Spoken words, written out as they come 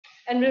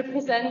and will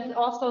present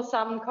also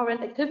some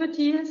current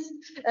activities.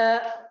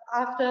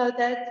 After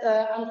that,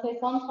 André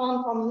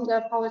Vonthron from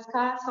the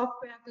VSK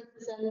software will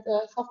present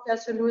a software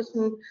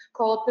solution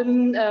called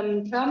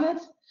BIMpermit.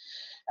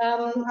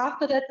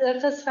 After that,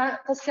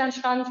 Christian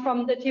Schranz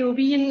from the TU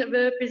Wien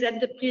will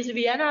present the BRISE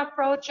Vienna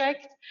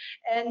project,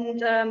 and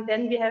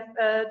then we have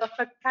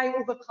Dr.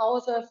 Kai-Uwe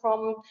Krause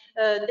from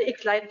the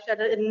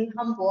XLeitstelle in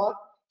Hamburg.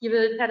 He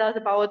will tell us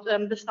about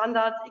the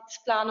standards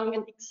XPlanung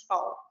and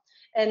XBau.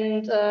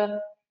 And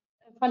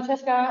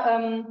Francesca,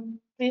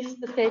 please,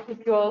 the stage is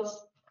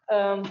yours.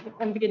 We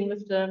can begin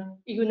with the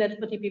EUnet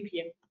for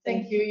DPP.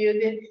 Thank you,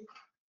 Judith.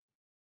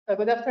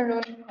 Good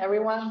afternoon,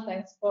 everyone.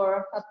 Thanks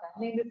for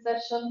attending this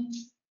session.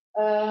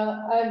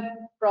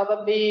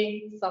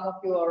 Probably some of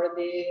you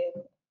already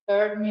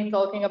heard me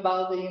talking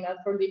about the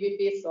EUnet for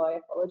DPP, so I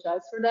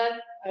apologize for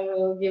that. I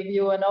will give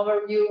you an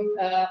overview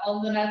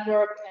on the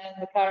network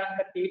and the current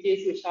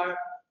activities, which are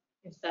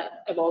instead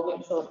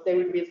evolving, so they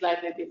will be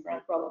slightly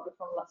different probably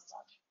from last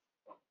time.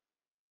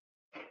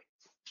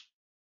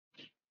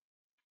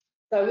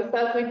 So we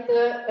start with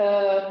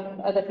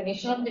a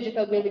definition of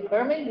digital building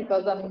permit,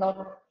 because I'm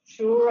not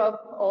sure of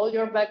all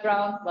your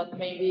background, but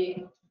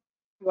maybe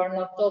you are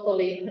not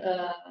totally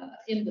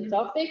in the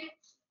topic.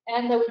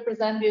 And we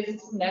present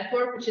this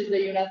network, which is the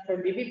EUnet for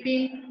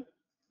DPP,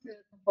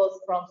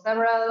 composed from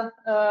several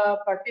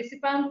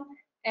participants,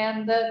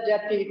 and the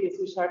activities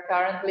which are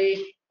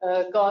currently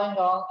going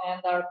on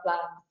and are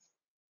planned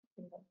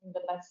in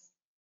the next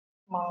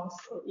months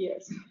or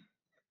years.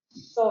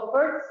 So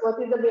first,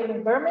 what is a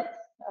building permit?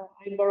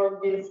 I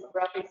borrowed these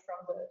graphics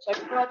from the Czech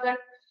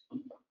project.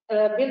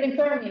 Building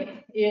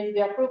permit is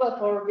the approval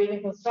for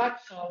building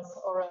constructions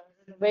or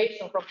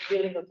renovation from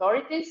building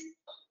authorities.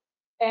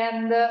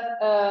 And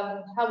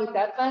how it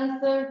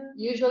happens?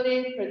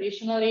 Usually,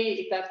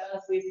 traditionally, it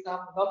happens with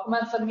some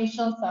document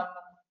submissions, some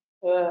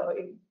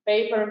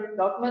paper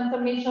document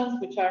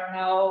submissions, which are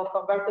now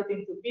converted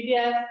into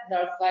PDF. They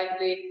are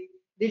slightly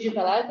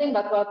digitalizing,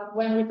 but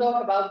when we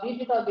talk about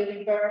digital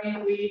building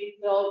permit, we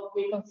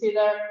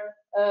consider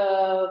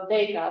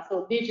data,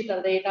 so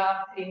digital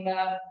data in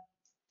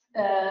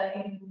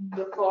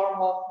the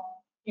form of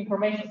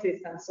information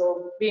systems,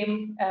 so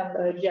BIM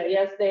and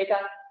GIS data,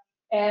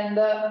 and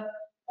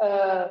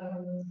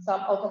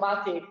some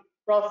automatic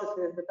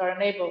processes that are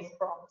enabled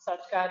from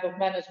such kind of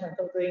management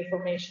of the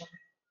information.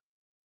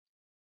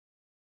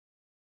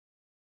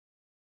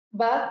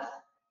 But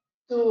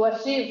to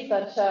achieve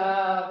such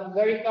a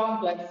very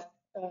complex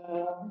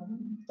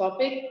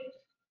topic,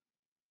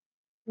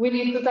 we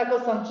need to tackle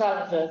some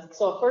challenges.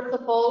 So first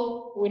of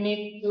all, we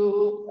need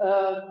to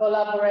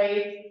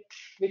collaborate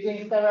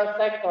between several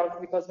sectors,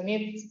 because we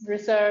need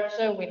research,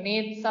 we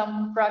need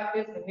some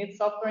practice, we need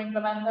software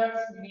implementers,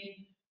 we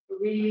need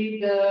really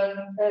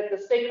the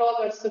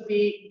stakeholders to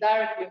be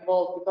directly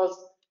involved, because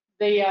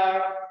they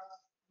are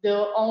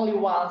the only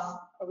ones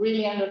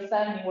really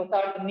understanding what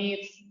are the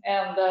needs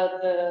and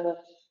the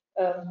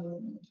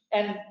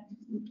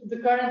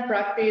current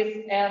practice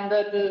and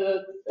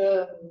the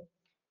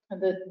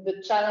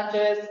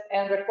challenges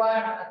and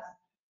requirements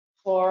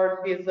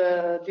for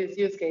this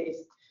use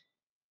case.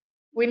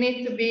 We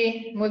need to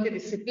be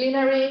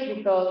multidisciplinary,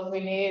 because we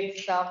need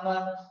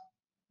some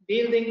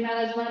building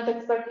management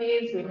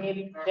expertise, we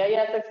need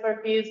GIS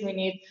expertise, we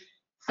need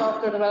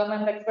software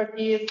development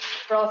expertise,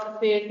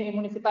 processes in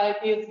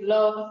municipalities,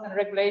 laws and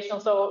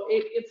regulations. So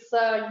it's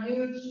a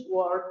huge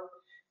work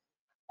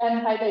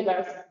and high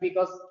diversity,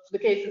 because the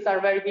cases are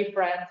very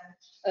different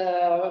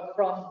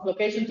from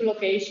location to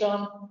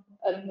location,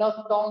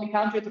 not only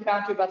country to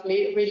country, but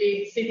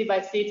really city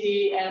by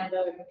city and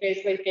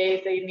case by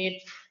case.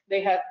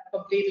 They have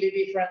completely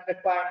different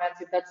requirements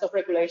in terms of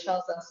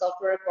regulations and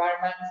software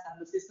requirements and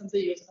the systems they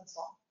use and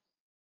so on.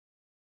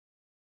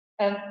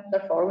 And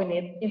therefore, we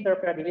need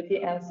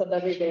interoperability and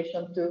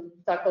standardization to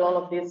tackle all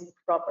of this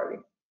properly.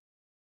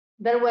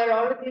 There were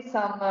already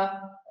some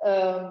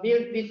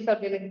digital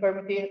building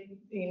permit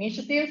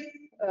initiatives,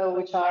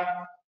 which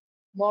are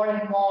more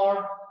and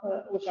more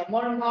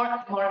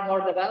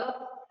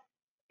developed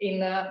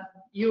in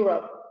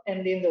Europe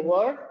and in the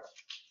world,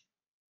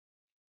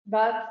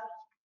 but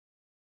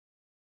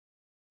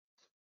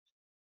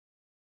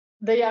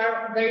they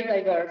are very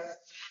diverse.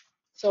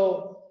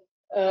 So,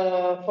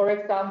 for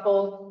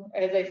example,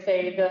 as I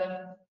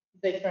said,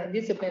 different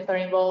disciplines are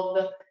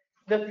involved.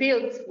 The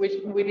fields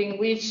within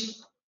which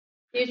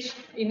each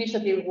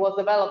initiative was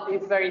developed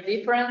is very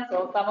different.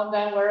 So some of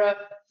them were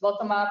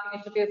bottom-up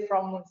initiatives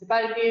from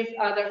municipalities,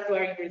 others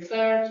were in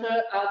research,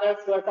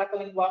 others were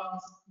tackling one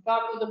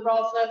part of the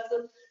process,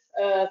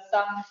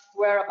 some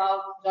were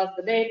about just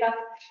the data.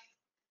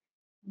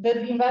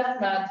 The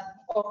investment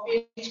of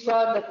each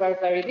project were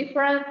very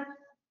different,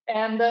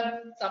 and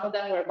some of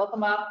them were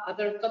bottom-up,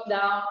 others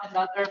top-down, and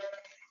others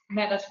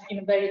managed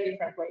in very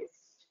different ways.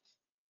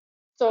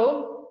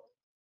 So,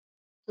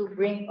 to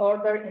bring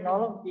order in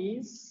all of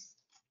these,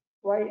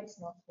 why it's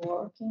not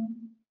working?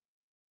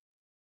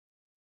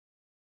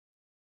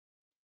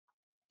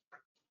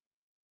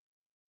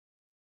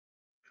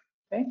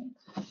 Okay.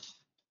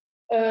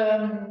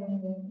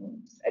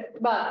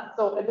 But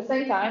so at the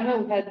same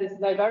time, we had this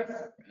diverse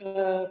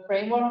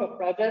framework of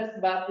projects,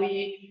 but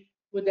we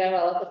would have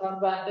a lot of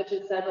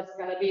advantages out of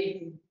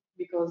scalability,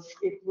 because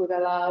it would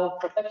allow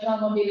professional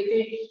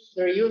mobility,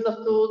 the reuse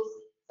of tools,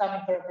 some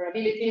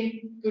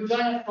interoperability, to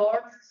join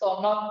efforts,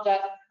 so not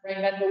just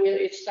reinvent the wheel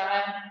each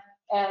time,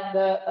 and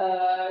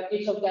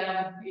each of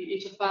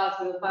us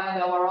will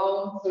find our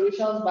own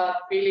solutions, but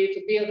really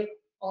to build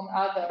on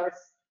others'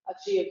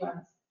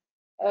 achievements.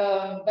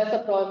 Best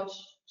approach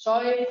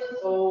choice,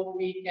 so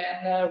we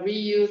can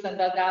reuse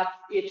and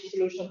adapt each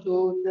solution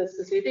to the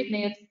specific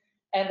needs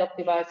and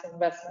optimize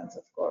investments,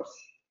 of course.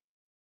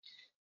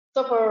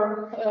 So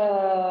for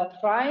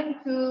trying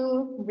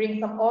to bring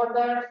some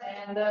order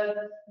and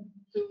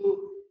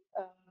to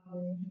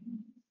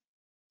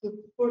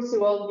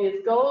pursue all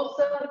these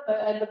goals,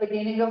 at the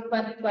beginning of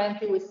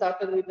 2020, we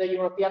started with the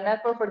European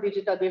Network for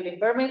Digital Building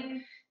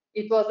Permit.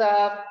 It was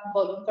a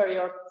voluntary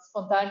or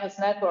spontaneous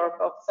network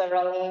of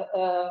several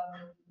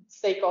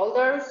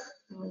stakeholders,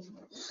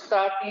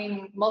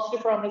 starting mostly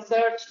from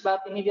research, but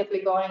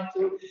immediately going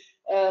to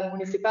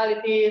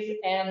municipalities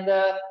and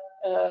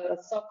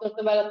software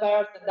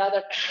developers and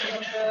other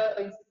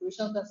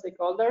institutions and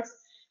stakeholders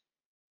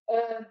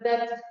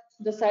that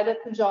decided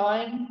to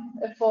join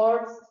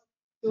efforts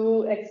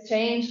to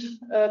exchange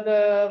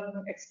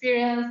the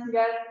experience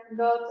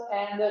got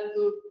and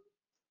to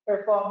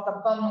perform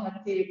some common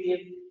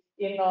activities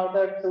in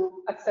order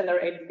to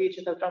accelerate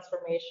digital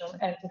transformation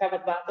and to have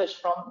advantage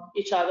from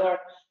each other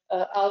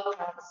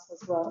outcomes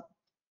as well.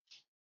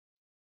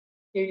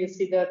 Here you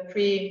see the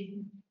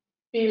three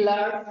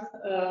pillars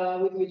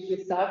with which we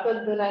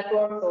started the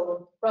network,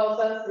 so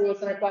process,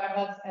 rules and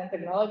requirements, and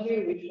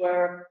technology, which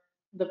were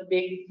the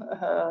big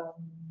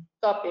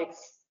topics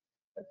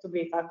to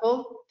be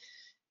tackled.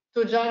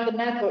 To join the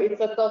network,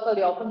 it's a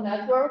totally open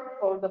network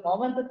for the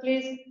moment at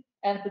least,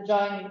 and to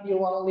join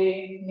you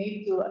only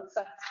need to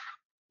accept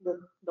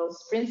those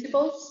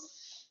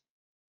principles.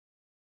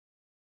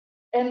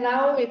 And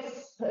now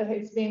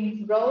it's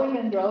been growing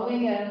and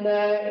growing, and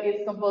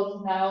it's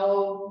composed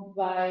now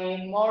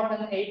by more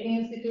than 80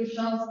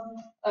 institutions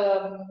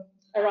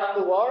around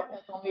the world,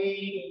 not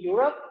only in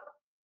Europe.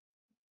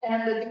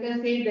 And as you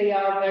can see, they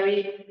are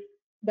very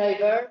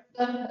diverse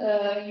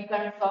in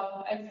terms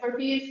of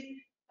expertise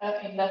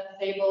in that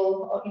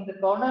table in the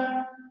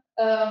corner.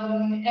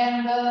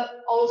 And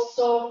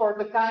also for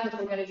the kind of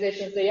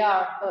organizations they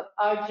are.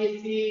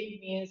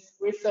 RGC means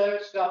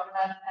research,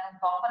 government, and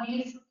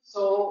companies,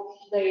 so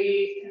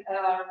they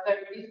are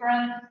very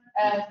different,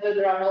 and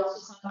there are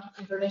also some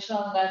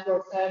international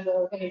networks and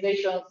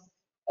organizations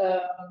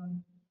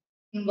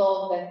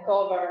involved that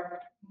cover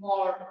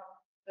more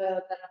than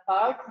a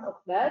part of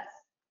that.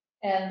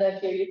 And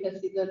here you can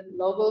see the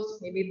logos.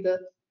 Maybe the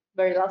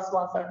very last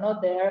ones are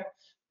not there,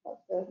 but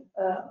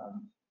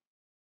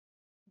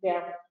they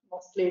are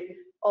mostly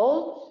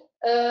all.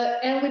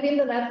 And within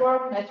the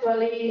network,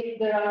 naturally,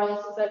 there are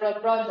also several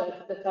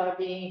projects that are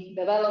being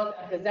developed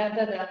and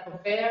presented and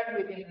compared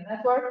within the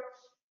network.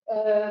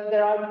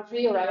 There are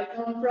 3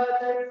 Horizon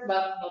projects,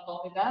 but not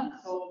only them.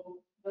 So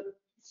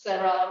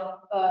several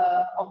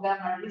of them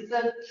are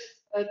listed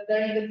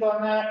there in the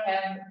corner,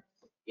 and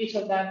each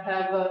of them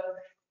have,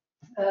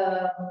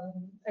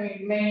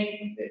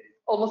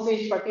 almost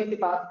each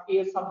participant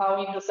is somehow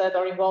interested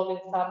or involved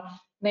in some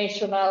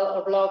national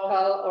or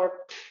local or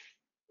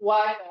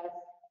wider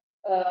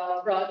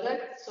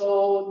project.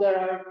 So there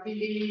are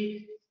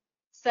really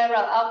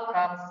several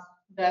outcomes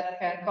that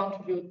can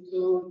contribute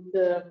to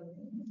the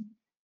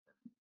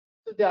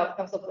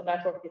outcomes of the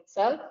network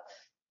itself.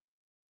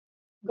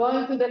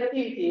 Going to the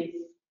activities,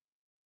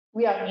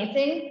 we are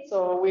meeting.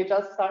 So we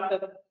just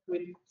started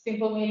with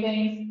simple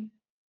meetings,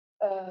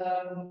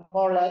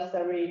 more or less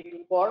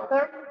every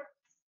quarter.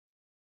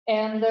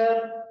 And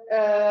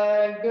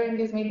during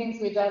these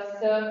meetings, we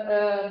just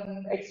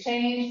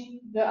exchanged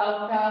the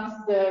outcomes,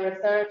 the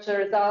research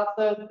results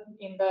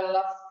in the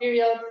last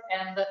period,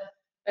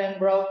 and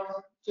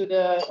brought to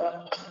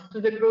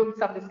the group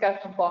some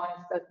discussion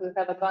points that will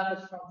have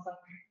advantage from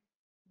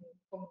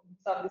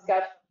some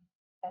discussion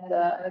and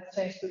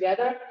exchange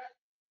together.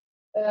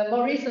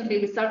 More recently,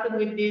 we started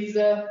with this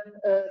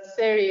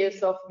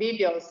series of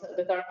videos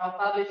that are now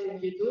published in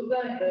YouTube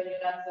in the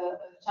UNET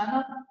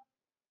channel.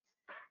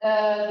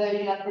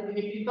 The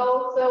UNET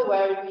also,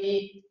 where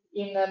we,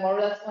 in more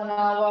or less 1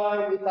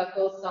 hour, we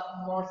tackle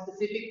some more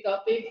specific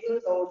topics.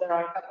 So there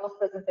are a couple of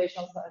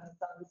presentations and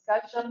some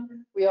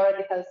discussion. We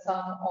already have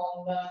some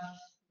on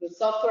the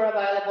software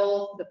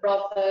available, the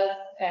process,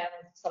 and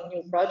some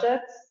new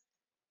projects.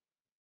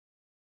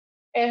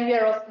 And we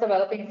are also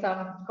developing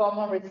some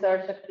common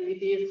research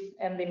activities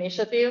and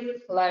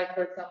initiatives, like,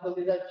 for example,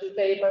 these are 2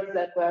 papers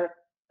that were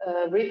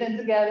written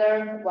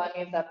together. One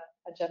is a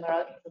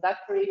general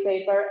introductory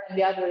paper, and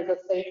the other is a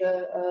state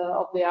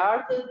of the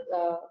art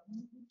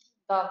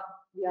done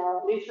via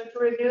literature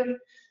review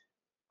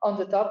on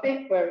the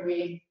topic, where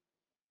we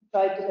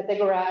try to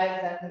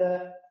categorize and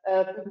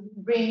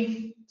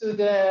bring to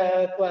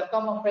a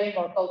common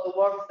framework all the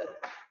works that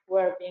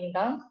were being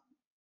done.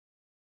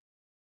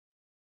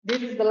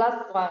 This is the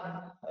last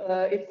one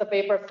it's a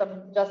paper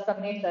just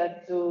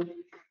submitted to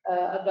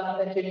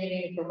Advanced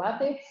Engineering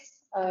Informatics.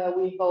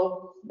 We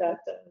hope that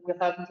we'll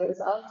have the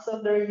results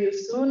of the review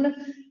soon.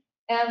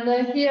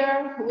 And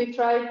here we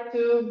try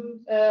to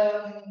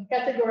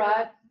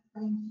categorize,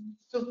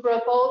 to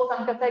propose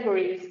some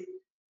categories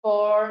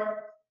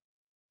for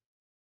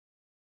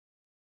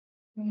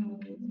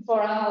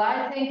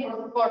analyzing, for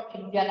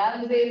supporting the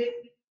analysis,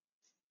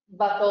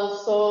 but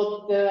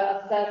also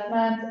the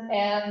assessment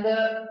and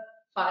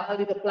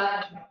finally the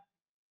planning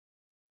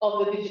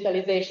of the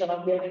digitalization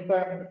of building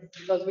permits.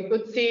 Because we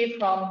could see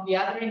from the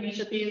other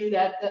initiatives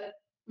that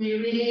we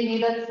really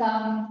needed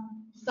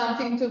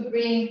something to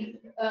bring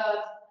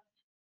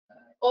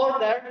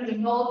order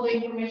in all the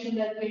information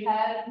that we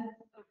had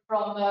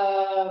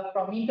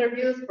from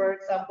interviews. For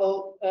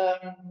example,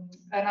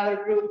 another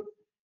group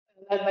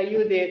led by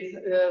Judith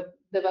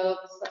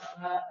developed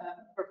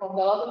performed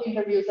a lot of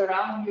interviews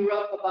around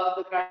Europe about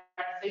the current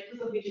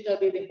status of digital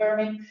building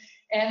permit,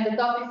 and the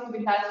topics to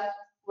be touched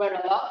were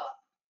a lot,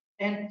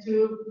 and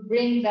to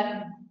bring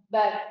them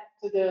back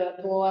to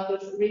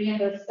really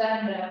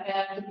understand them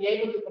and to be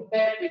able to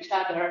compare to each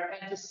other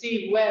and to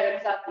see where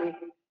exactly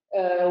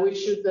we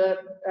should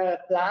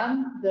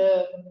plan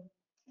the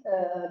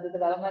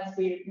developments.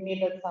 We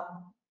needed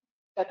some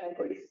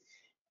categories.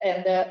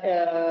 And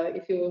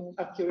if you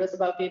are curious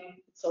about it,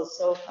 it's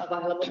also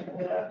available in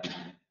the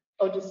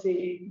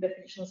OGC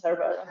definition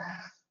server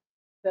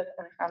that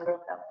André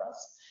helped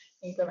us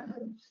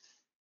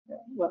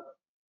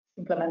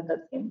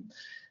implemented in.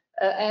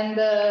 And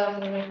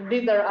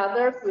these are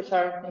others which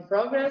are in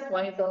progress.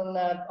 One is on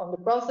the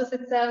process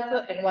itself,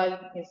 and one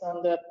is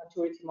on the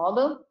maturity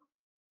model.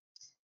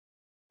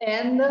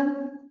 And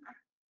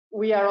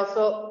we are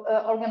also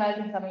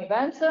organizing some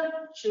events.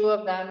 Two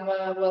of them,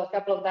 well, a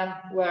couple of them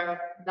were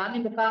done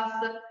in the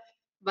past,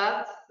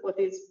 but what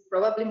is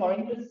probably more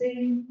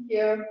interesting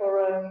here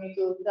for me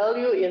to tell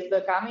you is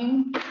the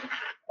coming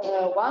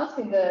ones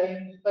in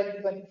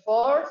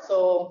 2024.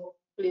 So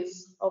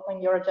please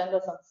open your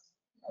agendas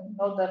and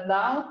note them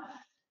down.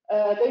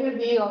 They will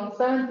be on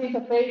 17th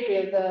of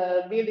April,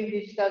 the Building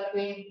Digital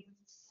Twin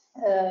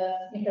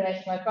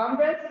International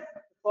Congress,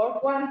 the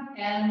fourth one,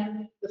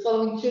 and the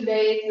following 2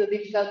 days, the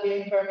Digital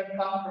Building Permit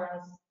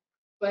Conference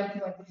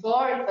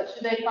 2024. It's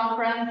a 2-day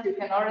conference. You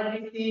can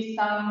already see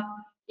some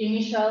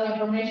initial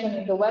information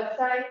in the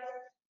website.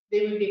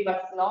 They will be in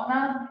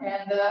Barcelona,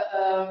 and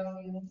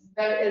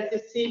there, as you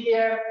see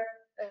here,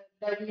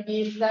 there will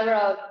be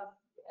several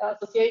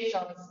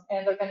associations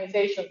and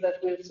organizations that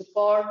will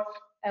support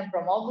and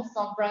promote this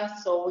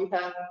conference. So we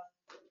have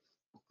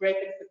great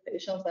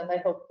expectations, and I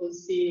hope to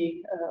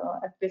see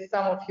at least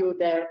some of you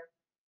there.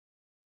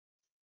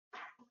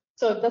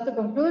 So just to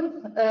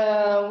conclude,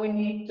 we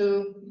need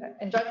to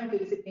enjoy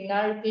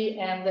multidisciplinarity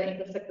and the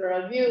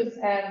intersectoral views,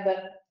 and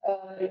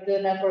if the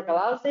network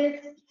allows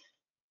it,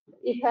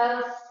 it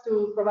has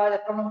to provide a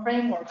common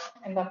framework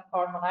and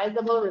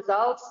harmonizable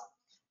results,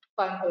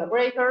 find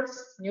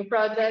collaborators, new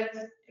projects,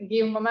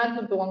 give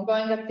momentum to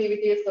ongoing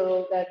activities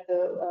so that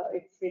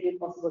it's really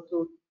possible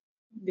to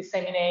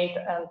disseminate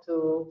and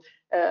to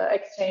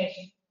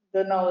exchange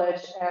the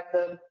knowledge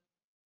and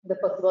the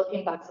possible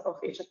impacts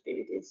of each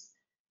activities.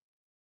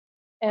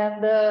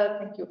 And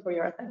thank you for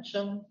your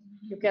attention.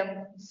 You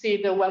can see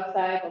the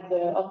website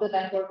of the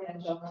network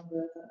and join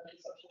the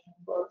social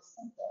networks.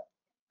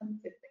 And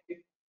thank you.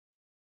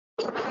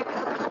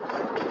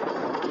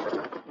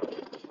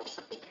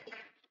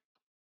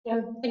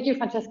 Yeah, thank you,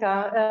 Francesca.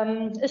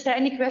 Is there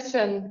any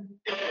question,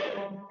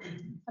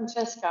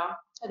 Francesca,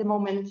 at the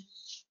moment?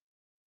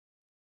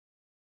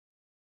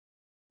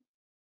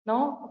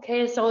 No?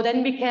 Okay, so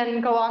then we can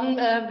go on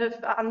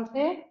with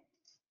André.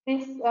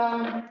 Please,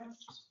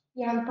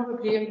 yeah,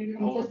 probably you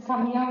can just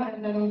come here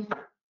and then,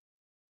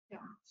 yeah.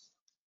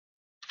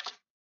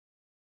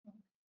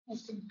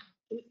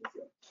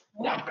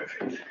 Yeah,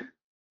 perfect.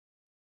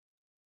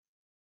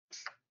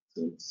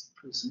 So it's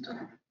present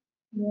time.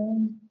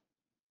 Yeah.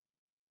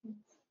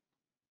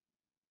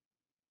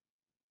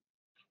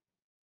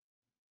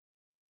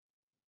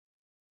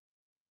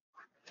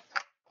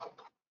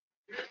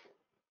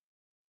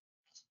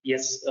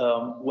 Yes,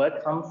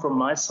 welcome from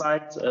my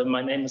side.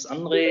 My name is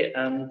André,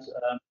 and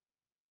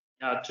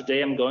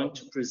today I'm going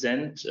to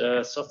present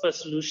a software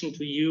solution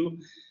to you,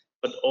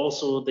 but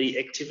also the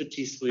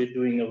activities we're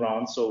doing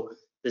around. So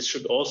this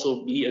should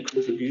also be a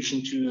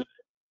contribution to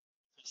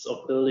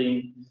of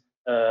building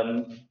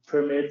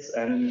permits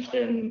and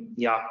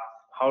how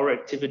our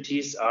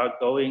activities are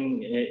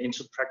going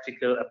into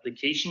practical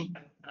application.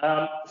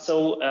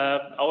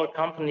 Our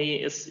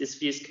company is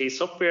VSK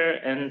Software,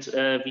 and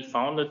we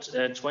founded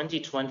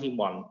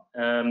 2021.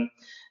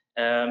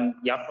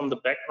 From the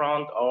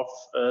background of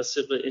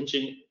civil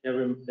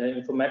engineering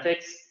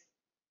informatics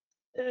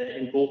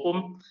in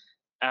Bochum,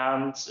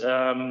 and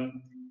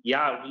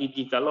we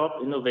develop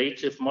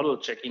innovative model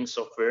checking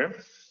software.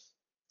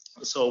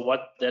 So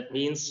what that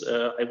means,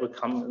 I will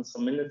come in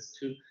some minutes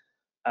to.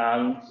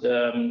 And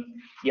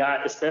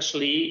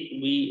especially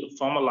we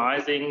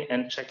formalizing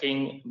and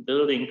checking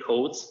building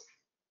codes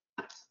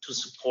to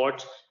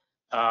support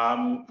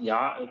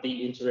yeah,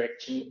 the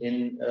interaction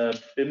in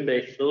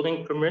BIM-based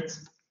building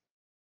permits.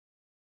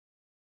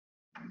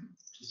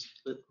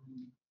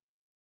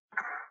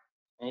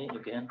 Okay,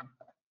 again.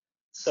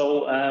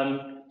 So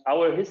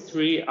our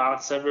history are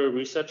several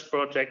research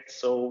projects.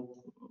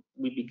 So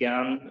we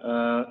began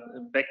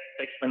back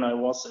when I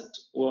was at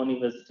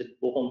Universität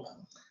Bochum.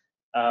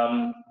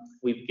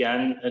 We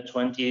began in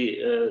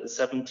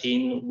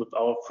 2017 with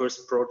our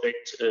first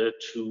project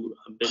to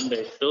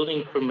BIM-based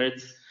building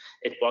permits.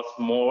 It was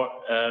more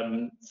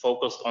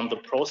focused on the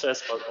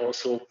process, but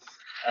also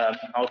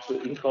how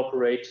to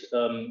incorporate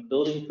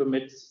building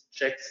permits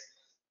checks.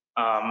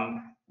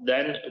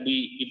 Then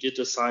we did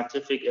a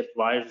scientific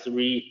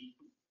advisory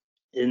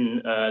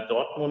in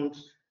Dortmund,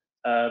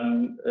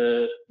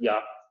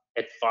 yeah,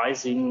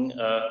 advising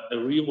a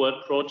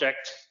real-world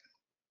project.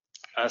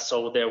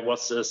 So there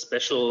was a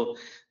special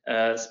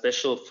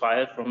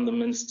file from the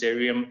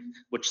ministerium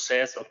which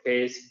says,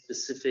 okay,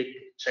 specific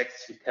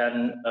checks you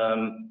can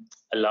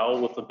allow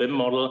with a BIM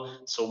model.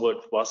 So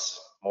it was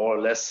more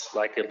or less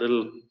like a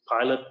little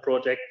pilot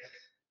project,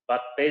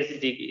 but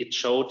basically it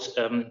showed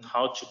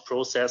how to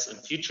process in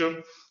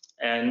future,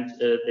 and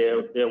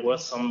there were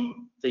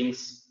some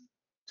things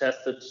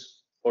tested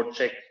or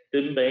checked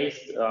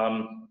BIM-based,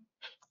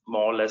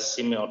 more or less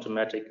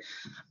semi-automatic.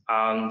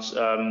 And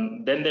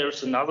then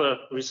there's another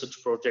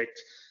research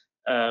project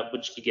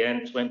which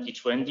began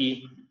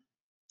 2020,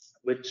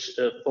 which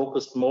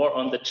focused more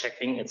on the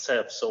checking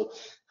itself. So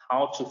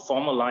how to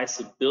formalize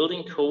the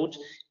building code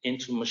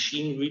into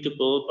machine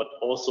readable, but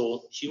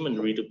also human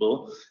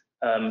readable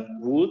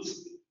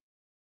rules.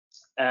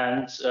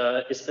 And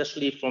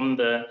especially from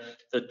the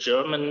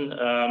German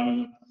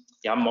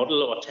yeah,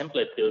 model or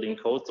template building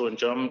code. So in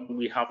German,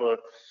 we have a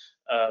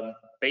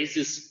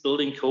basis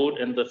building code,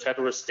 and the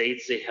federal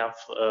states, they have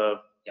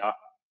yeah,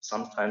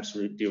 sometimes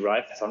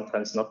derived,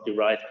 sometimes not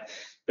derived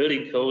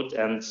building code,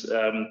 and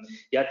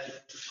yeah,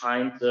 to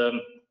find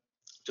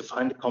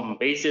a common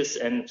basis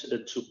and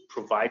to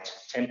provide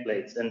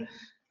templates. And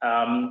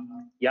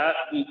yeah,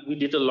 we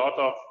did a lot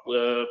of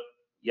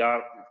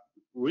yeah,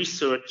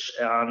 research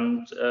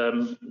and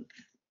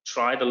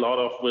tried a lot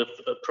of with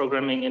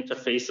programming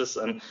interfaces,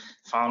 and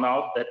found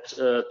out that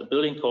the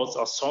building codes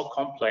are so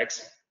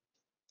complex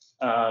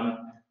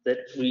that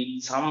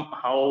we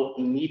somehow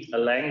need a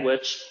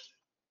language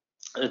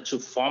to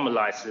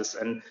formalize this.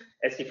 And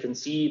as you can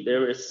see,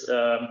 there is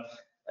a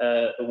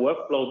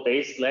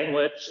workflow-based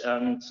language,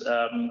 and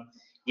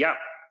yeah,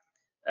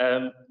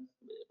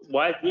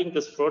 while doing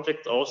this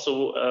project,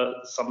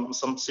 also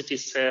some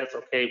cities said,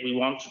 okay, we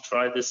want to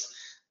try this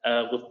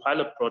with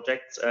pilot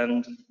projects,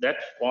 and that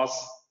was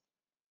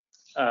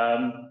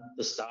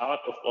the start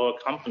of our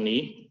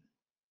company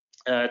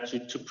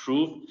to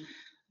prove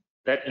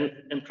that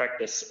in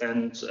practice.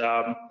 And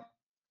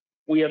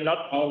we are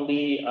not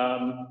only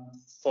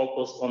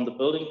focused on the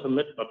building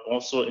permit, but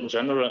also in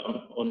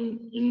general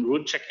in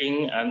route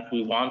checking, and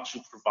we want to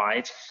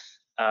provide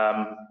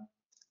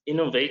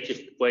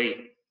innovative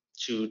way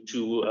to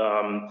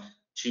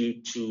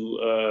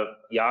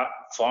yeah,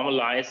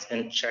 formalize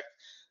and check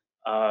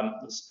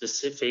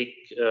specific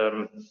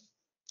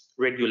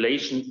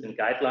regulations and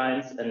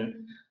guidelines.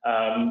 And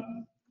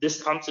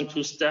this comes in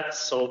two steps.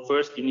 So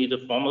first, you need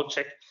a formal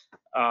check.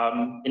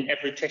 In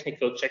every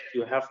technical check,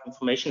 you have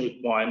information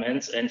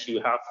requirements, and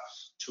you have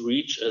to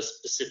reach a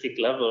specific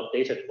level of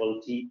data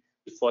quality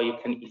before you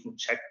can even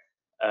check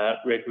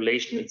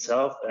regulation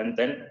itself. And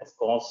then, of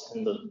course,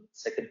 in the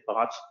second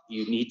part,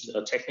 you need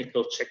a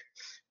technical check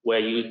where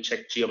you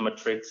check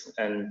geometrics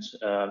and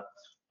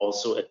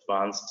also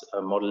advanced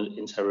model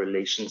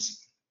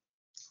interrelations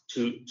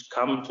to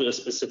come to a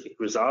specific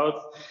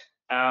result.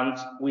 And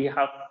we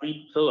have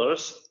 3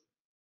 pillars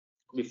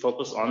we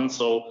focus on.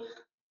 So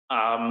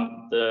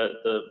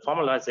the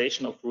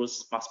formalization of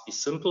rules must be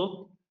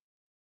simple,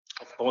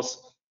 of course,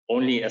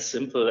 only as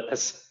simple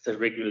as the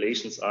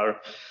regulations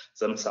are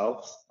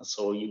themselves.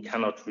 So you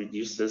cannot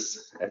reduce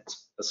this at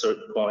a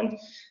certain point.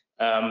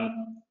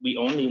 We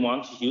only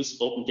want to use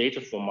open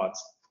data formats,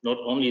 not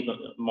only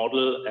the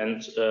model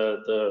and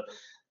the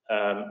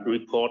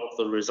report of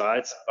the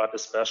results, but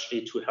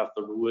especially to have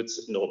the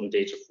rules in open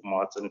data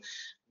formats. And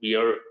we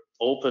are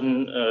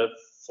open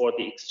for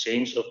the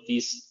exchange of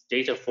these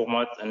data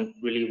formats, and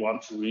really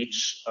want to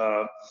reach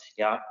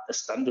yeah, a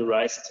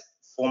standardized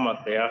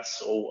format there.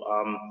 So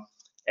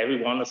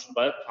everyone is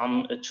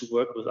welcome to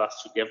work with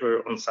us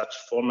together on such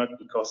format,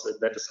 because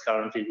that is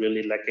currently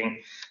really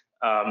lacking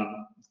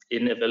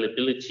in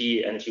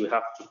availability, and you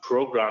have to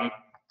program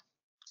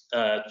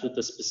to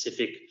the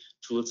specific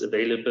tools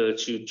available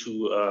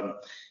to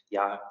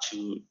yeah,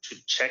 to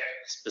check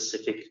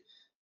specific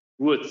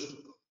rules.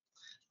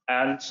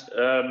 And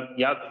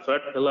yeah, the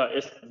third pillar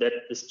is that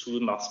this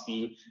tool must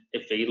be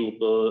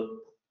available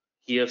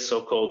here,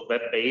 so-called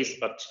web-based,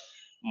 but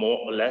more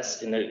or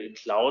less in a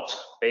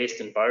cloud-based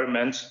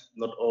environment,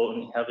 not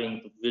only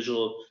having the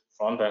visual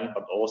front end,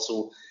 but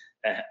also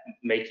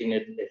making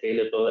it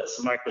available as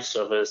a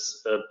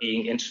microservice,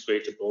 being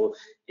integratable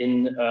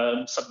in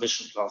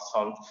submission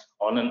platform,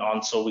 on and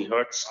on. So we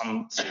heard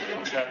some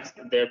concepts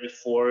there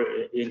before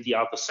in the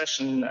other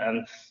session,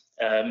 and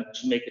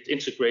to make it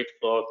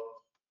integratable.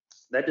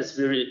 That is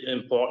very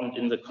important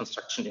in the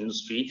construction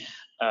industry.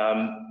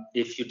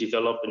 If you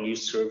develop a new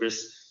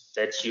service,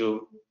 that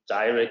you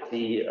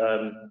directly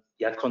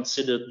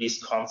consider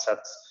these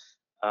concepts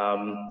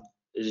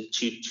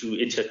to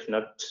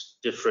interconnect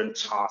different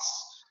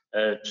tasks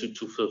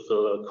to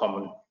fulfill a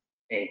common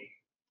aim.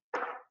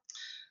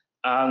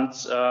 And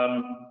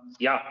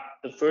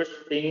the first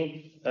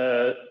thing,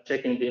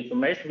 checking the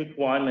information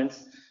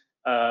requirements,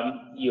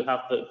 you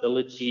have the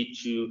ability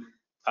to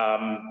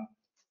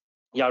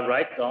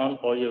write down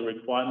all your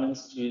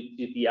requirements to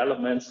the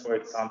elements, for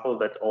example,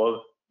 that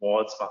all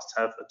walls must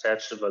have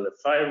attached a valid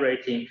fire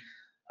rating.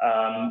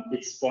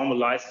 It's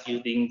formalized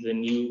using the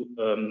new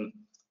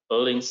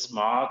Building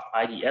Smart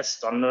IDS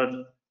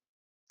standard.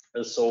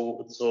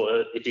 So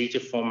a data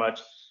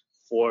format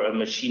for a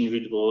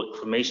machine-readable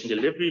information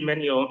delivery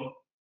manual.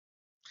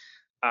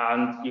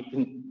 And you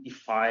can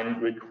define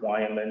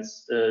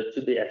requirements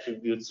to the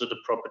attributes, to the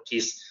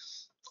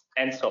properties,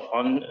 and so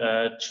on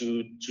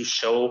to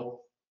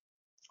show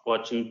or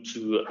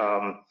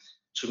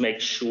to make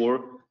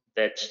sure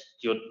that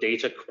your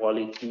data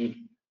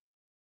quality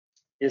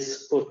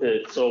is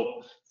fulfilled.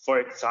 So, for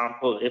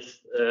example, if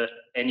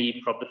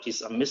any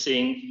properties are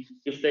missing,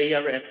 if they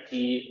are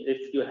empty,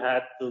 if you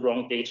had the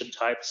wrong data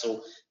type,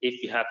 so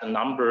if you had a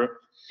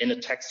number in a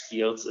text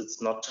field,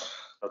 it's not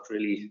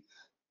really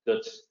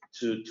good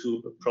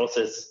to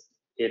process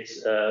it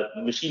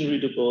machine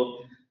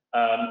readable.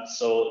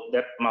 So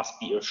that must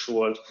be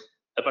assured.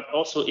 But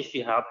also if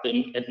you have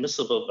the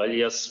admissible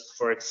values,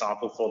 for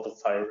example, for the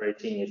fire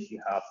rating, if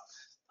you have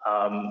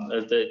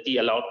the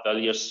allowed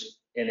values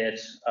in it,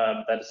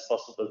 that is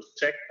possible to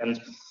check.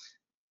 And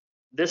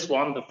this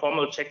one, the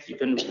formal check, you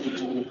can really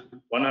do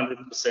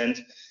 100%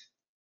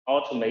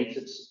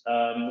 automated,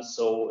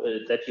 so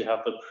that you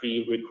have the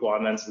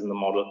pre-requirements in the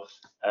model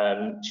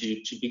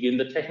to begin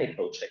the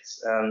technical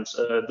checks. And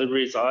the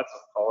results,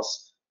 of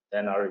course,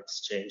 then are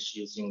exchanged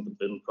using the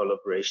BIM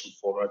collaboration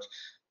format,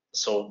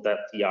 so that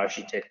the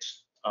architect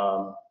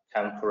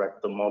can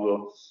correct the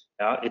model.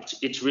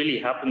 It really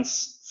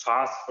happens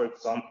fast. For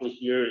example,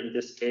 here in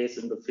this case,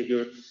 in the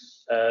figure,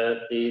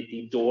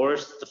 the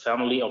doors, the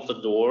family of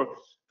the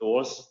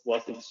doors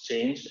was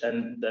exchanged,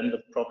 and then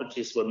the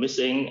properties were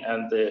missing,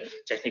 and the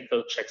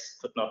technical checks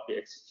could not be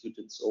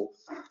executed. So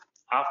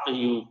after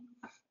you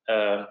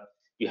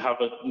have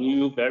a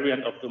new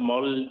variant of the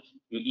model,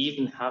 you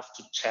even have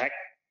to check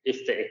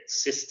if the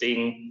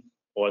existing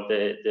or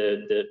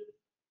the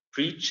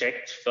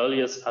pre-checked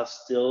values are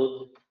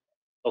still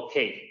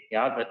okay.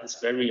 That is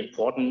very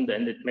important,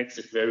 and it makes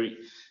it very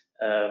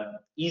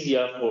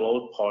easier for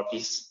all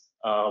parties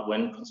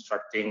when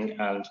constructing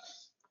and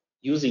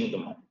using the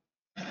model.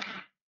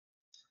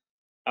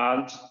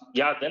 And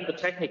then the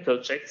technical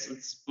checks,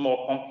 it's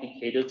more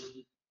complicated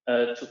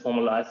to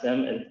formalize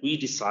them, and we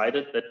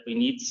decided that we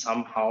need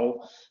somehow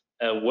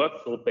a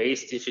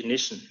workflow-based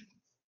definition.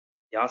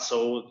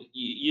 So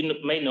you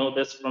may know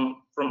this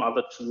from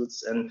other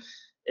tools, and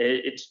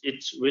it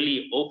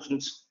really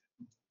opened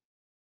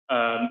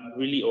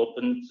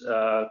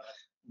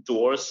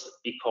doors,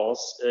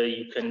 because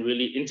you can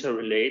really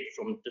interrelate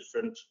from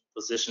different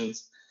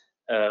positions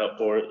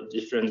or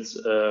different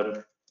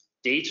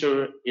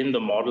data in the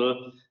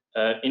model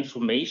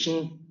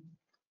information,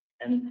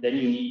 and then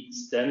you need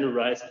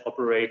standardized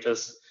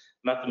operators,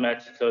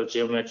 mathematical,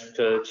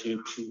 geometrical,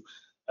 to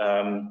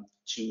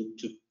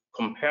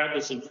compare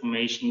this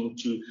information,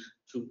 to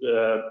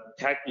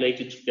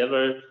calculate it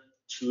together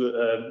to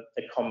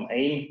a common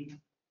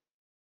aim,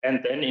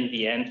 and then in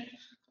the end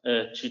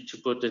to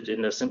put it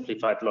in a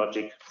simplified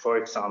logic. For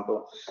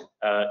example,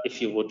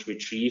 if you would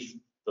retrieve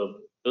the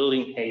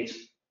building height,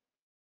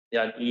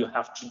 you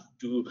have to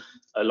do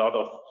a lot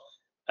of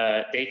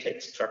data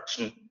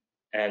extraction,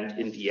 and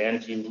in the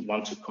end you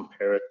want to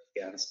compare it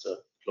against a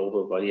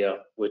global value,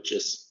 which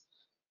is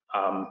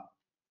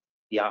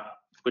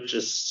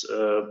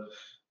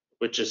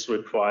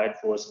required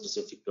for a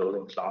specific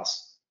building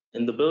class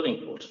in the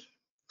building code.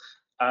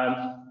 And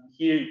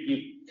here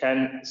you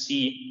can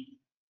see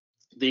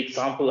the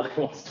example I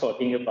was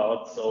talking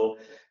about. So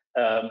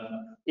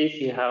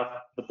if you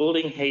have the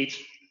building height,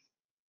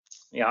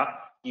 you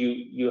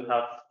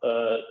have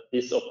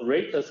these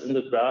operators in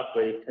the graph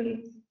where you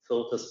can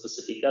filter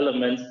specific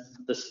elements.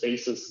 The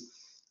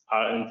spaces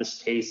are, in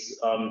this case,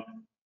 the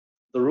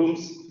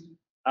rooms,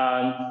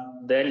 and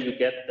then you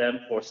get them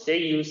for stay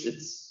use.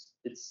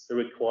 It's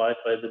required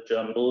by the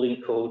German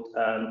building code,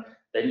 and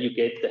then you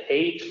get the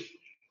height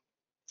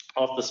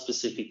of the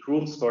specific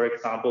rooms. For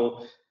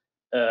example,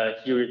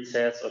 here it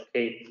says,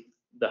 okay,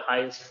 the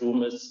highest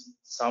room is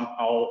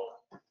somehow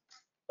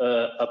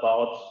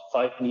about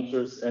 5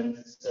 meters and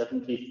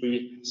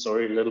 73,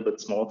 sorry, a little bit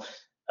small,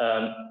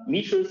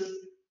 meters.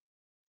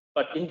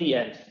 But in the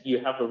end, you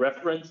have a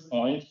reference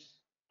point,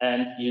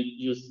 and you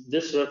use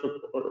this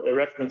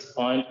reference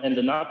point and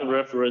another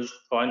reference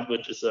point,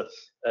 which is a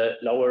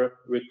lower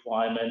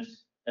requirement,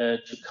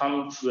 to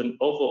come to an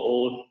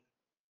overall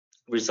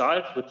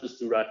result, which is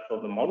derived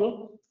from the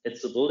model.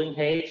 It's the building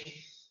height.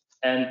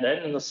 And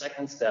then in the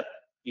second step,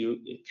 you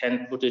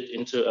can put it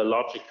into a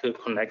logical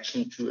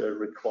connection to a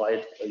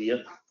required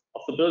area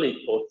of the building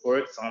code. For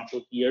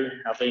example,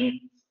 here having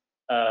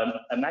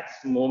a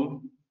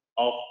maximum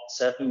of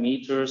 7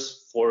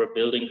 meters for a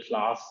building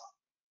class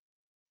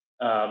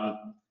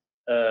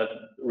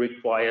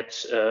required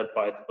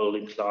by the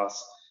building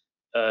class.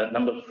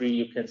 Number 3,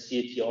 you can see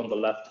it here on the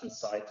left-hand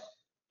side,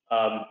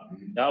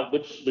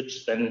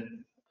 which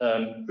then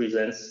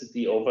presents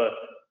the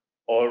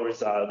overall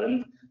result.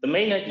 And the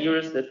main idea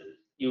is that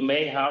you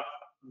may have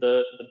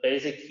the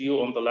basic view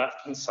on the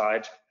left-hand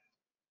side,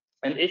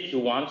 and if you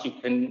want, you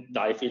can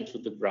dive into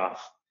the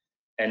graph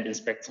and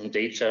inspect some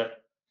data.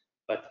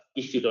 But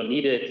if you don't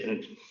need it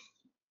and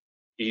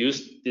you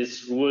use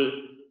this rule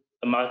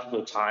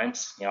multiple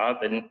times,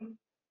 then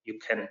you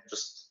can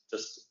just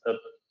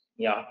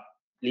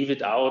leave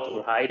it out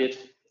or hide it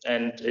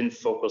and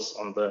focus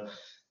on the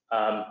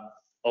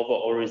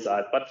overall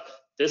result. But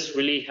this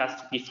really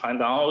has to be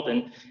found out,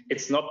 and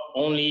it's not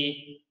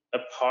only a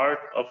part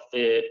of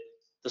the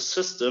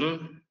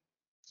system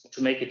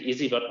to make it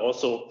easy, but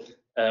also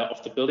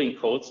of the building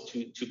codes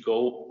to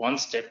go one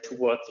step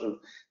towards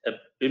a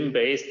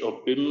BIM-based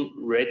or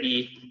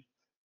BIM-ready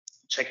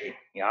checking.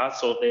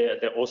 So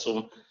there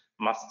also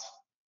must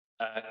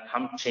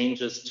come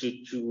changes to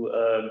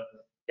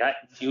in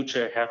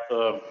future have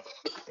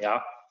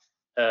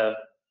a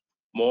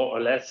more or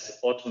less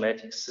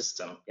automatic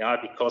system.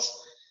 Because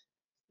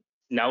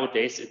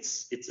nowadays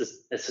it's an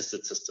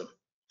assisted system,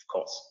 of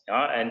course.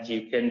 And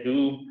you can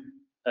do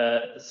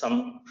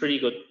some pretty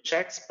good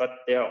checks, but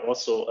there are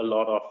also a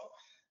lot of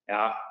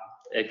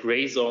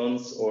gray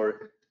zones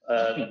or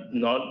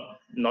not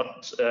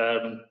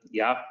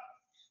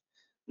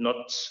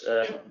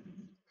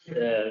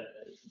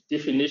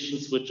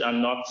definitions which are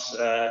not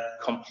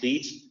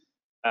complete,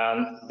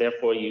 and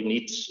therefore you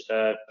need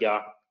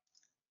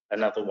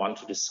another one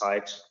to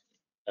decide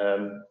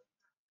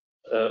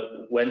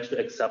when to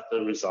accept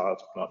the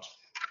result or not.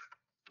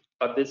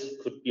 But this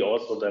could be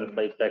also then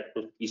played back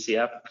with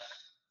BCF.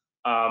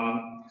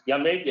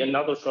 Maybe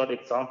another short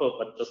example,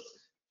 but just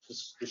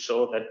to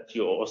show that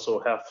you also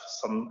have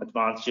some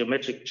advanced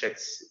geometric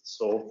checks.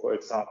 So, for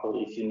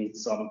example, if you need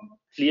some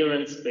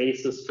clearance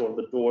spaces for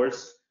the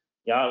doors,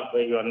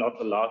 where you are not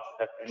allowed to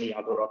have any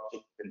other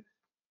object,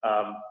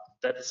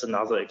 that is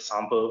another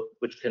example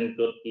which can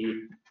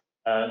be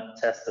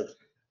tested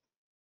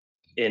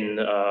in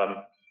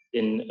a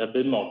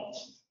BIM model.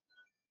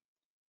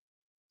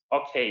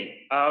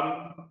 Okay.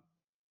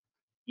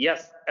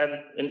 Yes,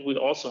 and we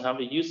also have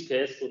a use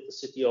case with the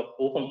city of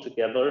Bochum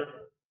together.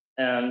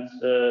 And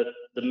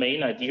the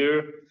main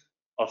idea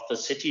of the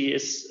city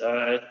is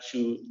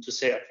to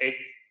say, okay,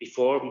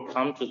 before we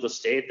come to the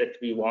state that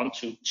we want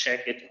to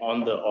check it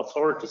on the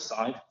authority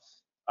side,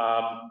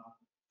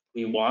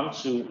 we want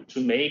to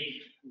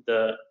make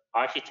the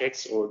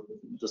architects or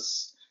the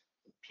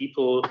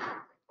people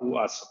who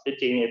are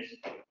submitting it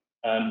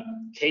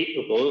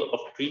capable of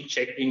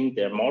pre-checking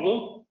their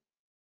model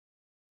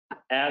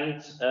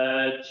and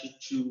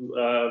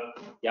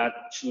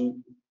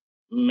to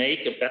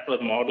make a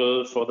better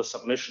model for the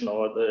submission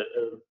or the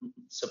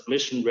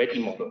submission ready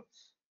model.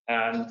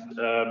 And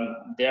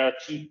there are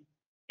 2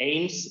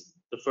 aims.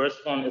 The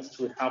first one is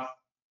to have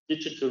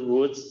digital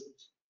rules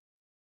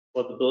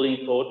for the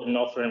building code in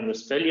North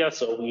Rhine-Westphalia.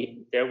 So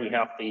we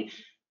have the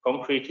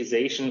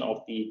concretization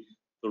of the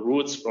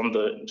rules from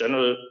the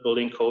general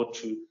building code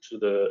to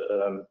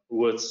the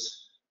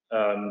rules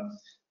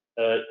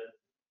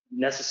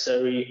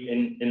necessary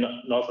in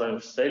North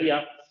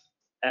Rhine-Westphalia.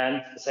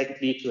 And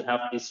secondly, to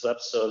have this web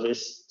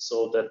service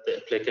so that the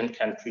applicant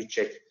can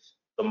pre-check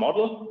the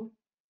model.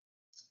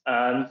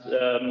 And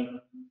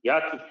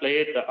to play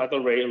it the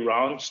other way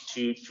around,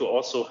 to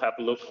also have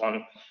a look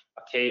on,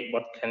 okay,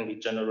 what can be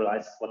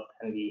generalized, what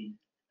can be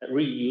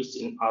reused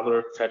in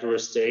other federal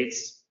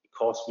states,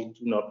 because we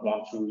do not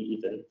want to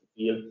reinvent the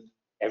wheel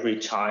every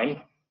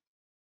time.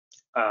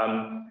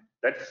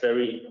 That's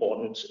very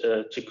important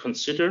to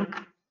consider.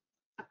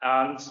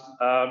 And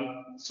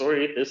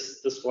sorry,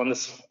 this one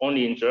is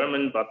only in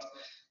German, but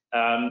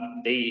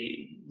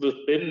with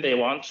BIM they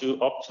want to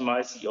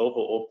optimize the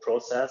overall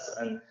process.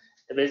 And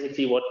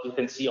basically what you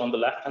can see on the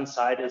left-hand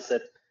side is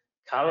that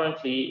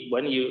currently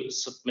when you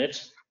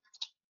submit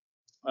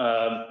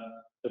a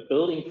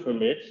building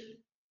permit,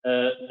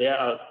 there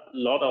are a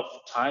lot of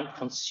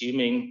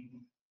time-consuming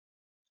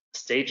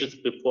stages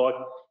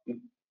before you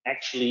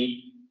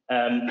actually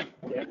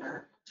get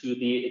to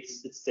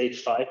it's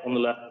stage 5 on the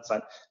left-hand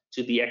side,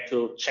 to the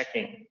actual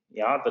checking,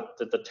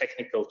 the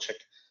technical check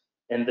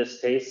in this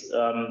case.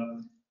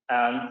 And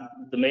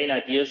the main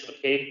idea is,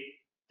 okay,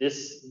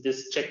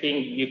 this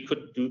checking you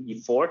could do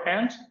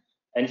beforehand,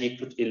 and you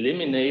could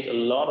eliminate a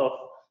lot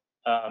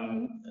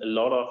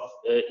of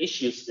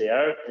issues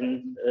there,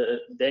 and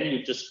then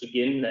you just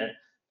begin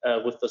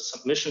with the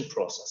submission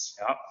process.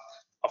 Yeah,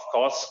 of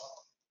course,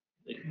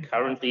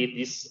 currently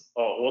these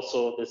are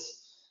also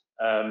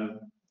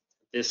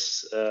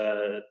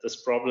these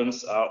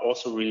problems are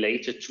also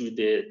related to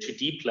the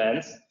 2D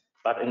plans,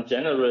 but in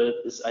general,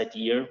 this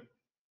idea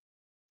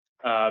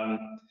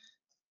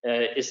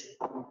is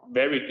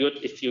very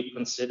good if you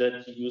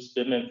consider to use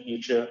BIM in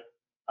future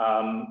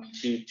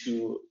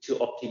to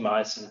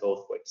optimize in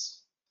both ways.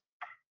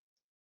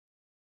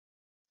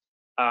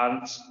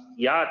 And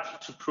yeah,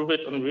 to prove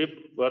it on real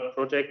world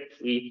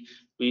project, we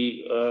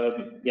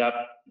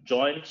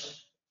joined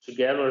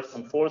together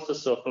some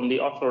forces, so from the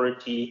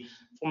authority,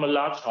 from a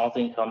large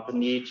housing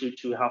company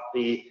to have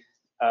the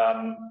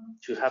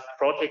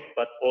project,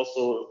 but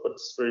also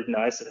what's very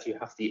nice that you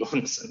have the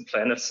owners and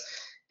planners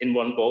in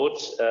one boat.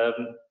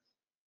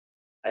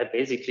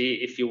 Basically,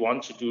 if you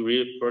want to do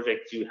real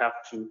project, you have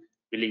to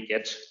really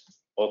get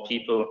all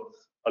people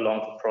along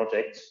the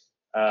project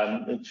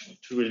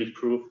to really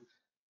prove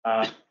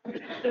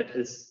that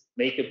is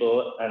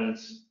makeable. And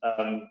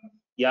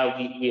yeah,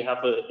 we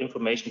have an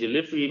information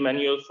delivery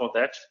manual for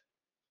that,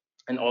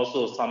 and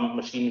also some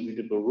machine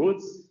readable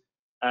rules.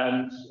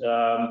 And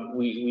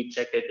we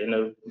check it in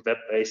a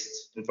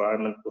web-based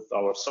environment with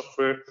our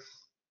software.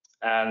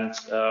 And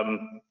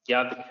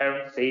yeah, the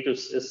current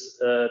status is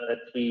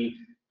that we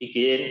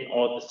begin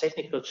all the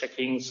technical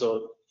checking.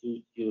 So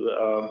you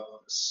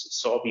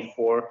saw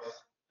before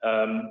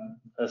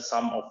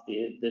some of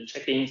the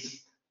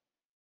checkings.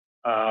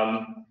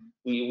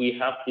 We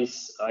have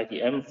this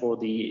IDM for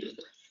the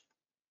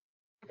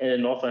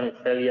North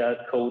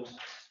Rhine-Westphalia code,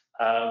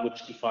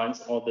 which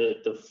defines all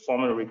the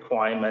formal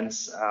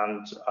requirements,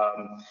 and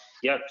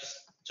yeah,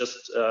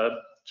 just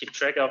keep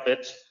track of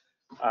it.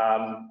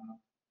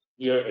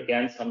 Here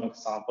again, some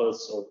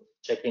examples of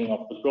checking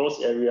of the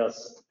gross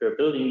areas per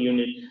building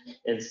unit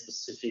in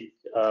specific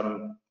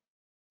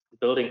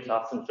building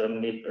class in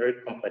Germany. Very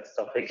complex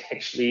topic,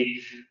 actually.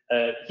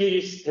 Here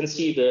you can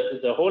see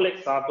the whole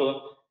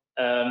example.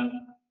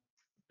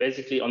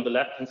 Basically, on the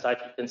left-hand side,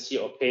 you can see,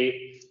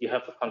 okay, you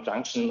have a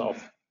conjunction of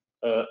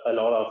a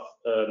lot of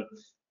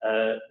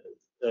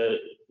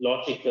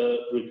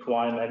logical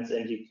requirements,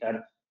 and you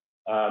can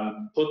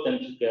put them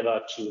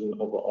together to an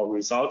overall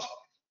result.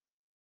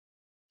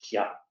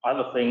 Yeah,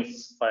 other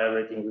things, fire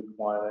rating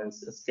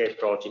requirements,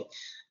 escape routing.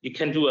 You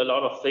can do a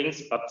lot of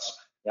things, but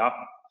yeah,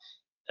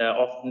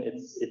 often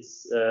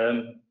it's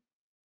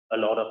a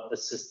lot of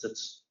assisted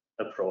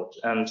approach.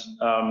 And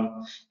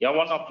yeah,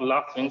 one of the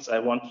last things I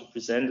want to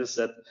present is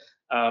that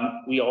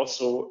we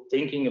also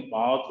thinking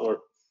about,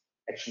 or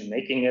actually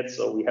making it,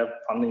 so we have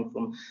funding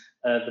from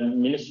the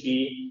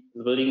ministry,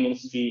 the building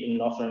ministry in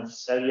North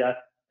Rhine-Westphalia,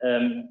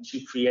 to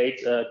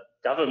create a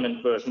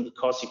government version,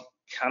 because you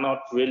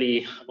cannot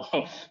really,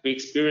 we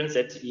experience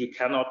that you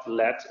cannot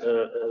let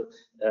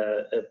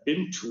a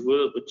BIM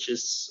tool, which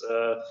is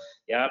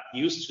yeah,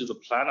 used to the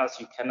planners,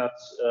 you cannot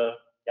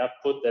yeah,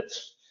 put that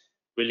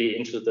really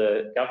into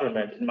the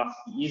government. It must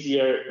be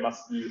easier, it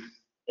must be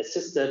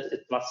assisted,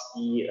 it must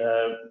be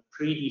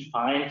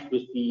predefined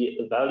with the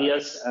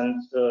values,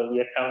 and we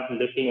are currently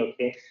looking,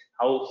 okay,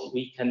 how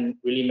we can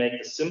really make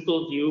a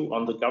simple view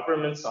on the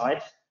government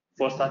side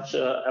for such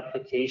an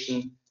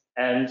application,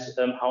 and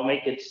how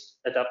make it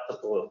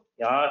adaptable,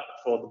 yeah,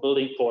 for the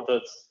building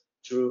portals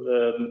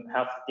to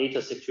have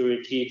data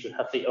security, to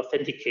have the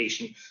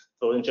authentication.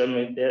 So in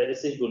Germany, there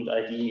is a good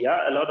idea,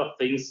 yeah, a lot of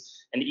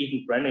things, and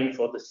even branding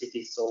for the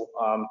city. So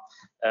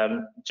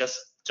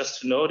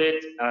just to note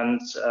it. And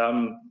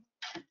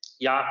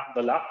yeah,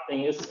 the last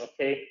thing is,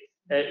 okay,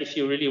 if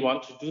you really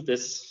want to do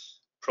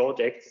this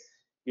project,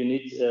 you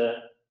need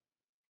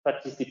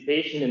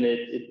participation in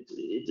it.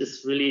 It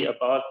is really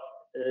about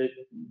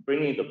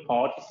bringing the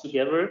parties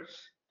together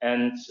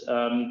and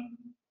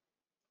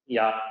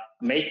yeah,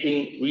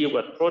 making real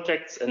world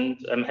projects. And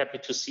I'm happy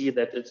to see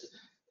that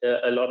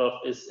a lot of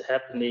is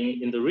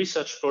happening in the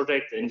research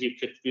project, and you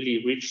could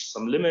really reach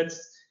some limits,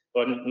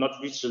 or not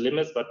reach the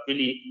limits, but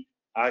really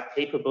are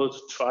capable to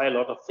try a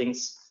lot of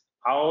things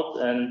out.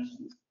 And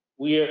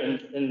we are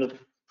in the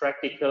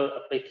practical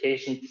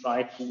application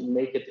try to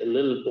make it a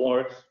little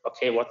more,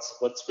 okay,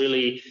 what's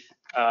really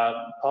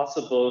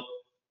possible.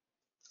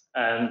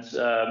 And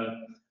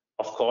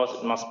of course,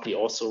 it must be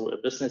also a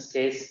business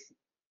case.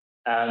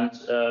 And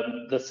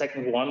the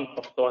second one,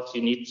 of course,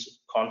 you need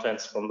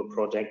contents from the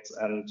project.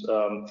 And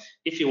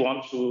if you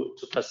want to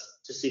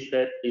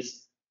participate,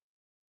 please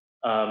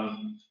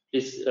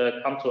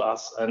come to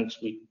us, and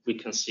we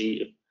can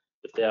see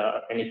if there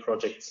are any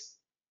projects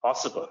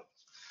possible.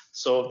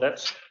 So that,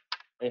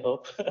 I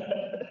hope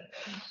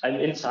I'm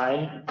in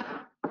time.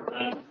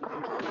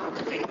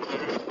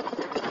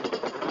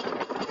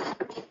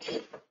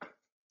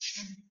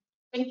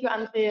 Thank you,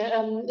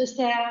 André. Is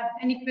there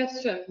any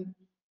question?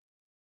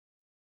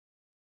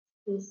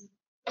 Please.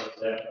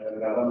 The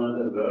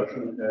government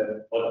version,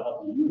 what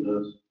are the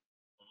users?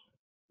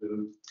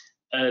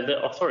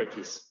 The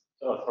authorities.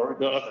 The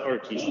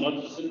authorities,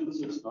 not the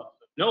citizens, not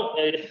No,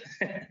 it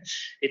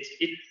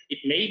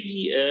may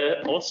be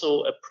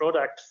also a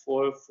product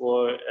for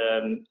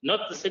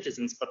not the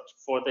citizens but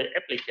for the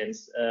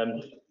applicants,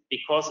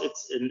 because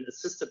it's an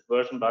assisted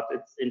version, but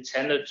it's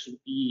intended to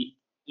be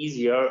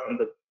easier on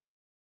the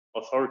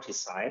authority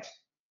side.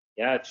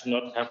 Yeah, to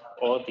not have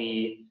all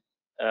the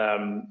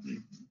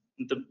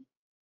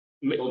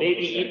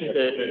maybe even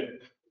the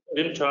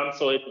BIM terms,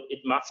 so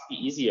it must be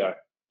easier.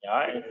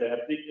 Yeah, and the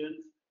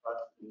applicants, but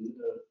in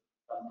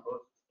some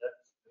process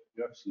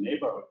you have the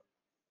neighborhood,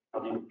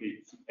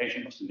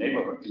 participation of the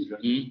neighborhood in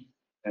Germany,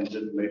 and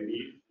then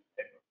maybe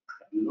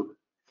look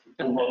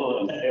tomorrow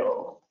and say,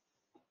 oh,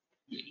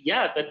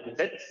 yeah,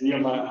 that's near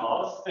my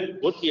house.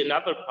 Would be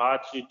another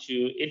part to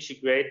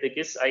integrate the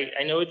GIS.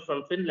 I know it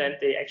from Finland,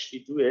 they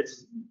actually do it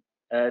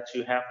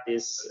to have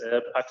this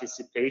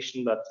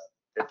participation, but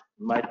that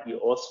might be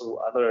also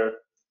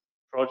other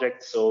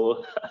projects.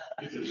 So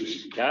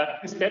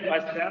yeah, step by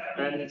step,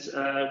 and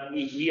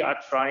we are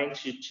trying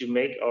to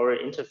make our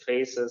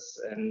interfaces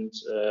and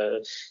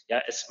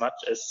yeah, as much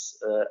as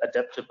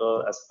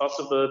adaptable as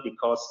possible,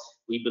 because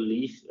we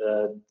believe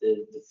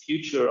the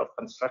future of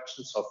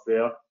construction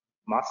software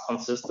must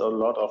consist of a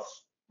lot of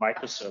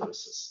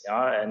microservices.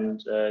 Yeah,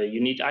 and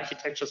you need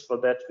architectures for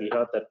that. We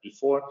heard that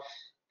before,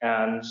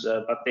 and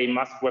but they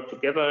must work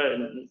together,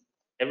 and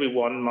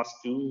everyone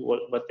must do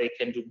what they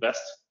can do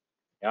best.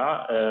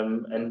 Yeah,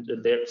 and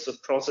there's a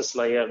process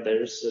layer,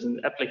 there's an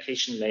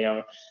application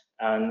layer,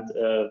 and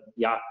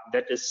yeah,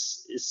 that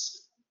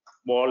is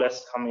more or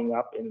less coming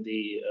up in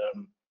the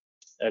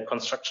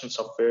construction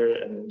software,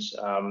 and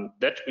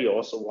that we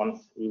also want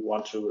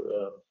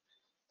to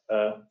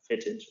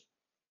fit into.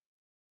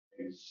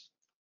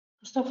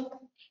 Christoph,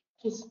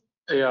 please.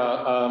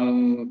 Yeah,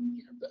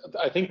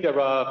 I think there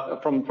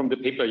are, from the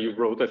paper you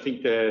wrote, I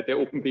think the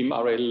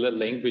OpenBIM-RL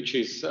language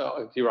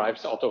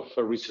derives out of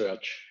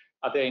research.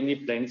 Are there any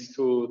plans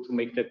to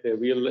make that a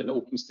real and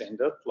open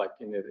standard, like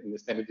in the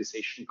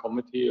standardization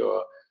committee,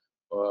 or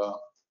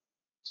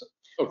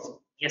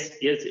Yes,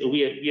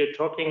 we are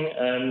talking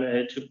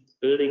to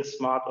Building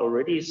Smart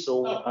already.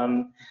 So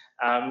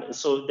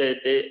so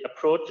the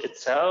approach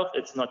itself,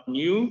 it's not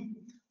new.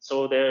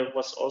 So there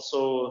was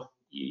also,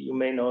 you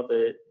may know,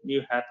 the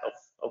new head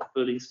of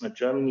Building Smart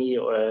Germany,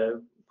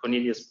 or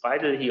Cornelius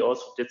Beidel. He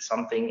also did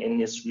something in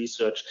his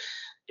research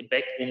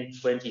back in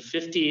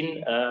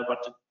 2015,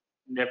 but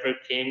never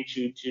came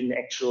to an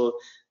actual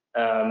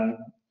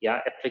yeah,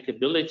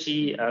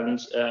 applicability. And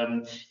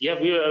yeah,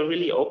 we are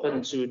really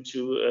open to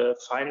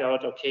find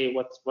out, okay,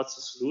 what's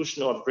the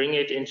solution, or bring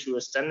it into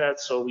a standard.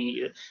 So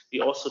we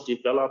also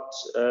developed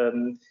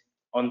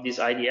on this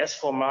IDS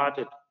format.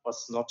 It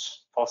was not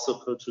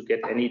possible to get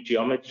any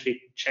geometric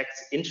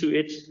checks into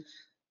it.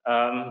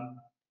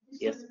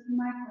 Yes. This is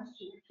my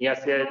question.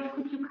 Yes. How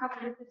could you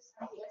cover this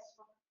IDS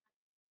format?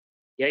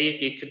 Yeah,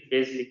 you could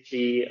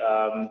basically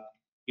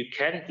you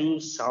can do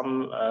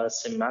some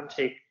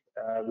semantic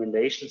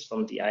relations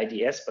from the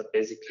IDS, but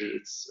basically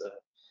it's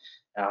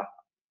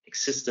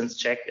existence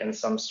check and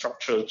some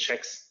structural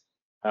checks,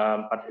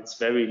 but it's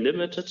very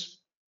limited.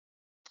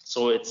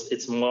 So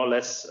it's more or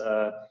less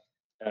a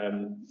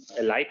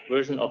light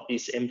version of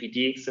this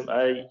MPD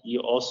XML.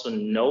 You also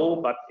know,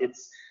 but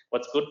it's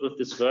what's good with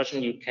this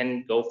version, you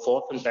can go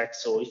forth and back.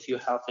 So if you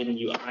have an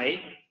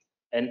UI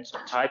and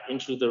type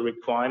into the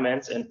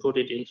requirements and put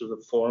it into the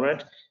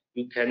format,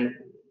 you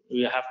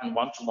have a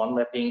one-to-one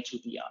mapping to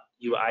the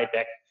UI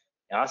back.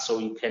 Yeah, so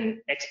you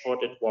can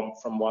export it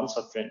from one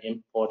software and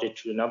import it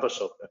to another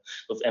software.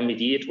 With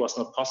MBD, it was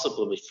not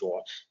possible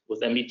before. With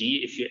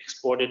MBD, if you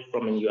export it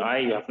from an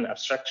UI, you have an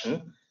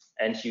abstraction,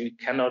 and you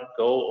cannot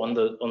go on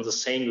the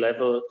same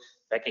level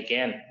back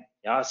again.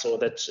 Yeah, so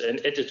that, and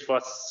it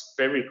was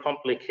very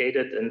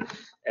complicated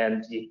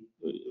and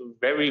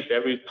very,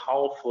 very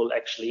powerful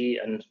actually,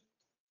 and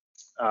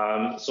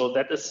so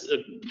that is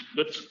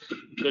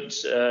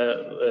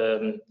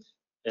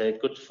a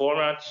good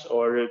format,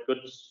 or a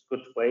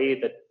good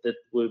way that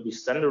will be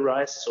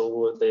standardized.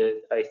 So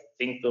I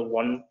think the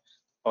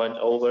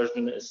 1.0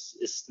 version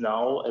is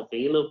now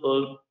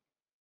available,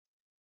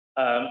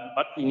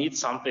 but we need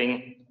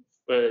something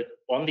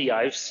on the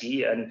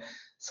IFC, and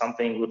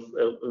something with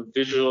a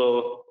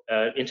visual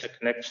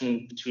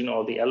interconnection between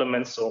all the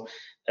elements. So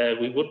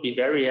we would be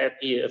very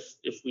happy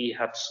if we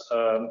had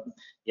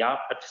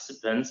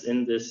participants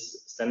in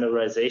this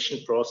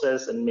standardization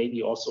process, and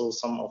maybe also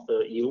some of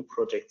the EU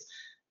projects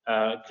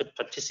could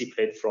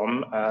participate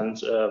from. And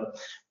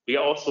we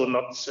are also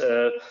not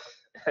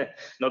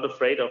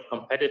afraid of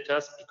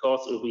competitors,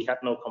 because we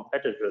had no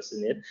competitors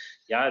in it.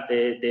 Yeah,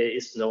 there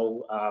is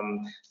no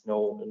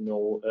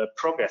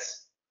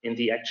progress in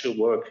the actual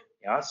work.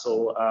 Yeah,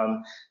 so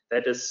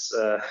that is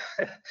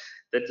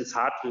that is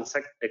hard to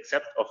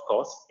accept, of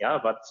course. Yeah,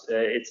 but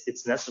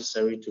it's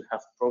necessary to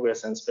have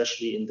progress, and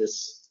especially in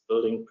this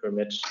building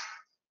permit.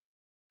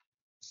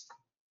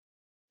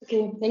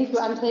 Okay, thank you,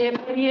 André.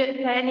 Maybe if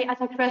there are any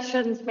other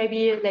questions,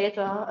 maybe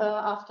later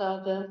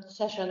after the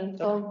session.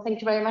 So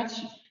thank you very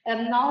much.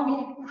 And now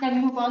we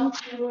can move on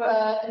to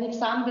an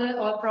example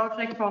or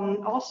project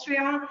from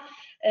Austria.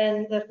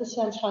 and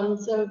Christian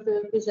Schranz will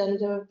present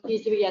the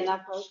BRISE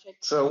Vienna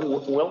project. So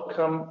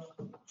welcome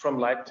from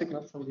Leipzig,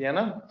 not from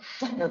Vienna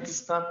at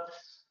this time.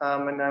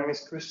 My name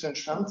is Christian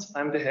Schranz.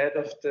 I'm the head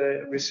of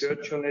the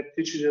research unit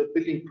Digital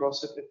Building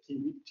Process at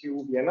TU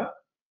Vienna.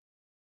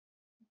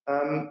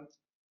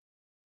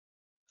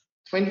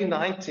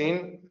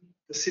 2019,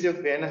 the city of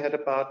Vienna had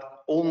about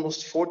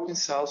almost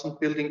 14,000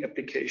 building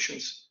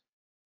applications.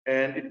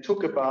 And it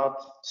took about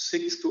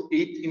 6 to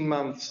 18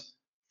 months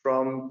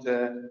from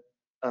the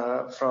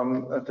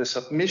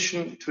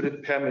submission to the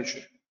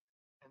permission.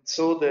 And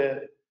so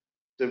the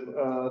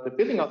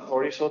building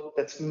authority thought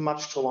that's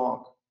much too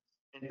long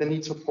and they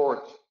need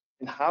support.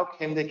 And how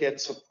can they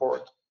get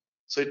support?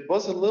 So it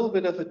was a little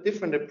bit of a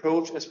different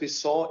approach as we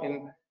saw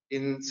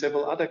in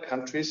several other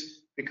countries,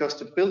 because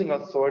the building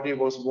authority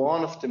was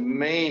one of the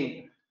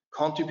main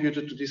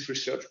contributors to this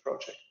research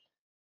project.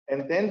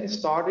 And then we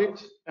started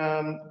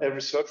a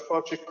research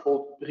project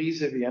called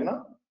BRISE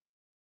Vienna.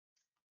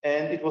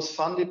 And it was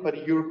funded by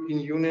the European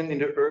Union in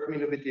the Urban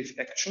Innovative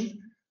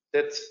Action.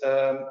 That's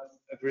a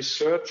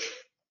research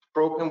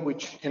program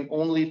which can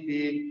only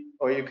be,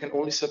 or you can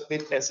only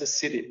submit as a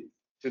city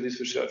to this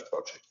research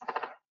project.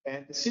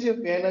 And the city of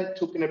Vienna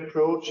took an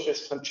approach,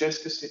 as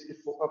Francesca said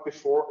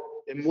before,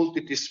 a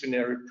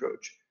multidisciplinary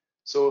approach.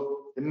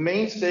 So the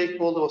main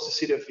stakeholder was the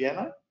city of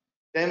Vienna.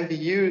 Then we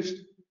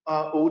used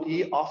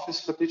OD,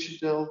 Office for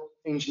Digital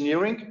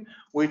Engineering,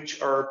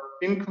 which are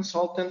BIM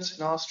consultants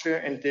in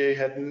Austria, and they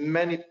had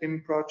many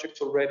BIM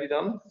projects already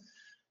done.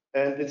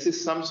 And this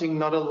is something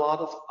not a lot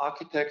of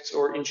architects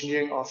or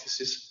engineering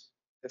offices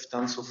have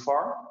done so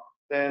far.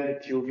 Then the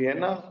TU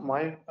Vienna,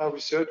 my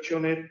research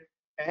unit,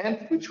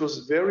 and which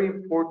was very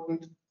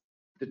important,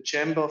 the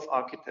Chamber of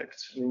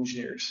Architects and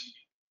Engineers.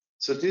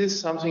 So this is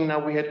something now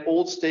we had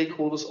all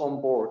stakeholders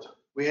on board.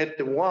 We had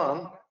the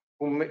one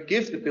who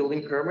gives the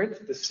building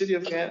permit, the city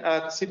of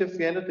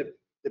Vienna,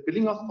 the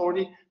building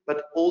authority,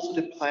 but also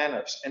the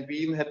planners. And we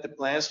even had the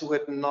planners who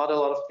had not a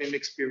lot of BIM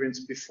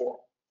experience before.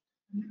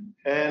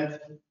 And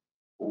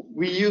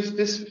we used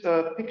this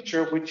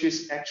picture, which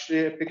is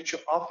actually a picture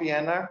of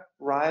Vienna,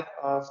 right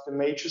of the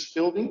major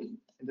building.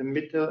 In the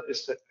middle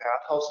is the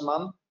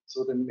Rathausmann,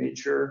 so the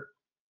major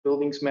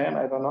buildings man,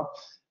 I don't know.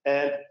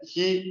 And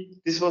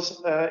this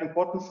was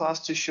important for us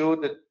to show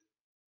that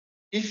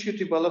if you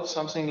develop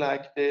something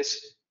like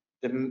this,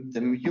 the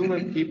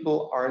human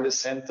people are in the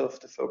center of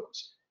the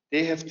focus.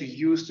 They have to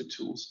use the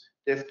tools,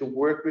 they have to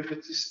work with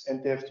it,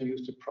 and they have to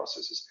use the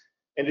processes.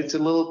 And it's a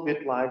little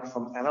bit like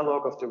from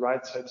analog of the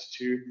right side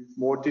to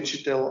more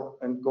digital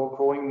and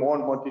going more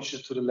and more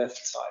digital to the left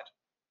side.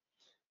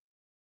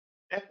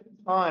 At the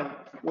time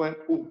when,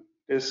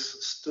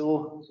 there's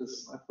still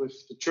this with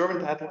the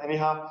German title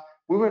anyhow,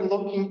 we were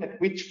looking at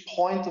which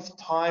point of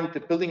time the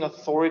building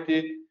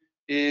authority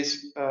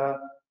is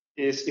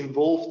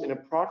involved in a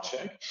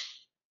project.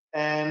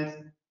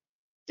 And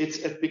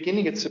it's at the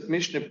beginning, it's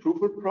submission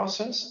approval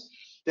process.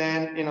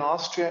 Then in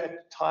Austria, at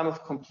the time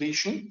of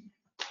completion.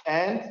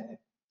 And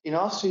in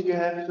Austria, you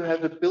have to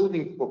have a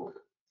building book.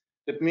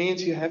 That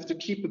means you have to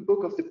keep a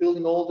book of the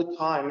building all the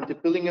time. And the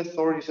building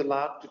authority is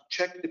allowed to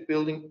check the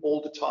building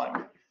all the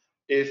time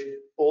if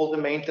all the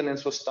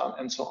maintenance was done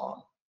and so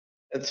on.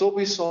 And so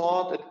we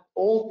saw that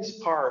all this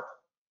part,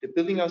 the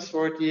building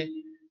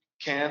authority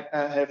can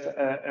have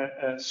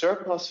a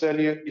surplus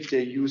value if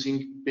they're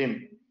using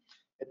BIM.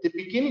 At the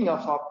beginning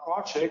of our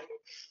project,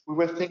 we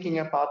were thinking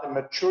about a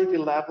maturity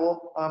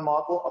level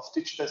model of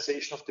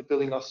digitization of the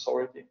building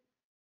authority.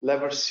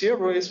 Level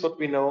 0 is what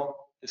we know,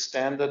 the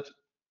standard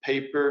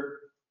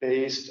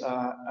paper-based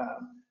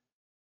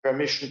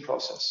permission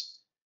process.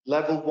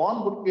 Level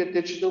 1 would be a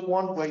digital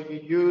one where you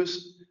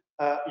use,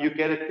 you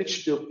get a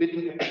digital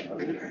bidding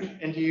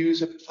and you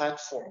use a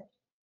platform.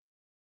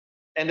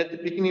 And at the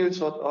beginning we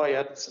thought, oh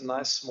yeah, that's a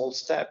nice small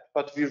step.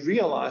 But we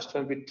realized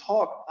when we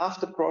talked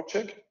after the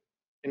project,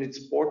 and it's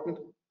important,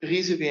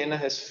 BRISE Vienna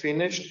has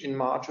finished in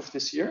March of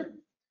this year.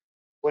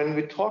 When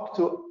we talk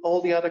to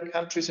all the other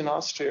countries in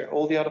Austria,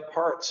 all the other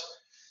parts,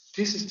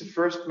 this is the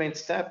first main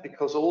step,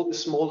 because all the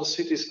smaller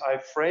cities are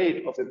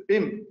afraid of a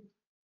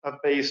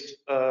BIM-based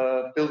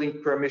building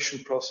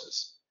permission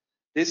process.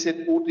 They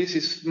said, oh, this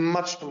is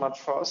much too much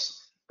for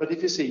us. But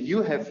if you say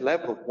you have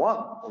level 1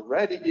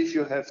 already, if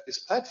you have this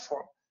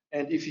platform,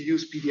 and if you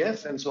use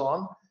PDF and so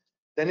on,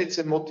 then it's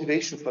a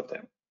motivation for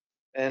them.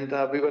 And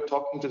we were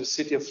talking to the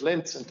city of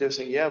Linz, and they're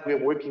saying, yeah,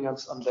 we're working on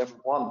level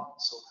 1.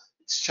 So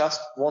it's just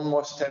one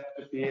more step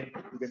to be.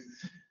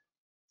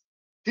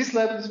 This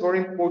level is very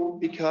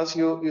important because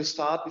you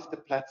start with the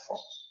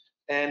platform.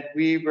 And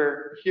we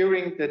were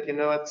hearing that, you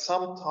know, at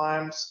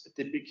sometimes at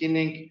the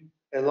beginning,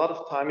 a lot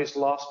of time is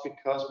lost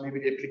because maybe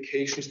the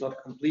application is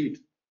not complete.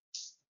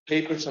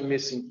 Papers are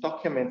missing,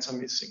 documents are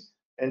missing.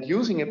 And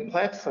using a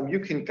platform, you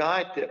can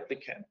guide the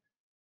applicant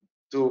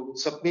to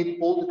submit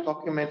all the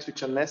documents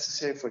which are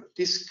necessary for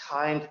this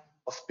kind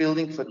of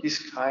building, for this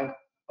kind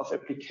of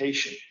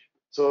application.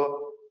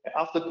 So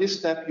after this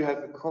step, you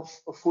have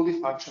a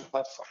fully functional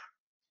platform.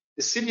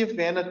 The city of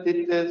Vienna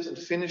did this and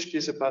finished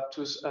this about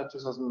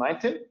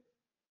 2019.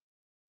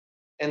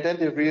 And then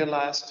they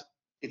realized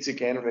it's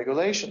again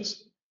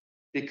regulations,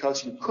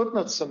 because you could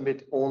not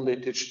submit only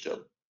digital,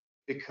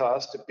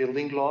 because the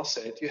building law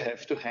said you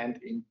have to hand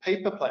in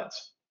paper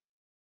plans.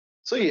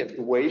 So you have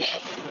to wait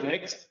until the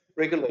next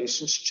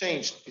regulations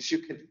change,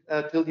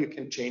 until you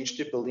can change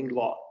the building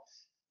law.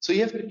 So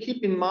you have to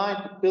keep in mind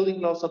that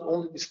building laws not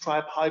only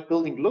describe how a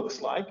building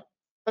looks like,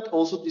 but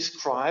also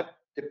describe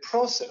the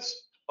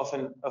process of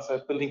a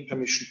building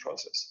permission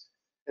process.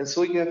 And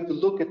so you have to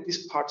look at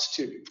these parts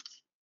too.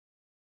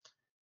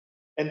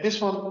 And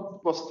this one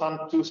was done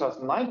in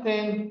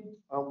 2019.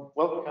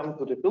 Welcome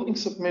to the building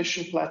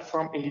submission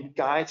platform, and it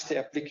guides the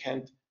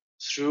applicant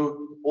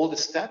through all the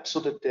steps so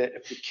that the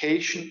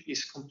application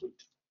is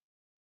complete.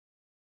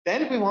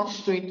 Then we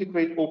wanted to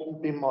integrate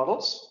open BIM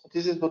models.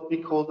 This is what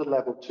we call the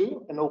level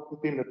 2, an open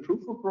BIM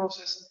approval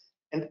process.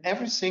 And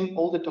everything,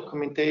 all the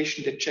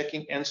documentation, the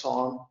checking and so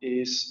on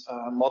is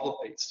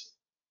model-based.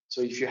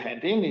 So if you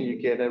hand in and you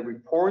get a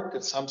report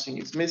that something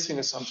is missing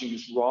or something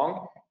is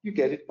wrong, you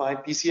get it by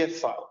BCF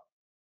file.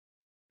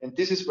 And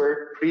this is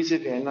where BRISE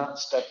Vienna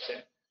stepped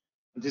in.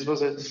 And this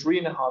was a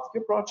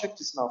 3.5-year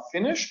project. It's now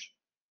finished.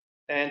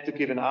 And to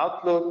give an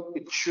outlook,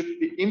 it should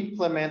be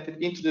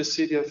implemented into the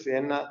city of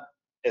Vienna,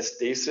 as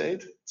they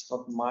said. It's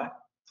not my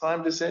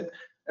time, they said,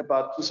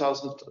 about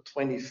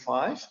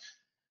 2025.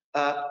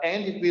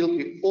 And it will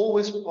be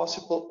always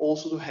possible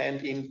also to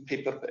hand in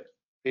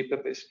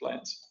paper-based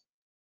plans.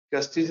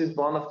 Because this is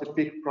one of the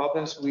big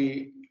problems.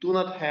 We do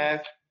not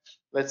have,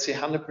 let's say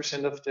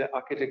 100% of the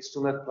architects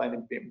do not plan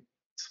in BIM.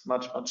 It's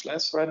much, much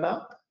less right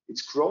now.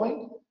 It's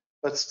growing,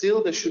 but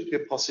still there should be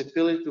a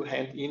possibility to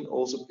hand in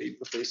also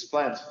paper-based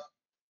plans.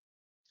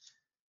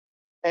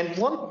 And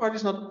one part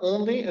is not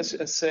only, as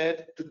I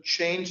said, to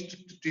change,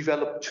 to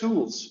develop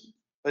tools,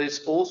 but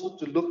it's also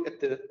to look at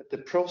the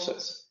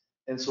process.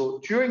 And so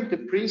during the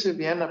BRISE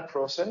Vienna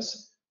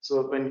process,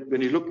 so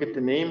when you look at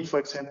the name, for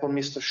example,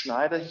 Mr.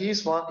 Schneider,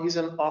 he's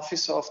an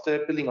officer of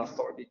the building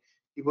authority.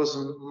 He was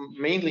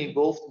mainly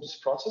involved in this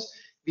process.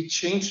 We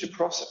changed the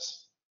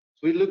process.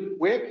 So we look,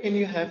 where can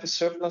you have a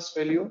surplus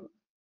value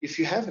if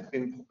you have a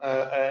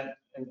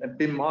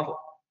BIM model?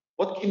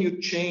 What can you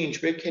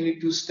change? Where can you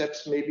do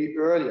steps maybe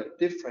earlier,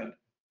 different,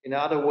 in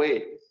another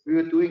way? We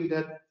were doing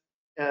that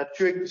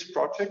during this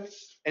project,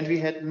 and we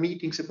had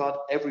meetings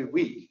about every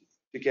week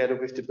together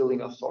with the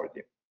building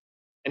authority.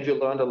 And we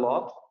learned a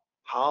lot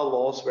how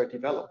laws were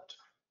developed.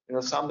 You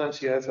know,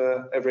 sometimes you have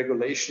a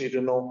regulation, you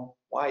don't know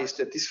why is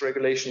that this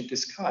regulation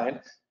this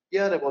kind.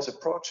 Yeah, there was a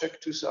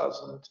project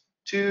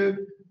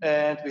 2002,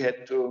 and we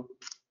had to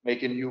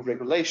make a new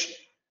regulation.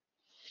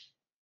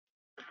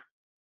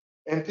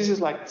 And this is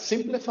like a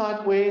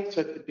simplified way.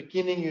 So at the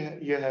beginning,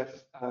 you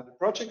have the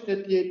project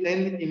that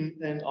then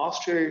in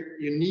Austria,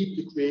 you need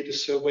to create a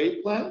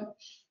survey plan.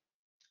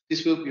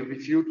 This will be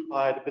reviewed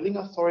by the building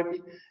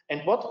authority.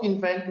 And what we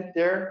invented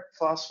there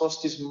for us was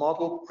this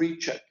model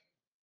pre-check.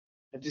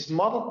 And this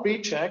model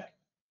pre-check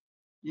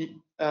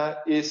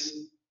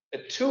is a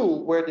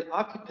tool where the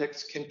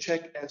architects can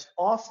check as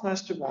often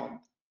as they want,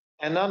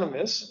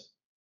 anonymous,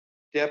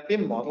 their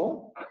BIM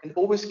model, and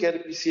always get a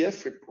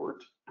BCF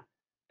report.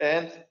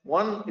 And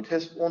it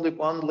has only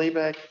one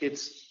layback.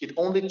 It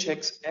only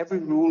checks every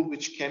rule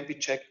which can be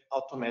checked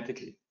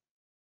automatically.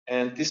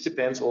 And this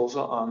depends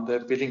also on the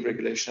building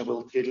regulation. I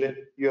will tell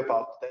you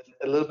about that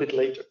a little bit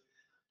later.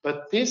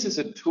 But this is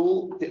a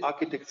tool, the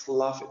architects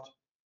love it,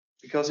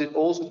 because it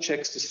also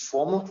checks this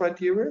formal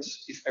criteria,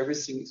 if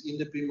everything is in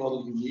the BIM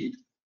model you need,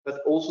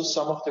 but also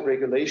some of the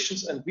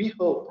regulations. And we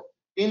hope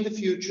in the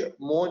future,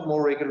 more and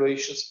more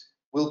regulations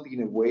will be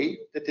in a way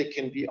that they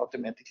can be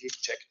automatically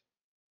checked.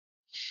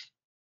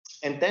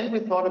 And then we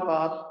thought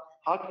about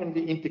how can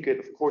we integrate,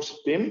 of course,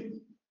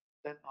 BIM,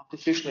 then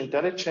artificial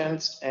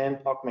intelligence and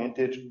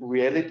augmented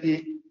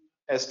reality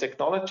as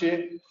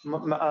technological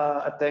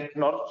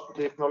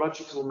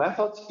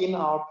methods in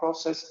our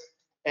process,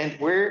 and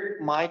where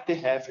might they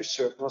have a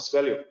surplus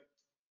value.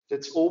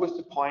 That's always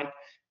the point,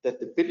 that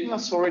the building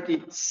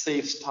authority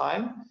saves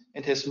time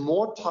and has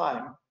more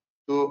time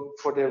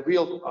for the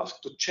real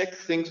task, to check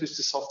things which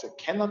the software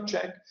cannot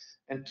check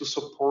and to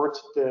support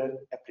the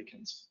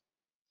applicants.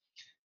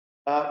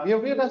 We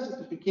realized at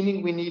the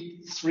beginning we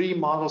need 3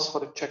 models for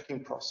the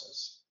checking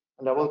process.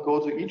 And I will go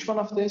to each one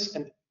of these,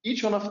 and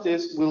each one of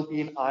these will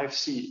be in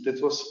IFC.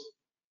 That was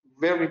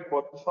very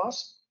important for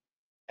us,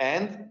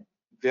 and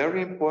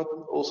very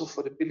important also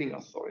for the building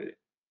authority.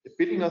 The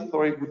building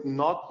authority would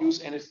not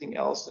use anything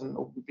else than an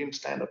open BIM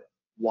standard.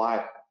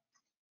 Why?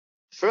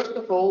 First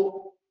of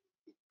all,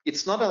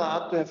 it's not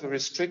allowed to have a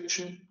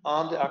restriction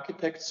on the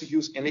architects to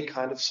use any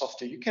kind of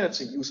software. You cannot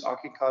say use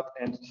ArchiCAD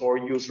or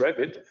use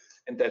Revit,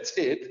 and that's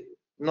it.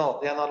 No,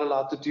 they are not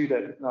allowed to do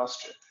that in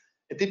Austria.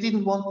 And they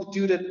didn't want to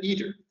do that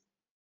either.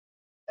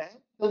 And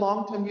the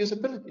long-term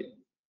usability.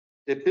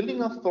 The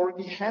building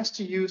authority has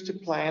to use the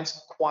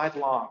plans quite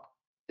long.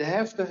 They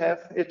have to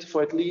have it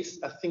for at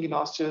least, I think in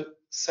Austria,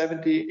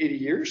 70, 80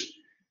 years.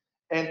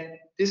 And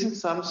this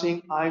is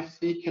something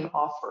IFC can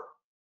offer.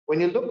 When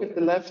you look at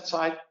the left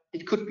side,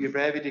 it could be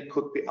Revit, it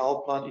could be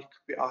Allplan, it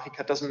could be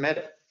ArchiCAD, doesn't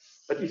matter.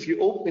 But if you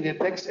open a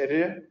text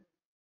editor,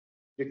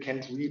 you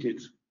can't read it.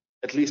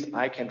 At least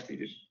I can't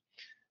read it.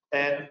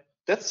 And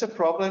that's the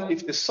problem.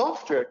 If the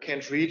software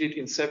can't read it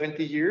in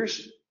 70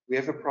 years, we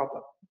have a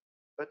problem.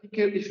 But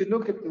if you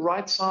look at the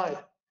right side,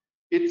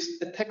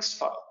 it's a text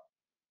file.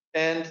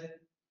 And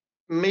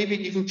maybe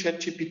even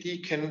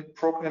ChatGPT can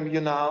program you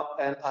now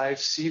an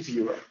IFC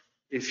viewer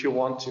if you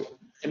want to.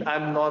 And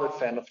I'm not a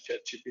fan of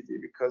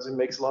ChatGPT because it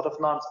makes a lot of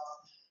nonsense.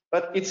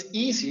 But it's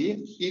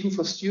easy, even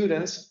for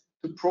students,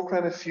 to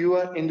program a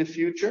viewer in the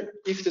future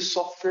if the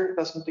software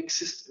doesn't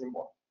exist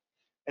anymore.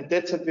 And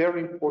that's a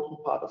very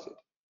important part of it.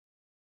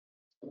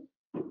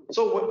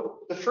 So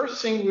the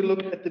first thing, we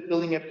look at the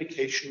building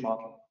application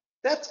model.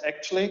 That's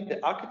actually the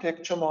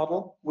architecture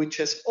model, which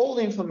has all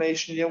the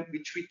information here,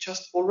 which we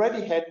just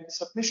already had in the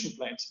submission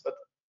plans, but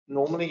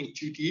normally in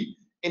 2D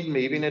and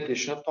maybe in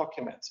additional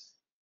documents.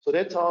 So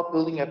that's our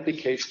building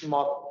application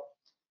model.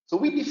 So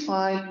we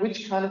define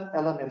which kind of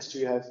elements do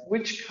you have,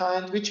 which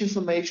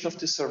information of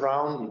the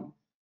surrounding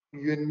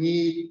you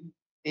need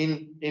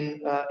in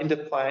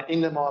the plan,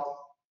 in the model.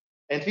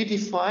 And we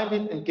defined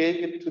it and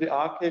gave it to the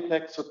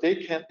architect so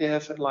they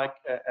have like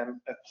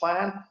a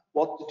plan,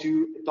 what to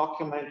do, a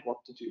document,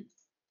 what to do.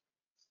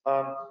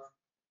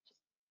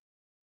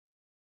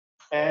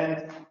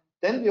 And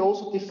then we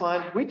also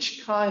defined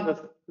which kind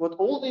of, what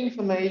all the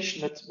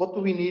information, what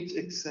do we need,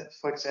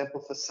 for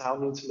example, for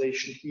sound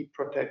insulation, heat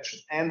protection,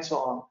 and so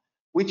on,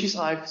 which is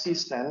IFC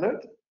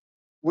standard,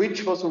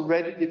 which was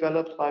already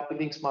developed by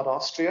Building Smart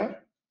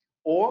Austria,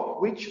 or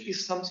which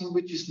is something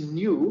which is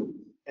new.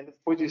 And of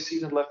course, you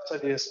see on the left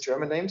side, there's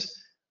German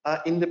names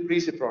in the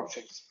BRISE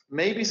projects.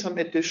 Maybe some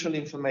additional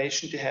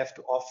information they have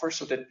to offer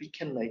so that we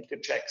can make the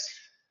checks.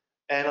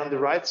 And on the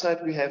right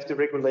side, we have the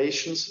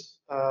regulations.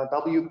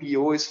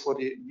 WBO is for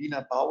the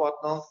Wiener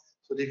Bauordnung,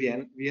 so the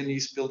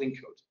Viennese building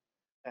code.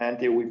 And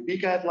the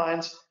OEB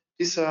guidelines,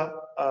 these are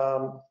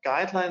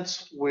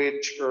guidelines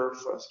which are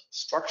for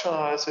structural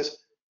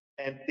analysis,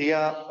 and they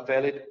are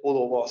valid all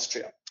over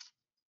Austria.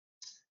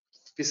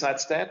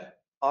 Besides that,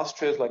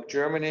 Austria is like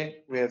Germany.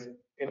 We have,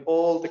 in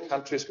all the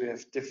countries, we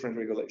have different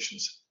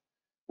regulations,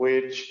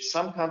 which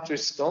some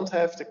countries don't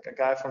have. The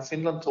guy from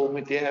Finland told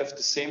me they have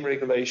the same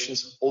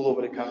regulations all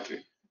over the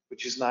country,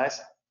 which is nice,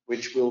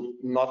 which will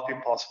not be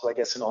possible, I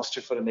guess, in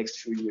Austria for the next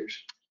few years.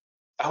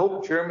 I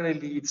hope Germany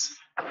leads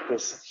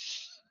this.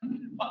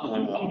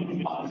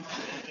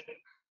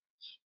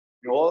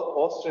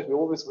 Austria, we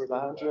always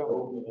rely on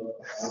Germany.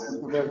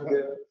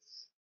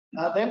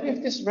 Then we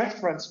have this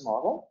reference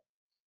model.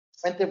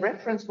 And the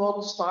reference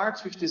model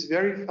starts with this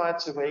verified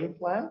surveying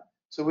plan.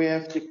 So we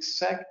have the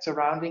exact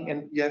surrounding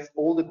and you have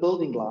all the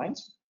building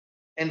lines.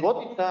 And what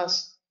it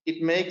does,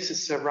 it makes a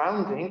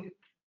surrounding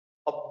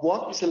of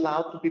what is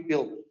allowed to be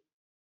built.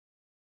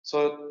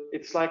 So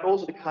it's like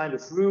also the kind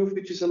of roof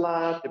which is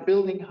allowed, the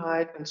building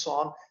height and so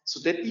on, so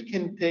that we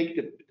can take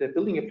the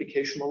building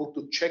application model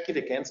to check it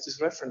against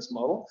this reference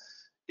model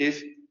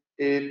if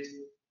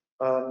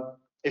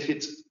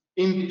it's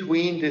in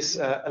between this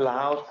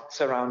allowed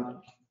surrounding.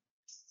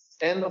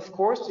 And of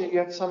course, you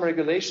have some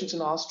regulations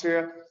in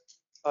Austria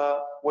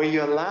where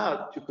you're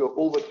allowed to go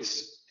over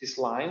these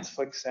lines,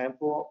 for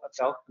example, a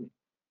balcony.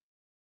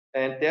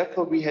 And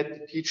therefore, we had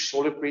to teach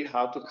Solibri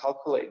how to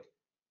calculate,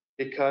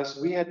 because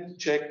we had to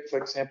check, for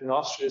example, in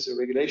Austria is a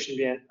regulation,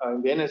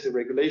 in Vienna is a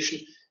regulation,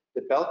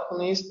 the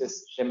balconies,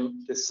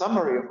 the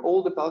summary of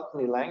all the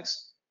balcony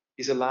lengths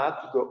is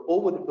allowed to go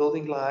over the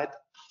building line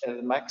at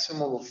a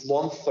maximum of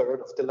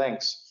 1/3 of the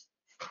length.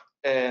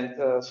 And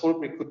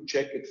Solibri could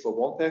check it for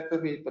one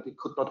balcony, but it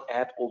could not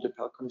add all the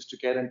balconies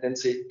together and then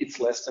say it's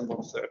less than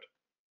 1/3.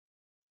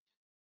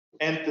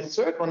 And the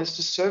third one is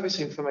the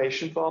service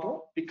information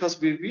model, because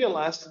we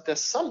realized that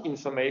there's some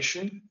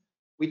information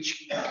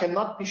which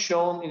cannot be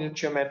shown in a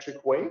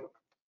geometric way.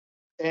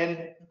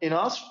 And in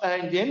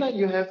Vienna,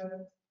 you have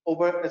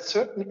over a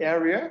certain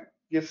area,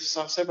 you have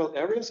several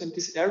areas, and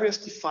these areas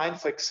define,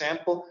 for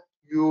example,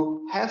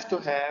 you have to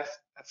have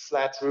a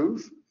flat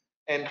roof,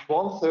 and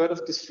 1/3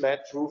 of this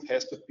flat roof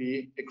has to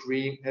be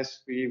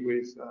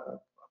with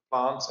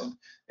plants and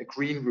a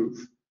green roof.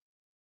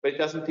 But it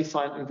doesn't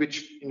define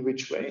in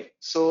which way.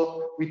 So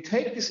we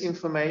take this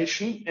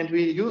information and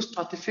we use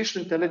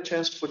artificial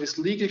intelligence for this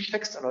legal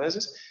text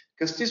analysis,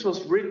 because this was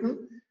written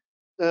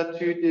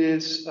to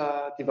this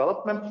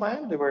development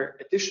plan. There were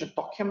additional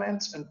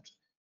documents and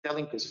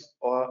telling this.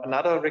 Or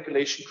another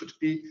regulation could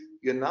be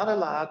you're not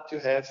allowed to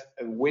have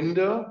a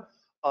window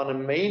on a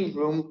main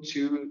room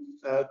to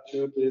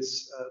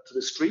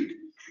the street,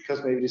 because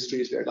maybe the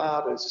street is very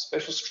loud, there's a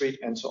special street,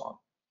 and so on.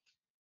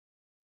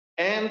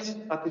 And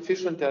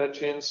artificial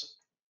intelligence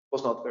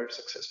was not very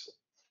successful.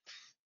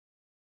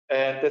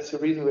 And that's the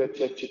reason where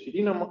ChatGPT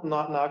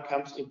now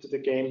comes into the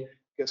game,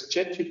 because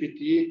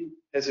ChatGPT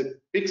has a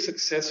big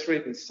success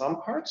rate in some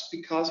parts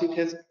because it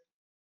has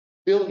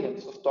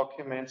billions of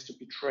documents to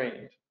be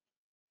trained.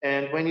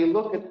 And when you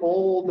look at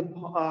all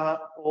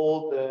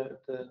the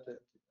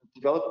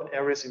development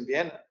areas in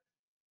Vienna,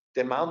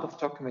 the amount of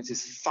documents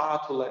is far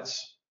too less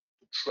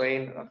to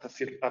train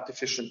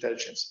artificial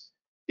intelligence.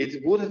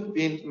 It would have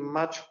been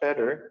much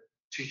better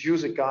to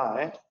use a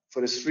guy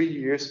for the 3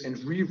 years and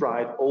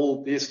rewrite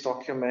all these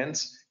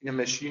documents in a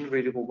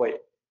machine-readable way,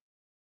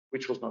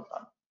 which was not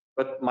done,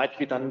 but might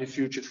be done in the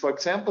future. For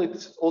example,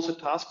 it's also a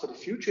task for the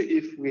future.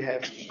 If we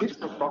have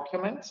different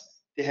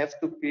documents, they have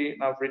to be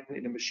now written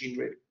in a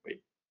machine-readable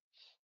way.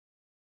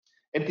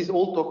 And these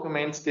old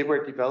documents, they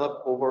were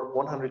developed over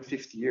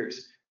 150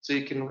 years. So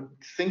you can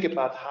think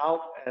about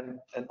how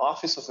an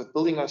office of a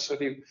building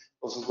authority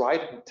was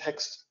writing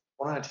text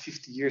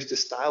 150 years. The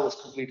style was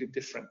completely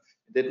different.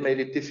 That made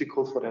it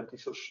difficult for the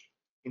artificial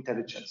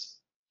intelligence.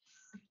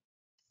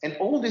 And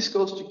all this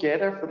goes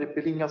together for the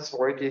building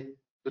authority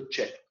to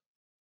check.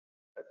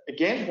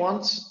 Again,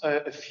 once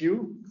a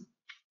few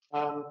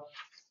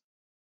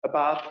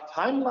about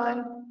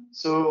timeline.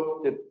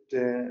 So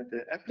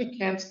the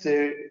applicants,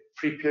 they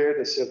prepare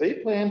the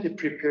survey plan, they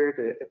prepare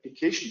the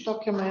application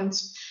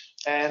documents,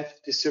 and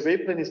the survey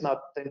plan is now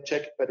then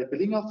checked by the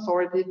building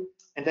authority,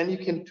 and then you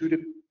can do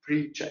the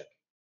pre-check.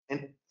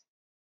 And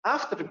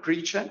after the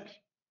pre-check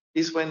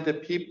is when the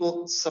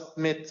people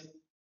submit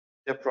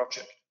their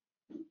project.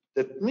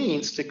 That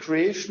means the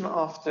creation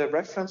of the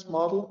reference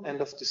model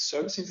and of the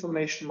service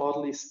information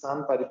model is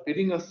done by the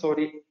building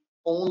authority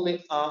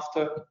only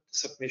after the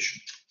submission.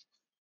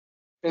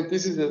 And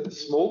this is a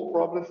small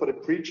problem for the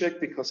pre-check,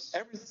 because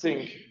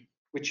everything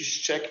which is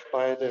checked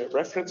by the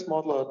reference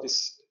model or the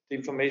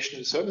information,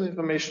 the service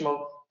information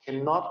model,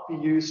 cannot be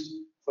used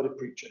for the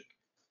pre-check.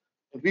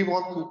 And we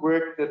want to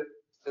work that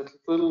a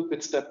little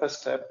bit step by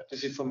step.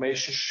 This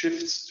information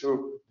shifts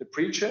to the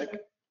pre-check,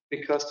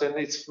 because then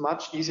it's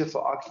much easier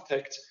for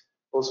architects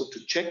also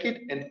to check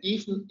it. And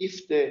even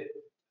if they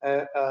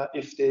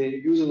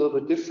use a little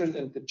bit different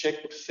and the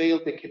check would fail,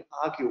 they can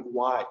argue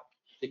why.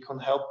 They can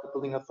help the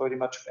building authority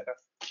much better,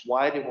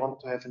 why they want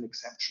to have an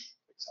exemption,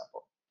 for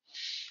example.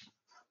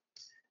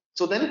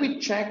 So then we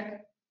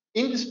check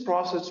in this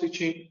process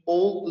switching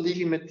all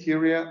legal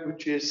material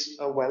which is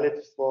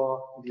valid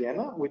for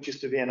Vienna, which is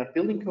the Vienna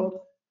Building Code,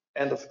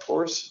 and of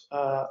course,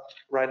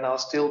 right now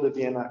still the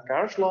Vienna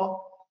Garage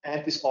Law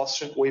and this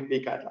Austrian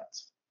OEB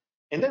guidelines.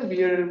 And then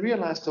we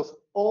realized of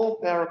all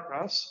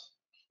paragraphs,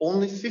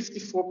 only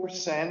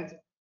 54%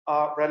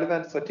 are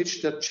relevant for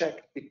digital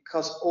check,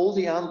 because all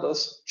the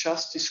others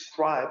just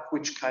describe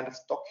which kind of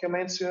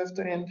documents you have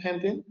to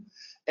hand in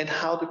and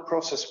how the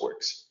process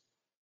works.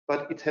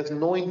 But it has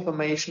no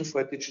information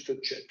for a digital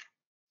check.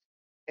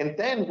 And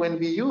then when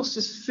we use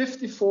this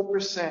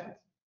 54%,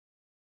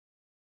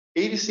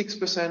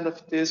 86%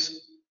 of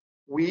this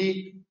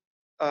we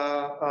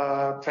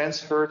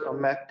transferred or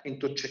mapped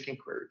into checking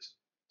queries.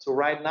 So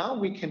right now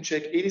we can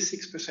check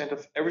 86%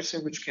 of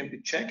everything which can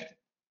be checked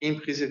in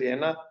BRISE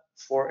Vienna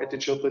for a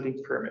digital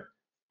building permit.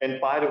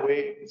 And by the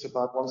way, it's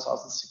about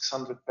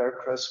 1,600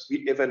 paragraphs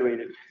we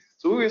evaluated.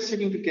 So we were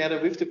sitting together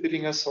with the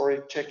building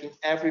authority, checking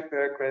every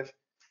paragraph,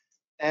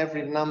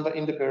 every number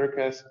in the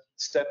paragraph,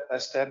 step by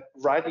step,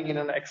 writing in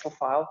an Excel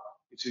file.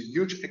 It's a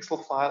huge Excel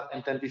file,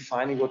 and then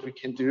defining what we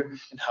can do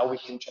and how we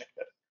can check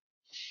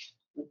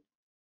that.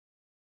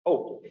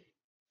 Oh.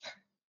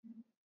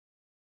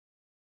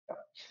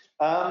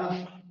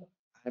 I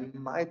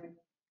might be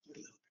a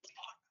little bit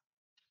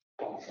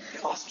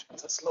slower.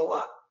 Austrians are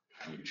slower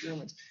than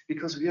Germans,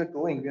 because we are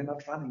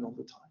not running all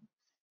the time.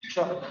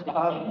 So,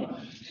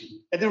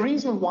 and the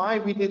reason why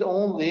we did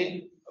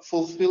only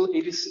fulfill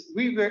 86,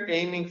 we were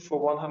aiming for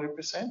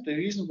 100%. The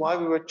reason why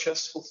we were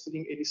just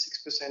fulfilling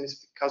 86%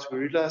 is because we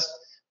realized,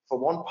 for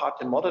one part,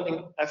 the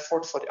modeling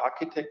effort for the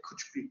architect could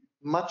be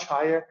much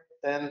higher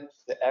than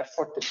the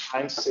effort, the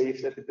time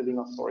saved at the building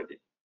authority.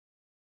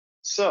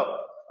 So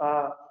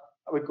I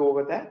will go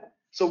over that.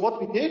 So what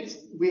we did,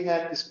 we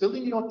had this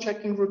building law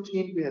checking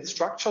routine, we had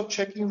structural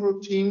checking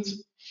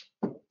routines,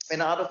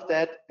 and out of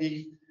that,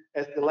 we,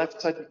 at the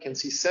left side, you can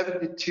see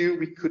 72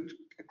 we could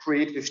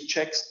create with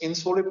checks in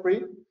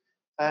Solibri,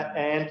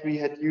 and we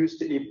had used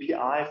the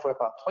API for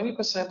about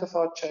 20% of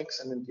our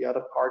checks, and in the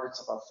other part,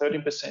 it's about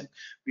 13%.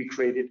 We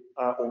created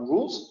our own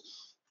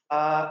rules,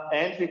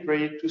 and we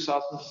created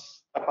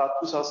about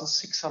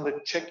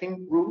 2,600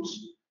 checking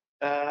rules,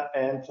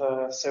 and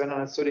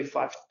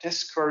 735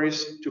 test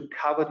queries to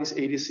cover this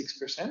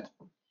 86%.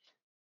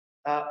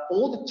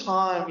 All the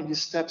time in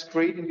these steps,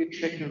 creating the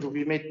checking rule,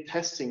 we made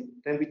testing,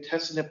 then we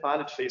tested in the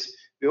pilot phase.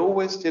 We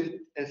always did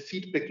a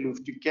feedback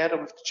loop together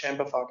with the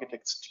Chamber of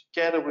Architects,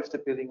 together with the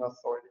building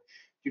authority,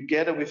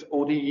 together with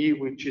ODE,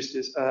 which is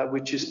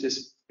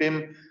this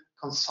BIM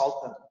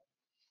consultant.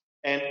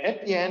 And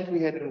at the end,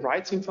 we had a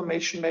rights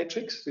information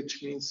matrix,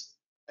 which means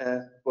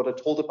what I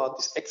told about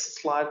this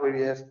Excel slide, where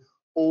we have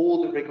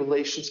all the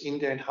regulations in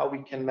there and how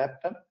we can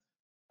map them.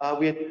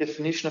 We had the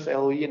definition of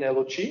LOE and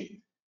LOG.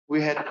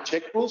 We had the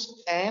check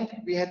rules, and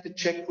we had the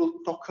check rule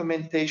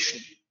documentation.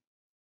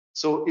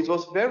 So it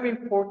was very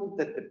important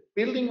that the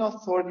building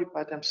authority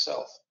by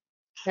themselves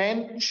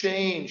can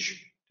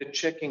change the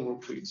checking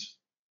routines.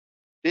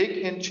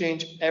 They can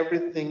change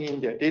everything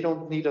in there. They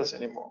don't need us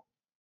anymore,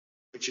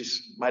 which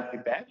might be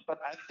bad, but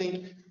I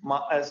think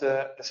as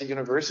a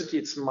university,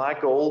 it's my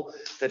goal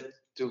that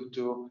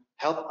to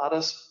help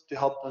others to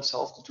help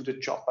themselves to do the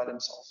job by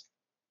themselves.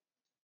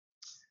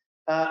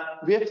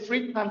 We have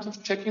 3 types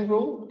of checking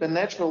rule: the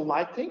natural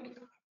lighting.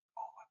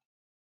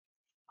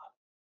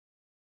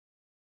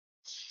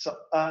 So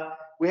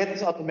we had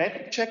these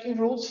automatic checking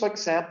rules. For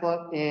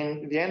example,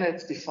 in Vienna,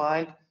 it's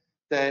defined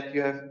that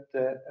you have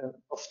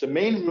of the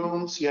main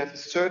rooms, you have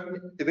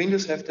the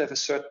windows have to have a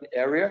certain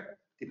area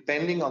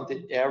depending on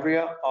the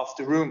area of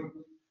the room.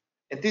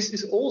 And this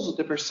is also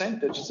the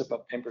percentage, it's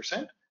about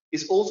 10%,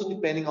 is also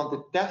depending on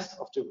the depth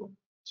of the room.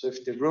 So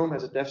if the room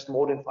has a depth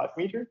more than 5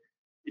 meters,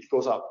 it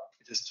goes up.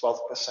 It is 12%,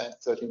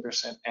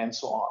 13%, and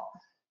so on.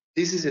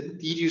 This is a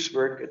tedious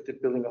work at the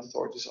building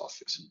authority's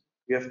office.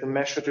 You have to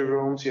measure the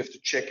rooms, you have to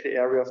check the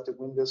area of the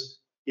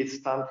windows. It's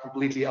done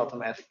completely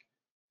automatic.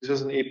 This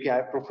was an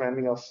API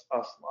programming of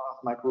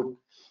my group.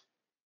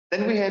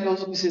 Then we had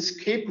also this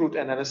escape route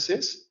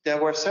analysis. There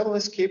were several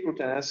escape route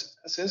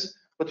analyses,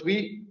 but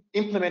we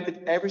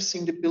implemented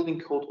everything the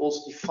building code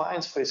also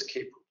defines for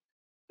escape route.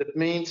 That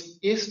means,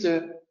 is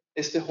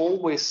the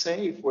hallway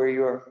safe where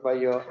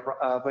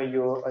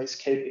you're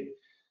escaping?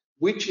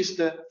 Which is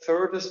the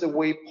furthest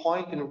away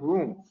point in a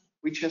room,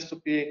 which has to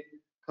be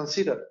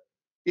considered?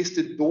 Is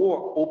the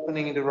door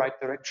opening in the right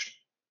direction?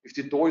 If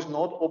the door is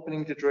not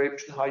opening the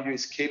direction how you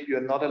escape, you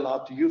are not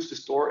allowed to use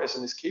this door as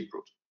an escape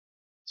route.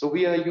 So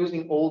we are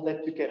using all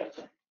that together.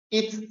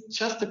 It's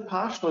just a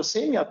partial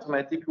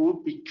semi-automatic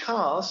rule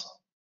because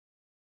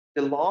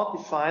the law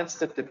defines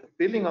that the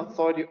building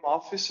authority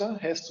officer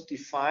has to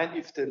define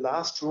if the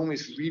last room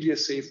is really a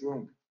safe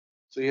room.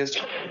 So he has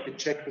to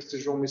check if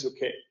the room is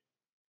okay.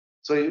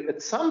 So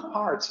at some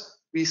parts,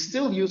 we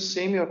still use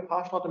semi or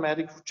partial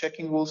automatic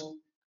checking rules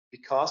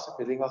because the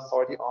building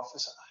authority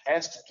officer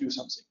has to do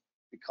something,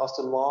 because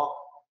the law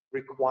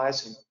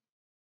requires him.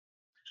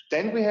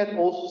 Then we had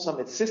also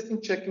some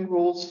existing checking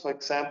rules. For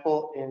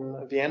example,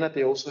 in Vienna,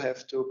 they also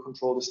have to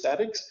control the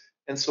statics.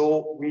 And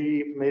so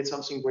we made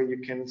something where you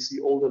can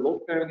see all the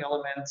load-bearing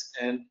elements,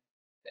 and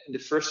in the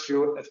first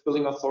view, a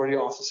building authority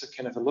officer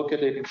can have a look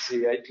at it and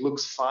say, yeah, it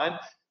looks fine,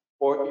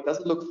 or it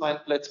doesn't look fine,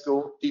 let's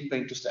go deeper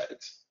into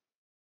statics.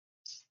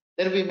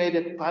 Then we made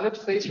a pilot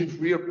phase with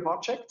real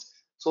projects.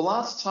 So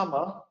last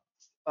summer,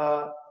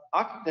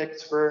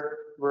 architects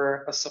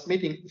were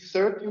submitting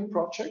 13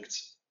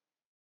 projects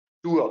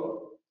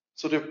dual.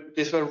 So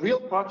these were real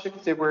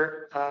projects they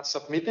were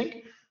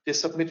submitting. They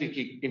submitted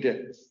in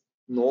the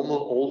normal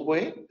old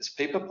way as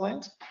paper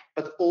plans,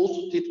 but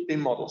also did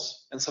BIM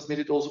models and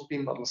submitted also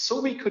BIM models.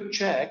 So we could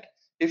check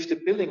if the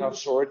building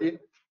authority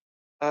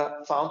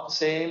found the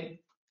same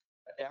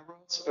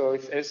errors, or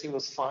if everything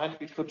was fine,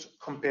 we could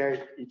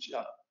compare each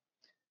other.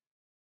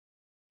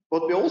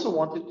 What we also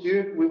wanted to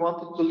do, we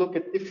wanted to look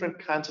at different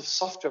kinds of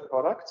software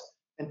products,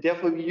 and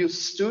therefore we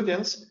used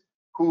students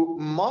who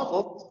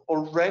modeled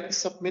already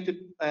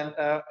submitted and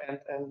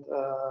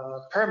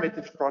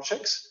permitted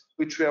projects,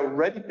 which were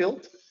already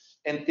built,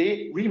 and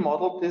they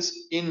remodeled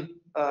this in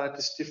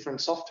these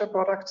different software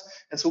products.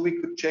 And so we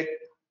could check,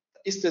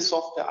 is the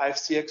software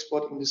IFC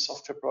export in the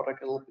software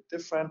product a little bit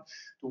different?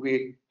 Do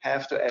we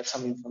have to add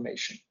some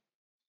information?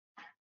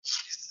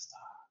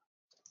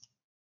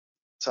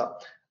 So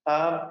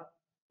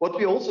what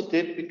we also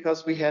did,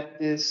 because we had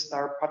this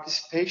our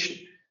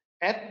participation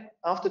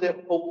after the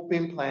open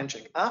BIM plan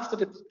check, after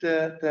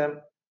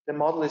the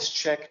model is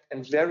checked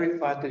and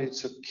verified that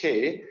it's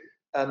okay,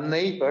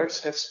 neighbors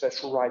have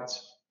special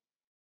rights.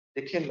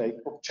 They can make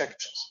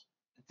objections.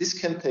 This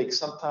can take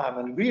some time,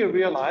 and we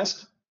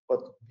realized,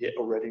 but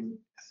already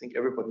I think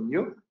everybody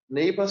knew,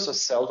 neighbors are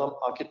seldom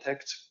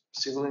architects,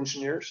 civil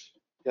engineers.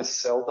 They're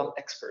seldom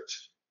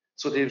experts.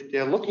 So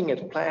they're looking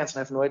at plans and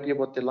have no idea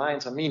what the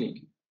lines are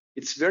meaning.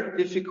 It's very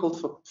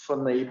difficult for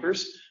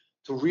neighbors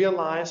to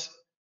realize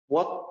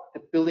what a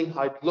building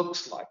height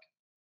looks like.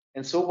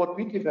 And so what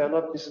we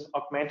developed is an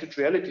augmented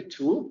reality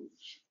tool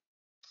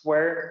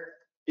where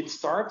it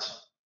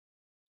starts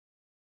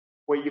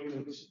where you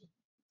can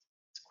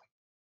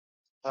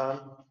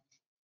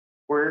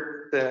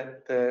where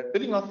the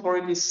building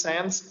authority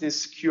sends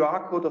this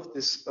QR code of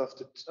this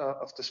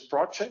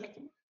project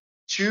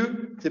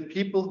to the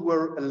people who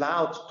are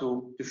allowed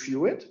to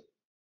view it,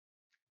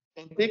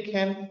 and they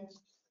can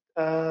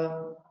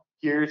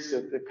here's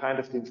the kind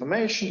of the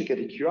information. They get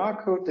a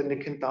QR code, then they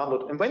can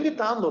download. And when they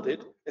download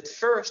it, at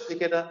first they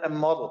get a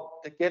model.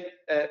 They get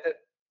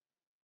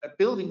a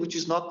building which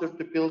is not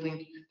the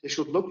building they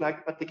should look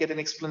like, but they get an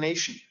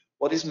explanation.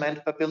 What is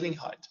meant by building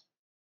height?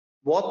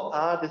 What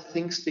are the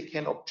things they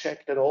can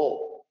object at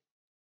all?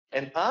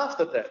 And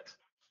after that,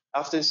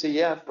 after they say,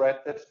 yeah, I've read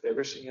that,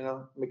 everything,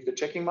 make the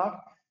checking mark,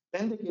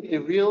 then they get the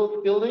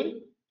real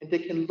building and they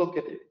can look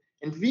at it.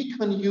 And we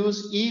can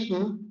use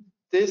even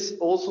this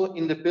also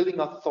in the building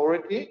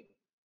authority,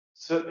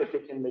 so that they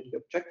can make the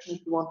objection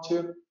if you want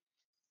to.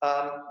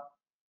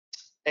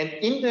 And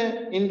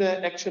in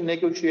the actual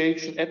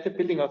negotiation at the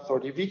building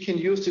authority, we can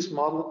use this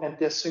model and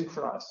they're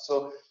synchronized.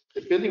 So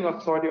the building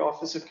authority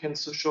officer can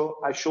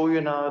I show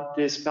you now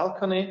this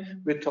balcony,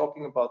 we're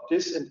talking about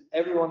this, and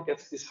everyone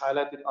gets this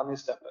highlighted on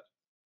his tablet.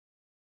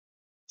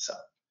 So,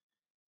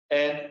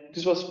 and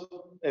this was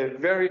a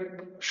very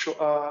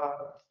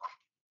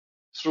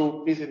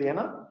through BISE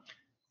Vienna.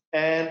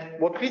 And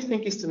what we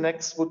think is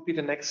would be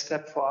the next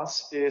step for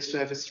us is to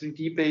have a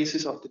 3D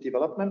basis of the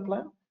development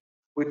plan,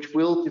 which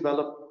will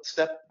develop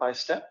step by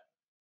step.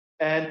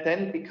 And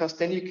then, because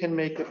then you can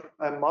make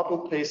a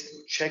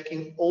model-based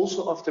checking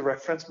also of the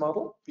reference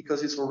model,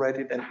 because it's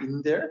already then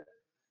in there.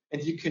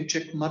 And you can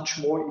check much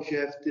more if you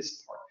have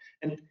this part.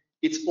 And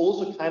it's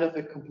also kind of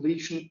a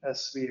completion,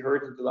 as we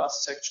heard in the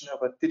last section,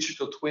 of a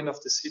digital twin of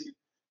the city,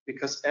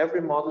 because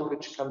every model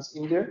which comes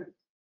in there,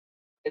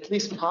 at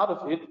least part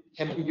of it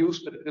can be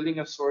used by the building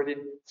authority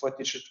for a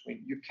digital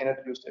twin. You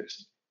cannot use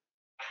everything.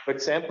 For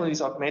example, in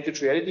this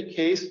augmented reality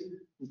case,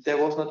 there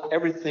was not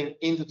everything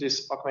into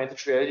this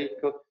augmented reality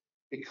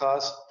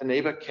because the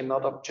neighbor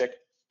cannot object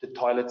the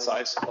toilet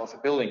size of a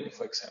building,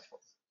 for example.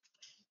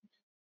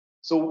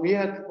 So we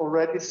had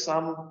already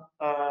some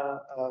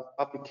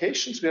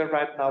applications. We are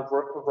right now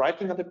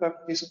writing on the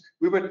publication.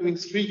 We were doing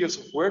 3 years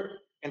of work,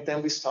 and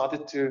then we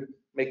started to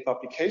make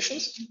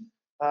publications.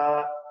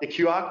 The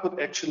QR code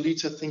actually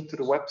leads, I think, to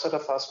the website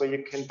of us, where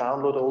you can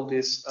download all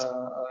these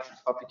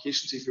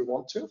applications if you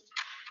want to.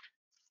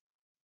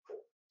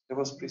 There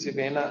was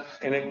Vienna,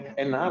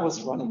 and I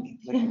was running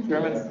like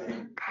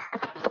German.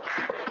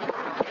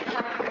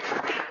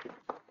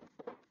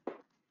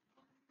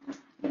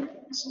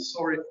 So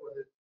sorry for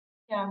the.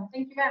 Yeah,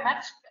 thank you very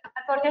much.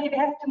 Unfortunately, we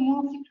have to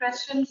move the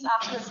questions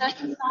after the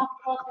sessions now,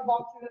 because we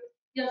want to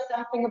hear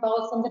something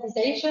about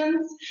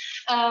standardizations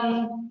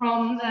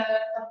from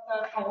Dr.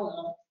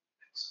 Paula.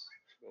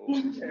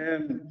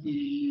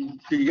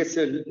 Yes,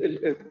 a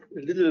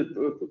little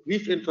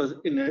brief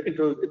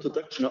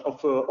introduction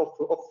of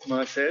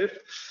myself.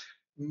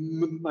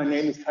 My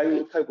name is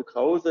Kai-Uwe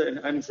Krause, and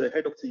I'm the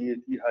head of the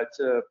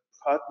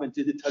department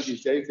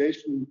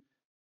digitalization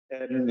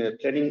and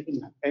planning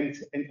and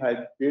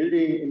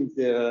building in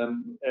the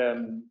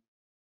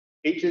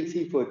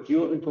agency for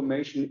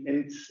geoinformation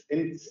and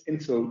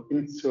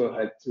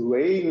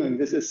terrain, and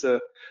this is a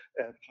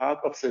part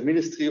of the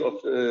Ministry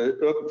of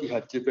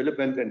Urban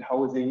Development and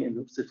Housing and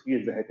Industry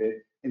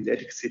in the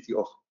Attic city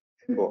of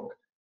Hamburg.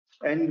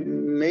 And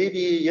maybe,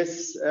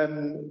 yes,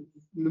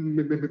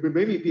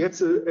 maybe we have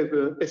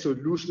a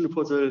solution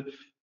for the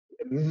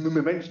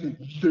mentioned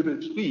level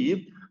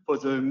 3 for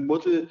the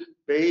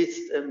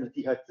model-based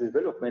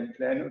development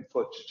plan and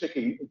for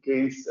checking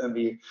against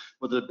the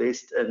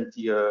model-based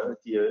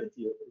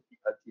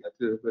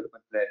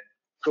development plan.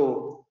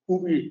 So who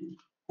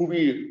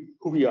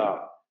we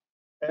are.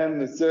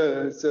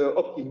 The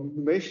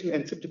optimization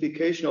and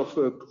simplification of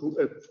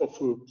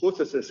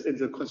processes in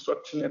the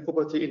construction and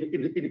property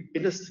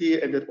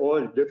industry and at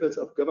all levels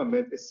of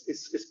government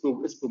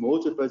is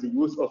promoted by the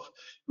use of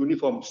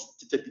uniform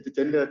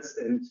standards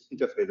and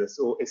interfaces.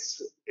 So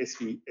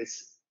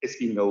as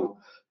we know,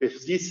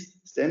 with these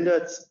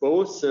standards,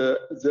 both the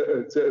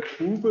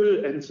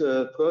approval and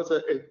the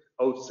further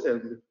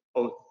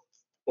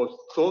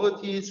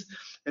authorities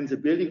and the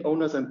building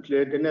owners and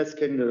planners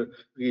can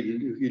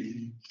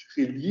relieve,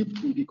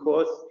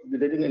 because the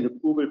letting and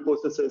approval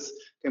processes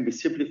can be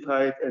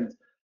simplified and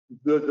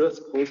those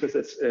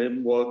processes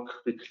more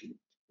quickly.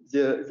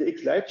 The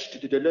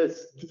XLeitstelle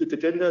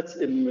standards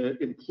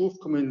improve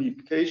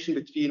communication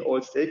between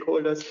all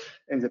stakeholders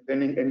and the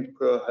planning and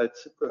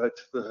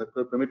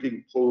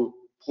permitting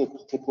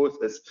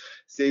process.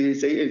 They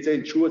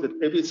ensure that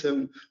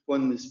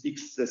everyone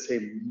speaks the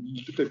same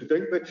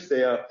language.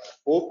 They are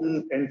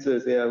open and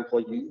they are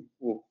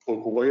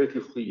royalty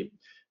free.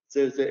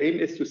 The aim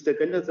is to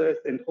standardize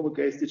and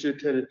homogenize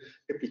digital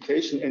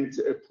application and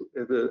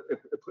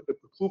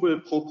approval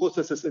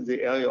processes in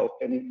the area of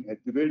planning and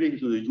building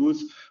to the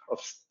use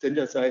of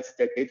standardized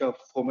data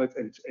formats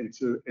and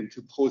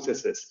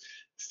processes.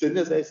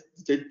 Standardized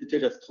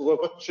data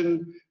structure,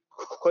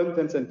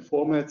 contents and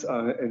formats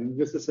are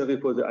necessary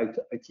for the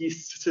IT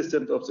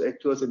systems of the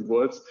actors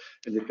involved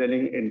in the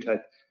planning and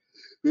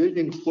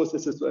building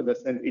processes to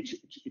understand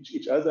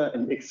each other,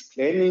 and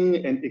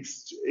XPlanning and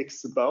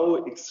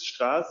XBau,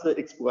 XStraße,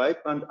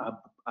 XBreitband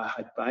are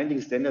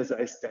binding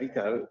standardized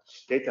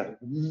data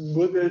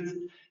models.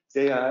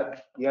 They are,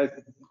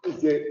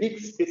 the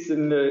X is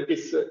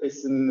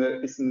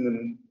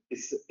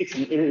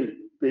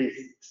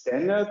XML-based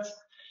standards,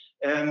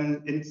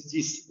 and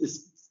these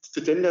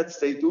standards,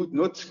 they do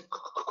not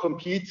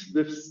compete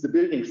with the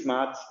building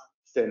smart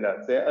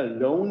standards. They are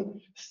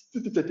alone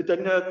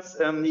standards.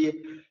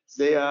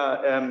 They are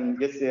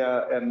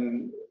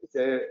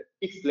the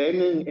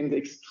XPlanning and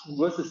the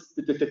XStraße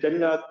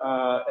standard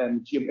are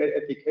GML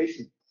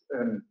application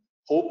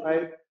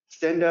profile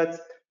standards.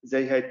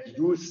 They had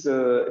used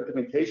the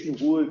implementation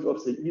rules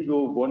of the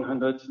ISO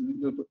 100, of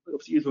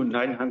the ISO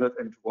 900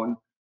 and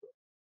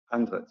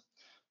 100.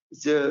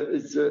 The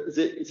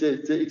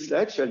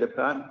XLeitstelle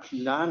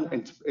Plan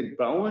and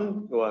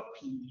Bauen, or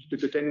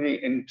planning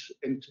and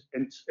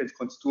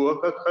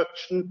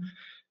construction,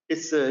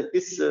 is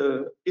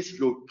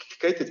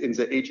located in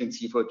the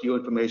Agency for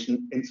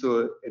Geoinformation and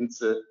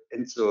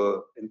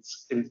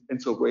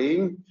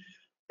Surveying,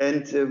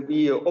 and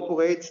we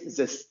operate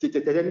the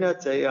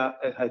standards. They are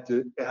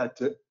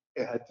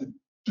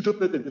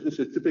stupid, and this is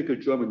a typical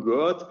German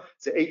word,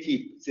 the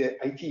IT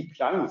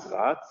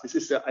Planungsrat. This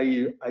is the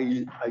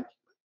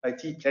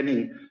IT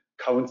Planning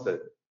Council.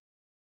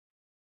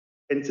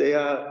 And they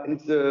are,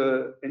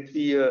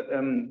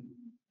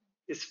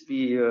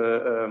 we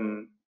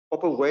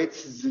operate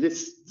this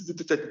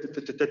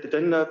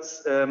standards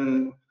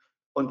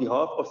on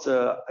behalf of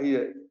the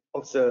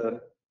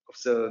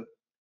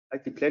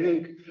IT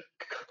Planning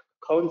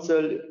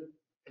Council,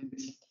 and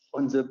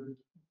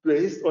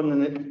based on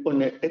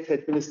an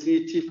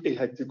administrative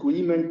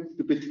agreement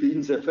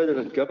between the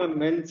federal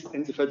government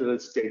and the federal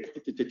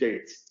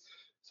states.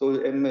 So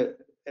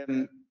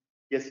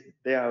yes,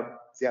 they are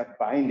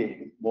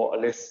binding, more or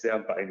less. They are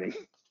binding.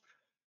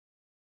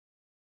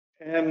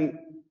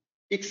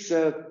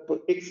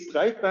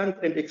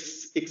 XBreitband and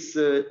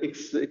XBau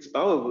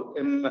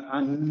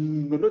are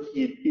not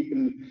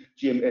even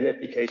GML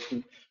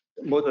application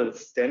model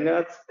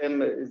standards.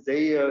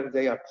 They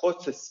are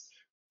process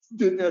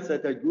standards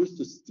that are used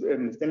to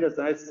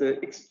standardize the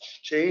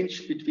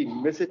exchange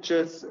between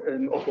messages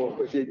and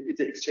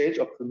the exchange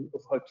of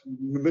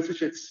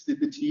messages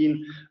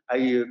between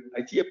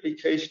IT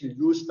application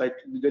used by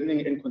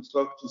planning and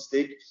construction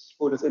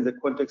stakeholders in the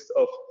context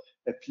of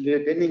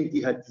planning,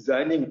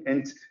 designing,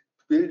 and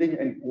building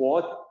and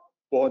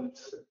broadband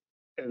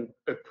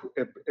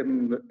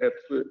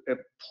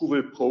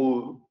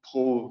approval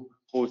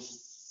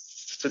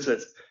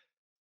processes.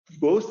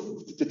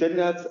 Both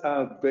standards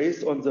are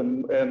based on the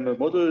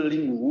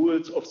modeling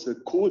rules of the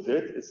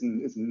COSET, is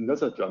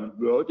another German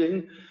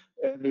wording.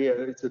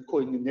 It's a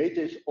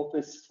coordinated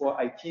office for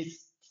IT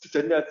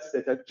standards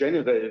that are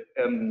general,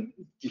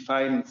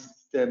 defines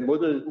the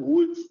model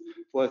rules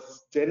for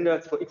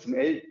standards for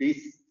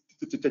XML-based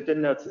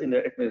standards in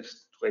the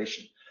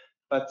administration.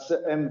 But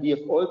we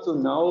have also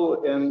now,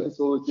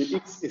 so the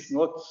X is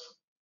not,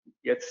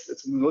 yes,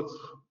 it's not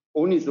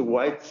only the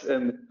right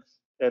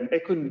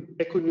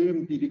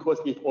acronym, because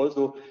we have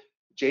also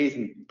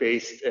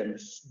JSON-based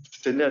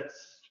standards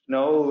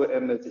now.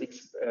 The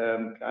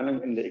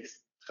XPlanung and the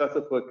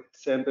XTrace, for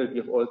example, we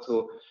have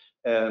also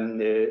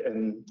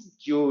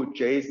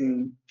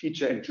GeoJSON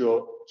feature and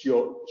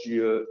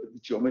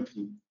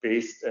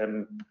geometry-based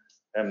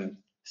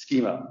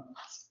schema.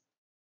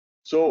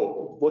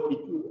 So what we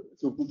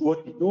do,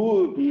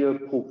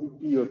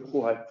 we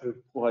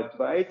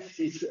provide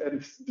these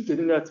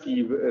standards.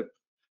 We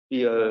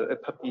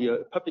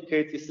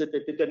publicate these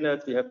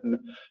standards. We have an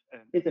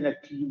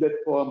internet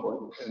platform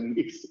on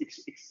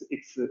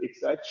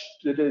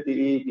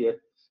XLeitstelle.de. We have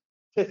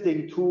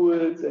testing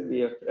tools, and we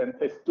have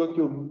test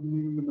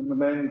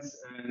documents,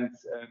 and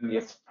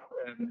yes,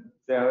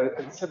 there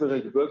are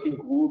several working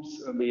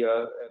groups. We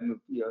are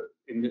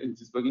in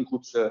these working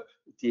groups.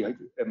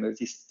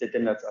 These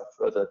standards are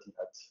further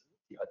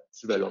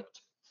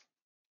developed.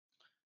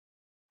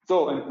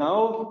 So, and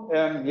now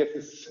yes,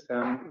 is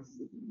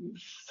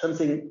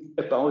something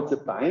about the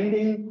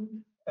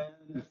binding.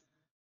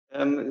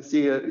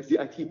 The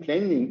IT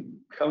Planning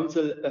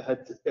Council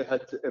had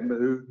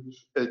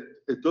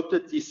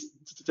adopted these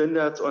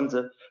standards on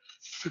the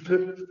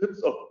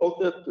 5th of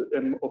October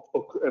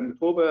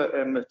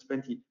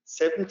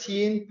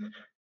 2017.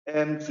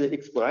 And the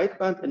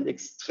XBreitband and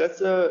XTrace,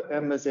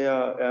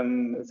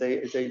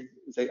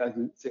 they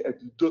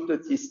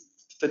adopted these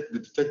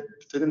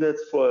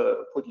standards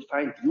for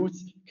defined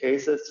use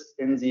cases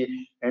in the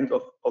end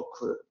of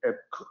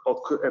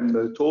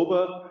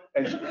October,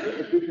 and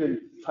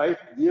within 5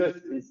 years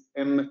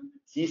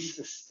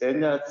these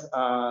standards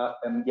are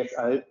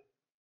are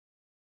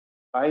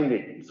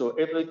binding. So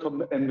every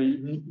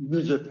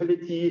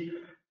municipality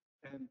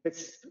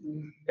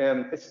has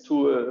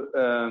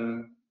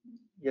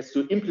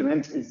to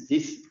implement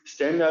these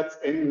standards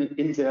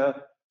in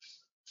their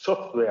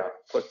software.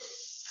 For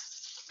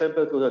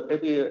example, so that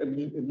every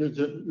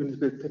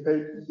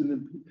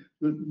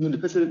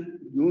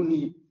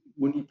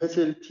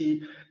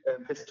municipality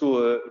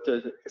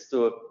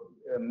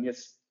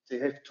they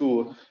have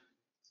to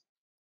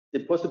the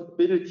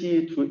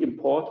possibility to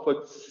import,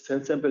 for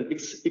example,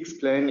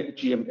 XPlan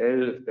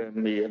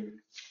GML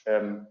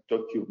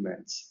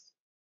documents.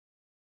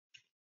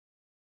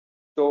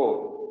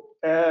 So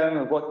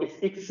what is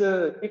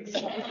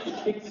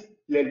XPlanung?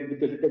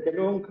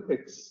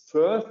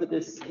 First, it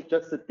is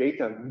just a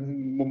data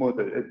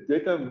model. A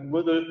data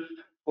model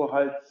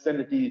for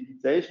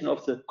standardization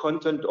of the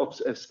content of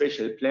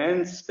spatial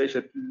plans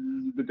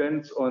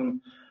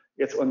on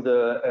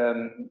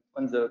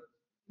the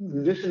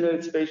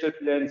national spatial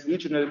plans,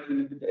 regional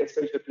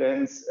spatial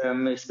plans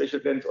on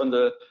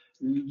the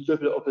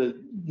level of a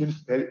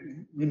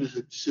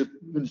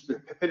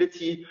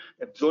municipality,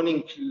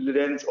 zoning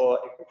plans, or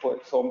for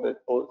example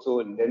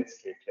also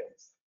landscape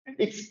plans. And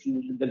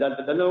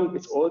XPlanung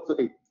is also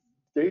a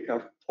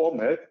data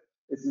format.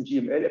 It's a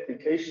GML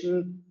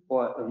application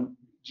or a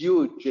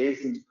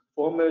GeoJSON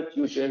format,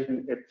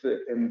 GeoJSON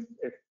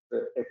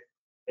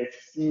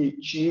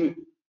FCG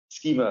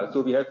schema.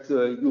 So we have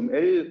the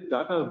UML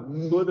data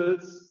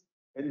models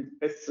and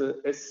as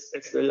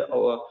well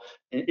our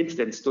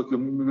instance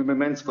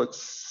documents, for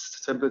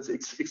example, the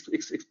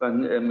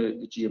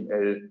XPlanung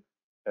GML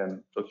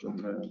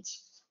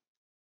documents.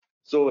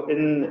 So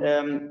in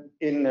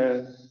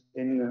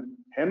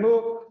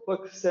Hamburg,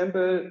 for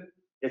example,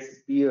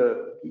 yes, we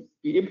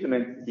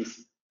implement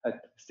these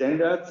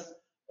standards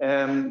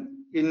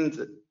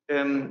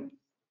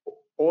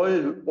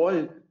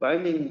all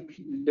binding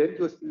land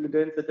use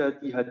plans that are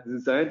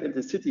designed in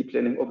the city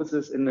planning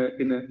offices in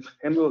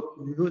Hamburg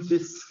use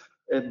this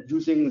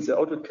using the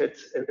AutoCAD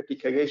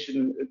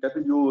application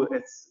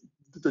WS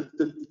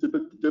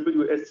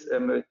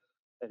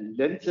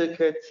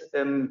LandCAD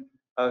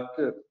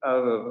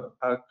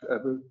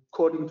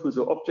according to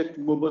the object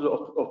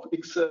model of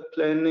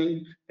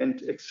XPlanung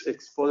and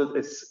exported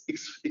as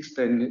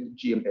XPlan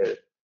GML.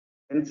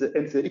 And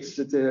the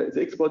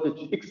exported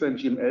XPlan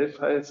GML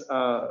files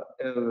are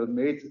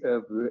made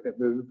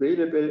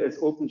available as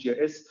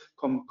OpenGIS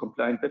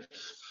compliant web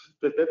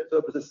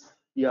services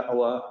via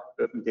our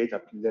open data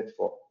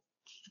platform.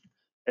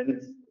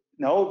 And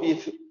now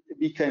we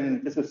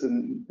can. This is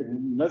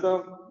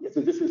another.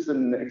 So this is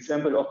an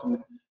example of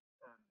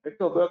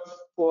Vectorworks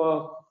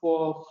for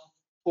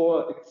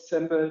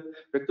example.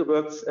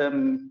 Vectorworks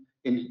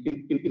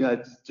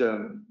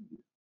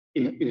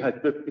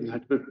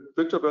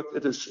Vectorworks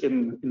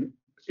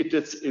it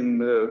is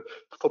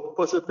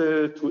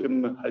possible to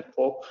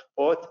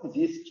import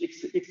this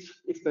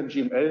XPlan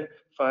GML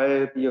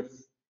file via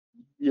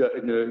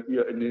an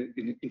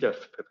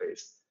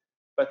interface.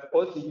 But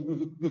also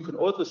you can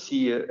also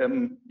see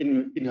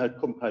Inhalt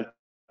kommt halt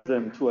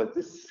to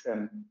this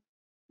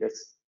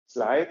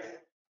slide.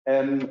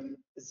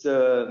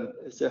 The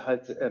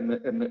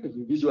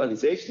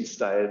visualization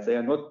styles, they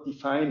are not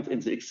defined in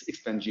the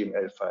XPlan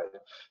GML file.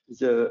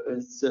 The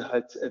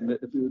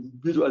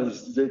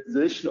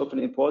visualization of an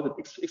imported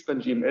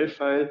XPlan GML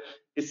file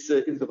is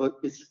in the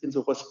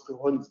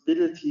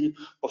responsibility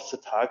of the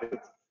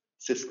target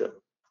system.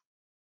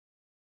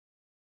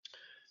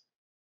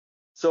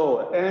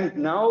 So, and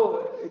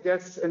now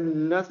there's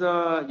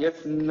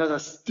another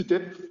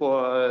step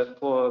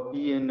for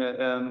being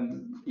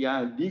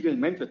legal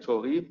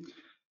mandatory,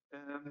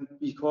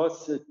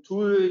 because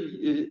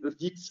 2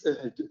 weeks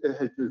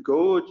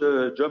ago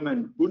the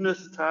German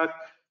Bundestag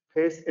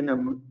passed an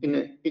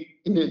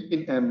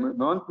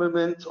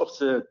amendment of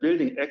the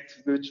Building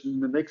Act, which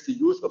makes the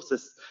use of the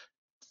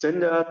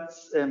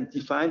standards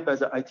defined by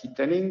the IT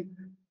Planning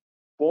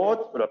Board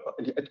or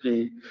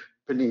the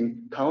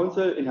Planning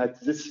Council. In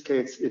this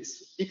case,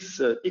 it's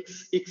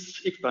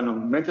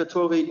XPlanung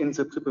mandatory in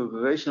the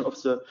preparation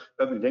of the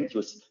urban land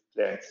use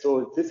plan.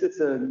 So this is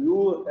a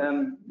new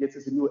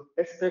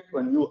aspect or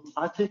a new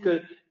article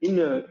in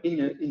our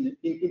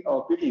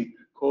building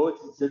code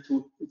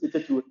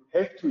that you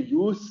have to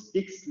use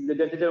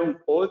XPlanung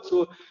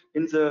also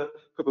in the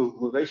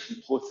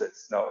preparation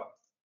process now.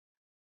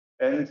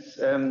 And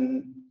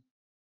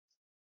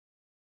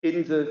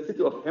in the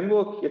city of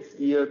Hamburg, yes,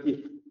 we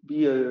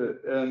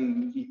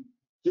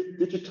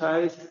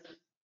digitized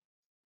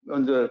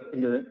in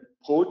the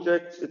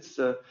project.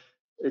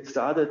 It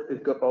started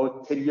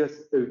about 10 years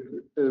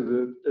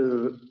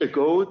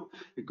ago.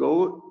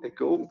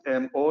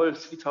 All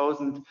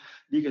 3,000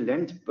 legal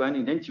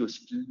binding land use.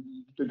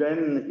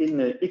 Then in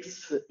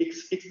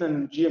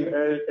XPlan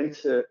GML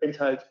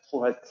Inhalt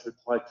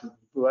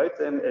provide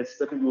them as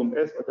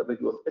WMS or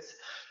WFS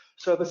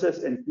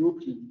services, and new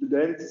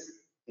plans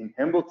in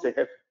Hamburg. They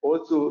have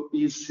also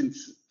these since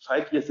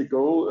 5 years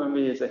ago.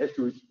 They have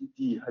to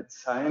be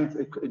signed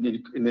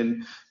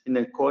in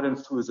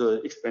accordance to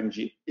the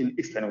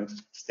XPlanung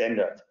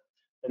standard.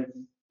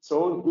 And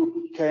so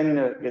you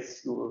can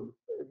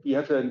we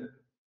have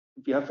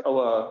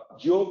our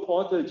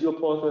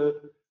geoportal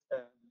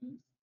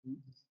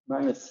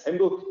minus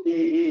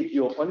Hamburg.de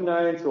geo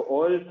online. So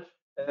all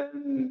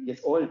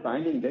all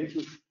binding land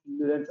use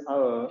plans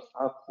are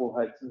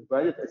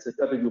provided as a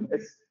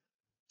WMS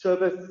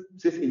service.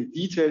 This in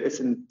detail is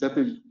in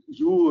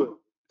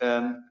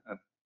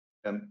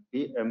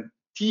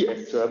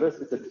TS service.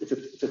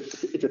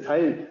 It's a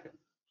tile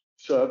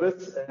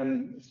service,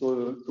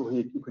 so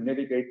you can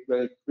navigate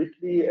very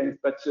quickly.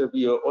 But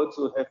we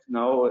also have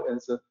now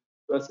as a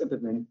first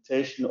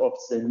implementation of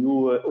the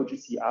new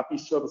OGC API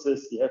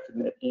services. We have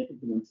an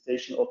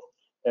implementation of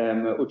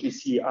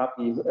OGC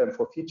API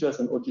for features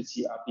and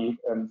OGC API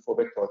for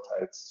vector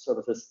tiles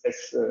services as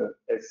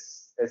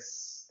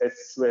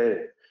well.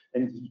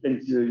 And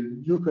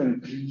you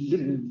can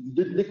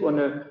click on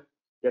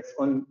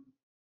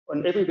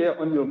everywhere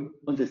on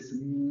this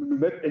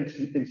map,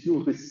 and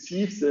you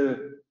receive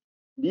the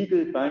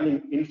legal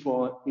binding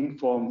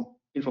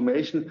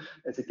information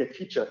as a get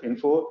feature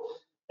info.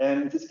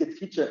 And this get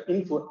feature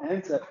info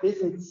answer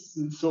isn't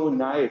so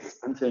nice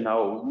until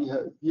now. We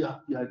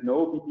had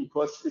no,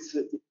 because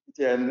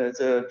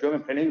the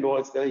German planning law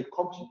is very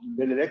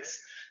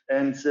complex,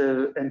 and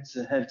so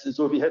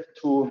we have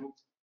to.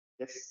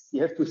 Yes,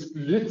 you have to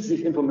split this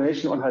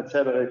information on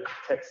several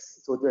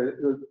texts, so that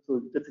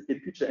the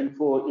feature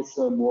info is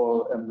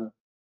more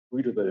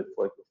readable,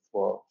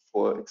 for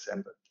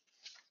example.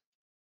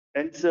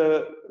 And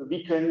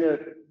we can,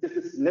 this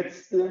is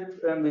next step,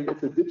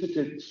 it's a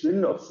digital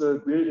twin of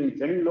the building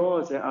planning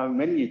law. There are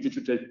many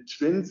digital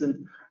twins,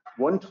 and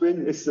one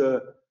twin is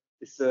a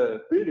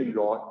building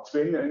law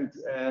twin, and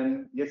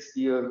yes,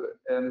 the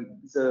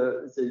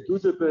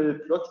usable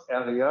plot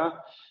area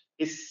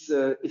is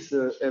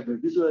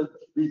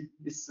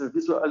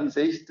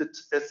visualized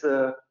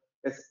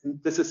as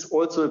this is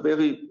also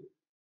very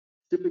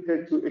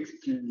difficult to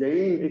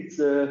explain. It's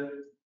a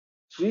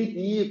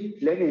 3D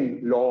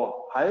planning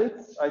law.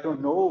 HALS, I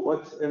don't know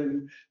what,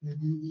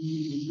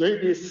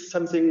 maybe it's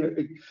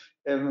something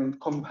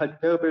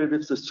compatible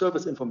with the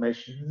service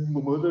information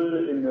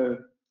model in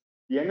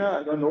Vienna.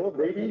 I don't know,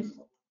 maybe.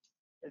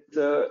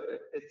 There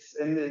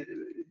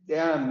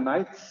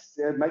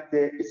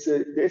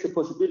is a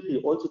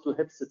possibility also to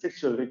have the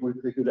textual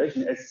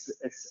regulation as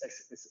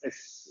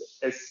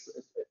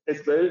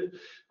well,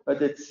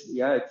 but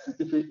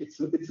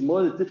it's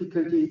more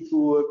difficulty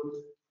to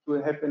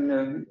have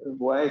a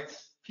wide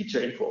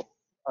feature info.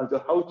 Also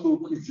how to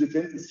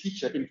present this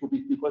feature info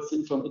because the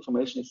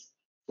information is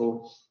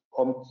so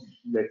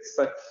complex.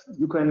 But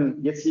you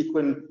can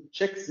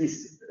check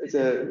this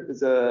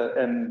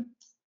the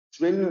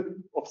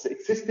twin of the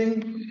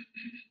existing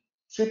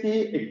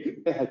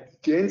city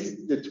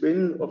against the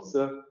twin of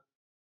the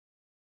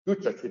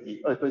future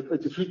city,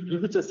 the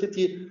future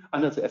city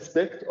under the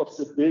aspect of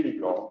the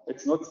building law.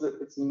 It's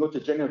not a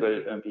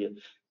general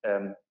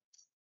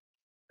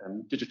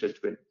digital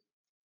twin.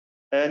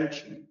 And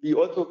we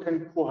also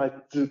can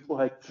provide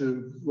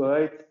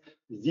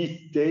this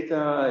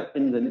data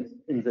in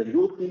the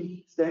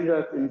European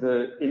standard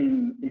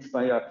in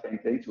Inspire and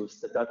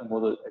Lentus, the data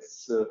model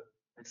as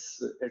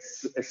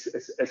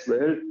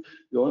well.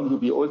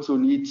 We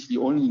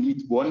only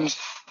need one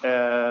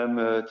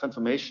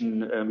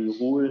transformation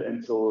rule,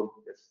 and so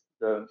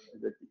the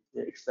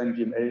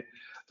XPlanung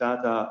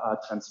data are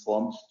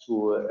transformed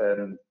to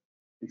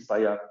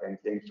Inspire and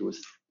Lentus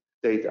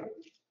data.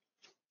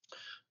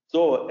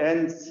 So,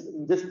 and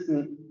this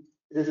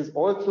is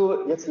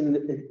also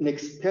an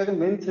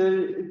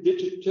experimental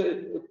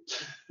digital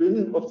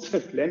twin of the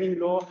planning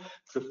law.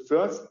 The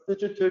first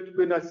digital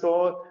twin I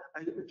saw,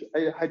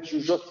 I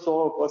just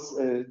saw was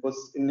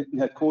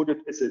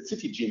encoded as a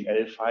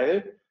CityGML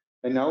file,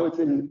 and now it's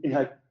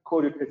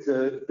encoded as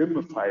a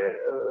BIM file.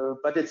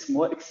 But it's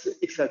more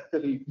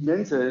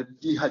experimental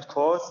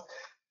because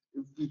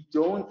we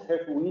don't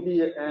have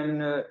really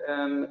an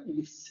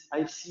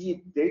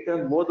IC data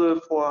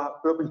model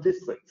for urban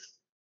districts.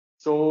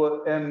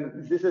 So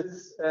this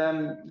is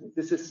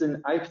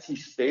an IFC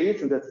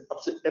space, and that's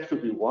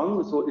absolutely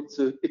wrong. So it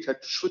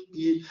should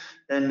be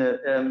an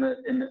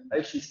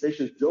IFC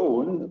spatial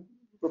zone,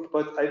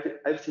 but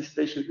IFC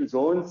spatial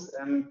zones.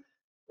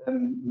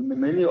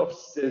 Many of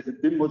the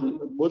BIM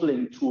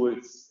modeling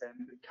tools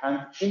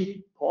can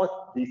import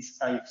these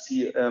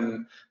IFC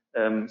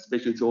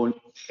spatial zone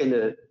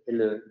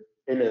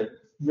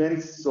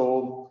elements.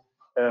 So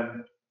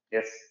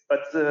yes,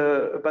 but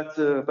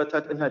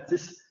at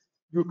this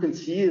you can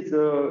see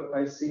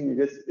I think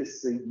this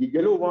is the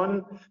yellow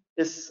one.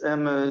 These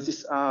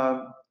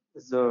are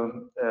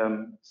the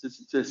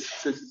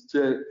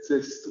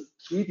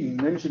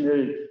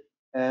three-dimensional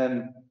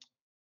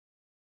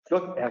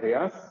plot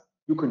areas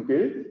you can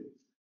build.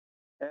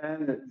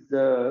 And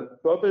the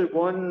purple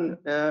one,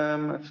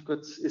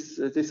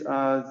 these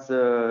are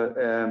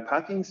the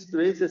parking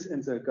spaces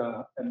and the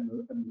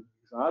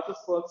garages,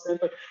 for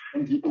example.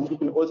 And you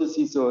can also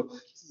see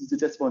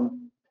that's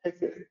one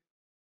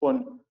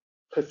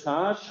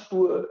passage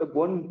to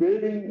one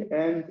building,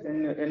 and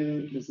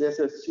there's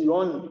a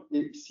cyan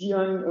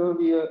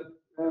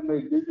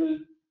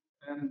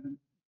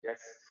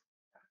yes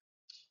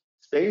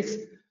space.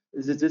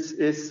 This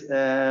is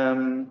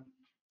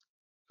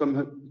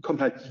communal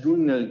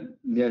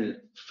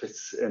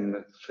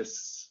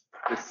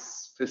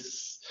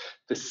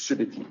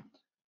facility.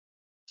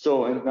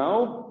 So, and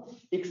now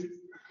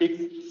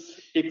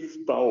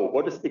XBau.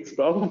 What is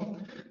XBau?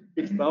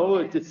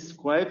 XBau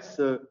describes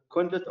the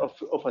content of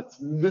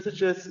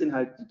messages in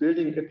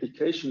building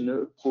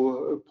application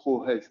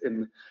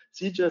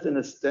procedures in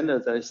a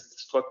standardized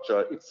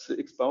structure.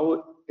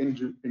 XBau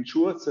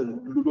ensures the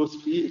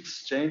loss-free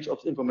exchange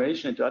of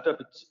information and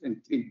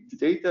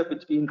data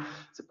between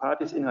the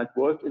parties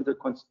involved in the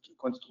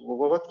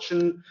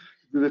construction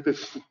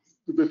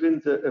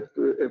within the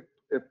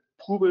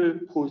approval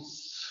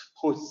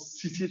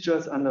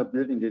procedures under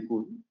building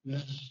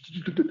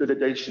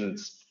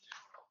regulations.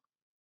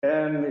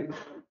 You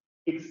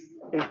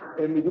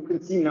can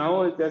see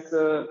now that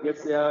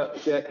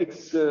there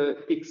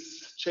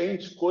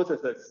exchange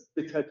processes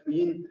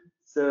between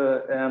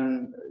the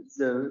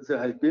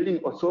building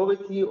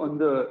authority on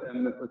the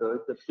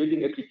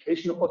building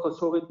application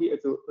authority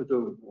at the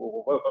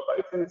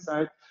right hand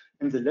side,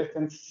 and the left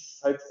hand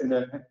side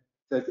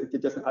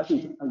there's an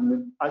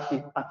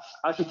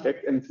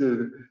architect, and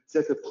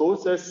there's a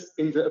process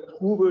in the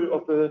approval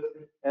of the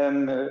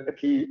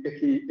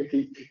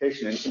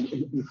application.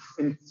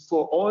 And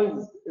for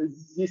all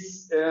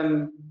these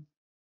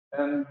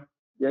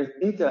there's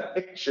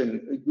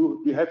interaction.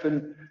 You have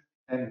a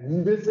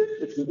message,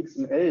 it's an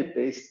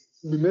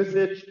XML-based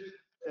message,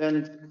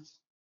 and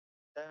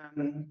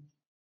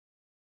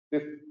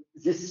with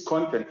this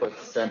content, for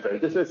example,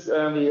 this is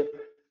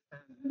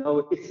now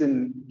it's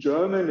in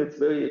German. It's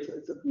I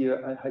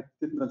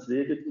didn't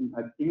translate it in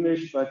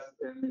English, but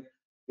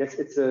yes,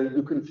 it's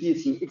you can see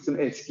it's an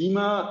XML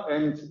schema,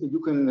 and you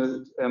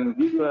can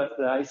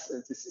visualize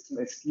this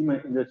XML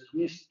schema in the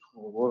tree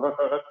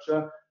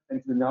structure.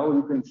 And now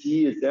you can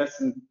see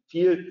there's a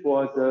field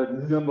for the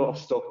number of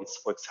stories,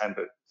 for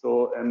example.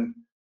 So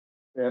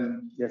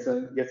there's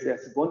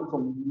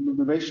one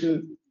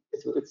information.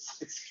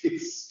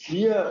 It's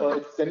clear, or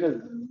it's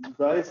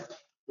standardized.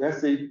 Where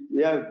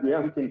we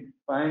can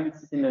find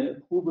in an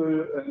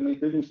approval,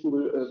 building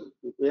approval,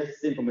 where's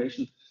the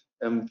information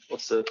of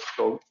the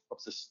stories,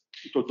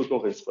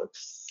 for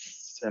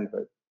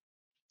example.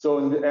 So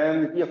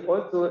we have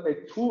also a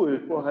tool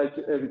for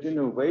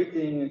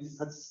generating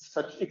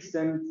such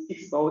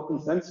XBau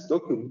instance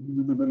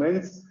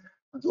documents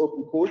on the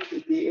open code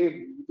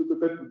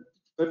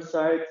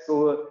website. So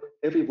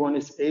everyone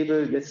is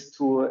able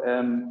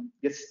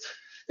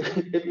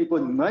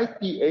everyone might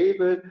be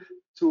able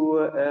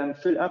to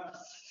fill up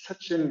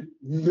such a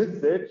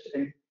message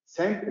and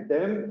send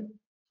them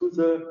to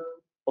the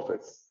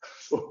office.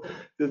 So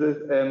this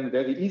is a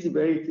very easy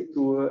way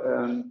to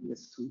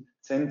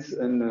send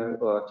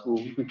or to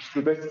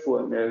request for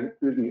a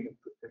building.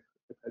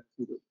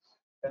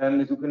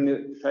 You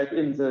can type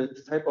in the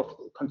type of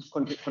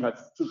construction,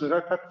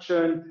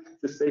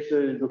 the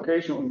spatial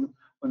location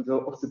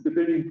of the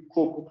building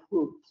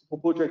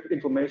project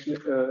information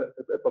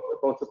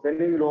about the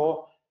planning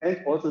law,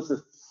 and also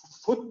the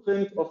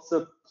footprint of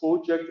the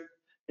project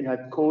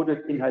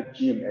coded in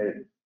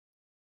GML.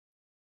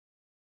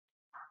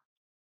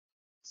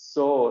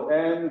 So,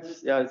 and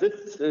yeah,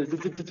 this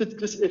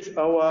is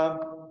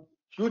our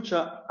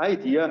future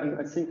idea, and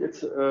I think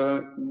it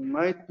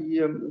might be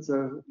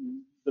the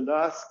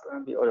last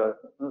or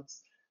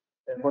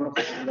one of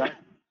the last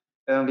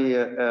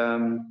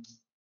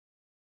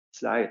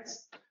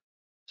slides.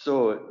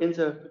 So, in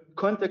the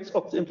context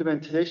of the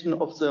implementation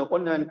of the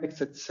Online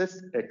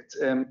Access Act,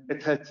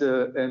 it had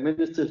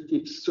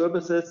administrative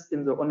services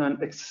in the Online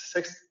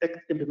Access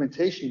Act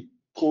implementation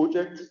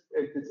project.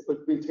 This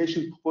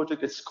implementation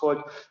project is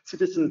called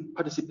Citizen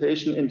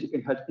Participation in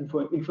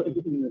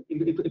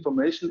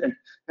Information, and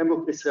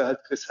Hamburg is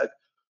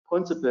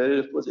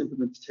responsible for the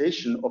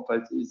implementation of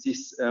this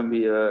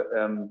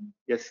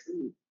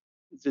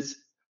this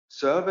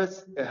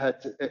service.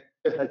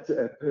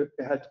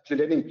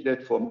 Planning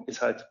platform is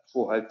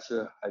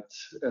provided.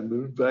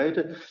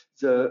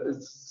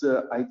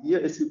 The idea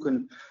is you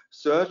can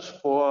search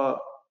for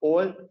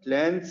all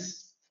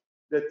plans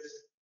that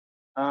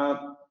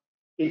are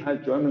in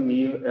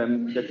Germany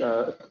that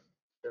are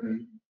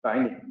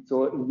binding.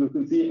 So you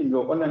can see in the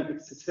Online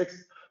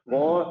Access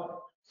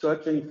law,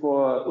 searching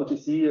for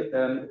OTC,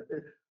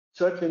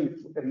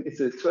 it's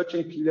a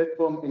searching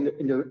platform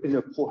in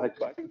the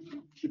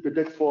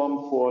platform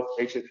for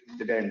spatial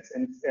plans.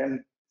 And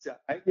the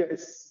idea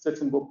is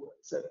that an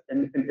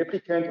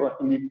applicant or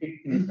an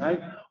design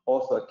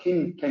author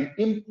can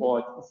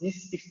import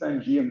this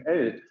XLeitstelle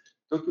GML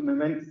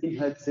document in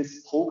this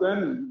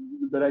program,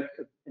 like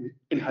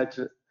in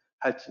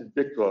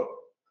vector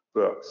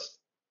works.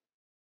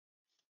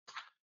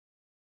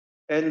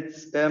 And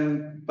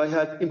by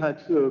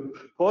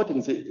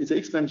porting the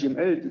XPlanung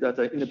GML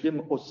data in a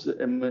BIM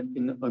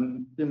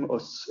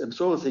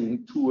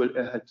sourcing tool,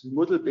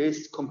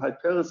 model-based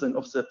comparison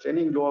of the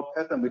planning law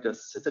parameters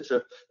such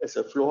as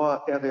a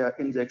floor area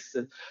index,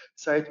 the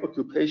site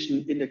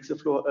occupation index, the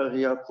floor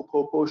area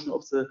proportion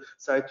of the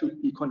site to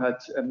be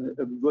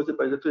converted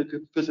by the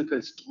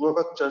physical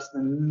structures,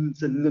 and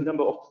the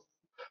number of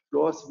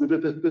floors with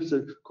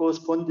the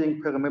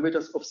corresponding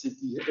parameters of the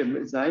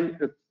design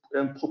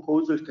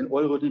proposals can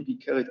already be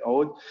carried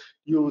out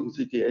during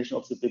the creation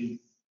of the BIM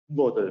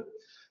model.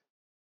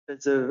 And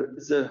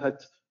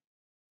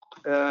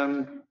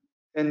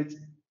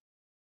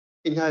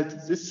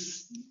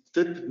this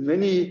did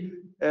many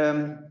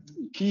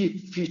key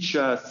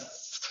features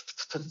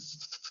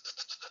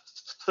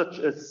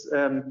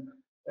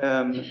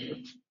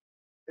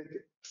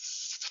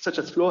such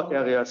as floor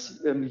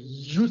areas,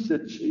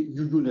 usage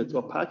units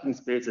or parking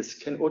spaces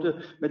can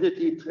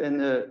automatically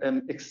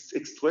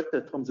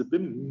extracted from the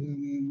BIM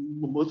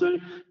model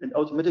and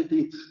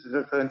automatically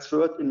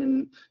transferred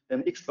in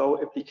an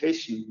XBau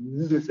application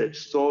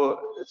usage.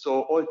 So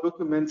all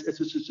documents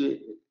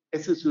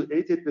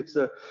associated with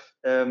the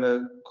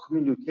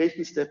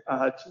communication step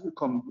are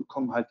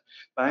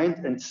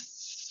bind and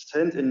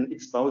send in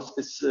XBau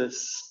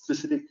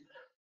specific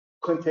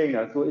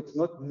container. So it's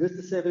not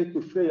necessary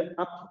to fill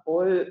up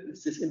all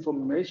this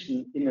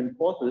information in a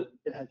portal.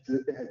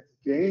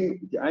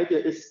 The idea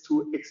is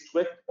to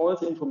extract all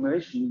the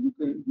information.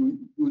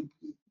 You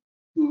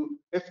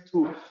have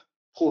to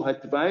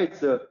provide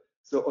the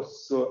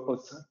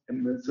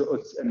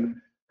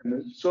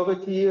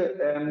authority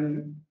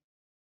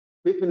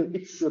with an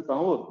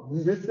XBau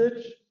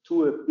message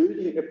to a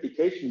building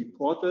application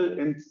portal,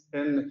 and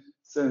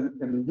the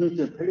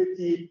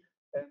municipality,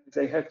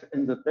 they have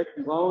in the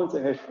background,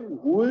 they have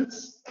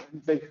rules,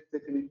 and they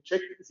can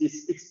check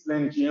this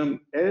XPlan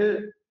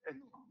GML, and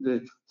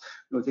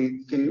they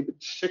can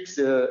check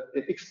the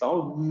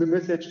XBau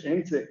message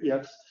and the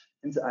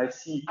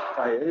IC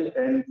file,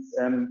 and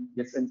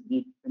yes, and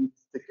they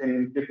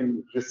can give a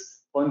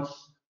response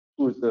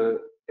to the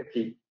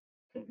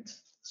applicant.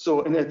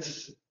 So, and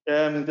it's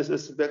this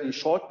is very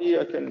shortly.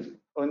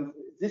 And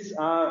these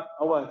are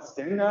our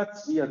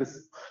standards. We are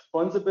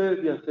responsible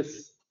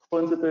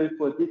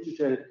for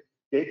digital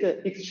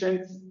data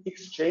exchange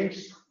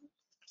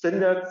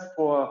standards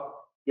for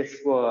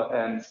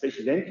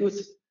spatial land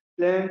use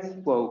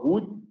plans, for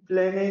route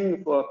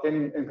planning, for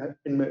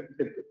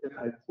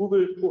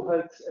approval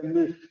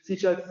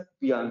procedures.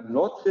 We are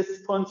not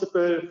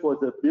responsible for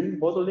the BIM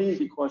modeling,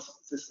 because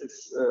this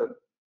is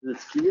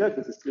clear.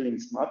 This is clearly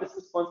Smart is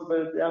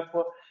responsible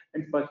therefore,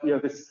 but we are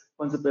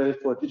responsible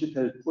for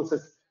digital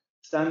process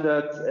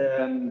standards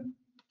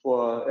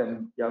for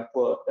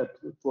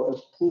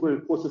approval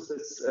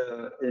processes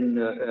in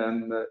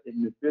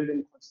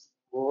building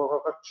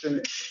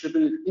construction,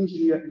 civil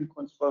engineering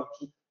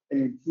construction,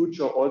 and in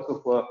future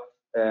also for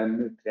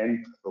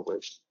plan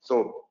preparation. So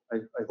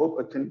I hope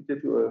I can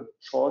give you a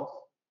short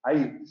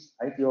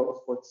idea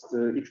of what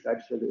the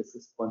XLeitstelle is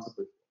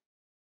responsible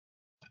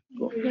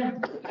for.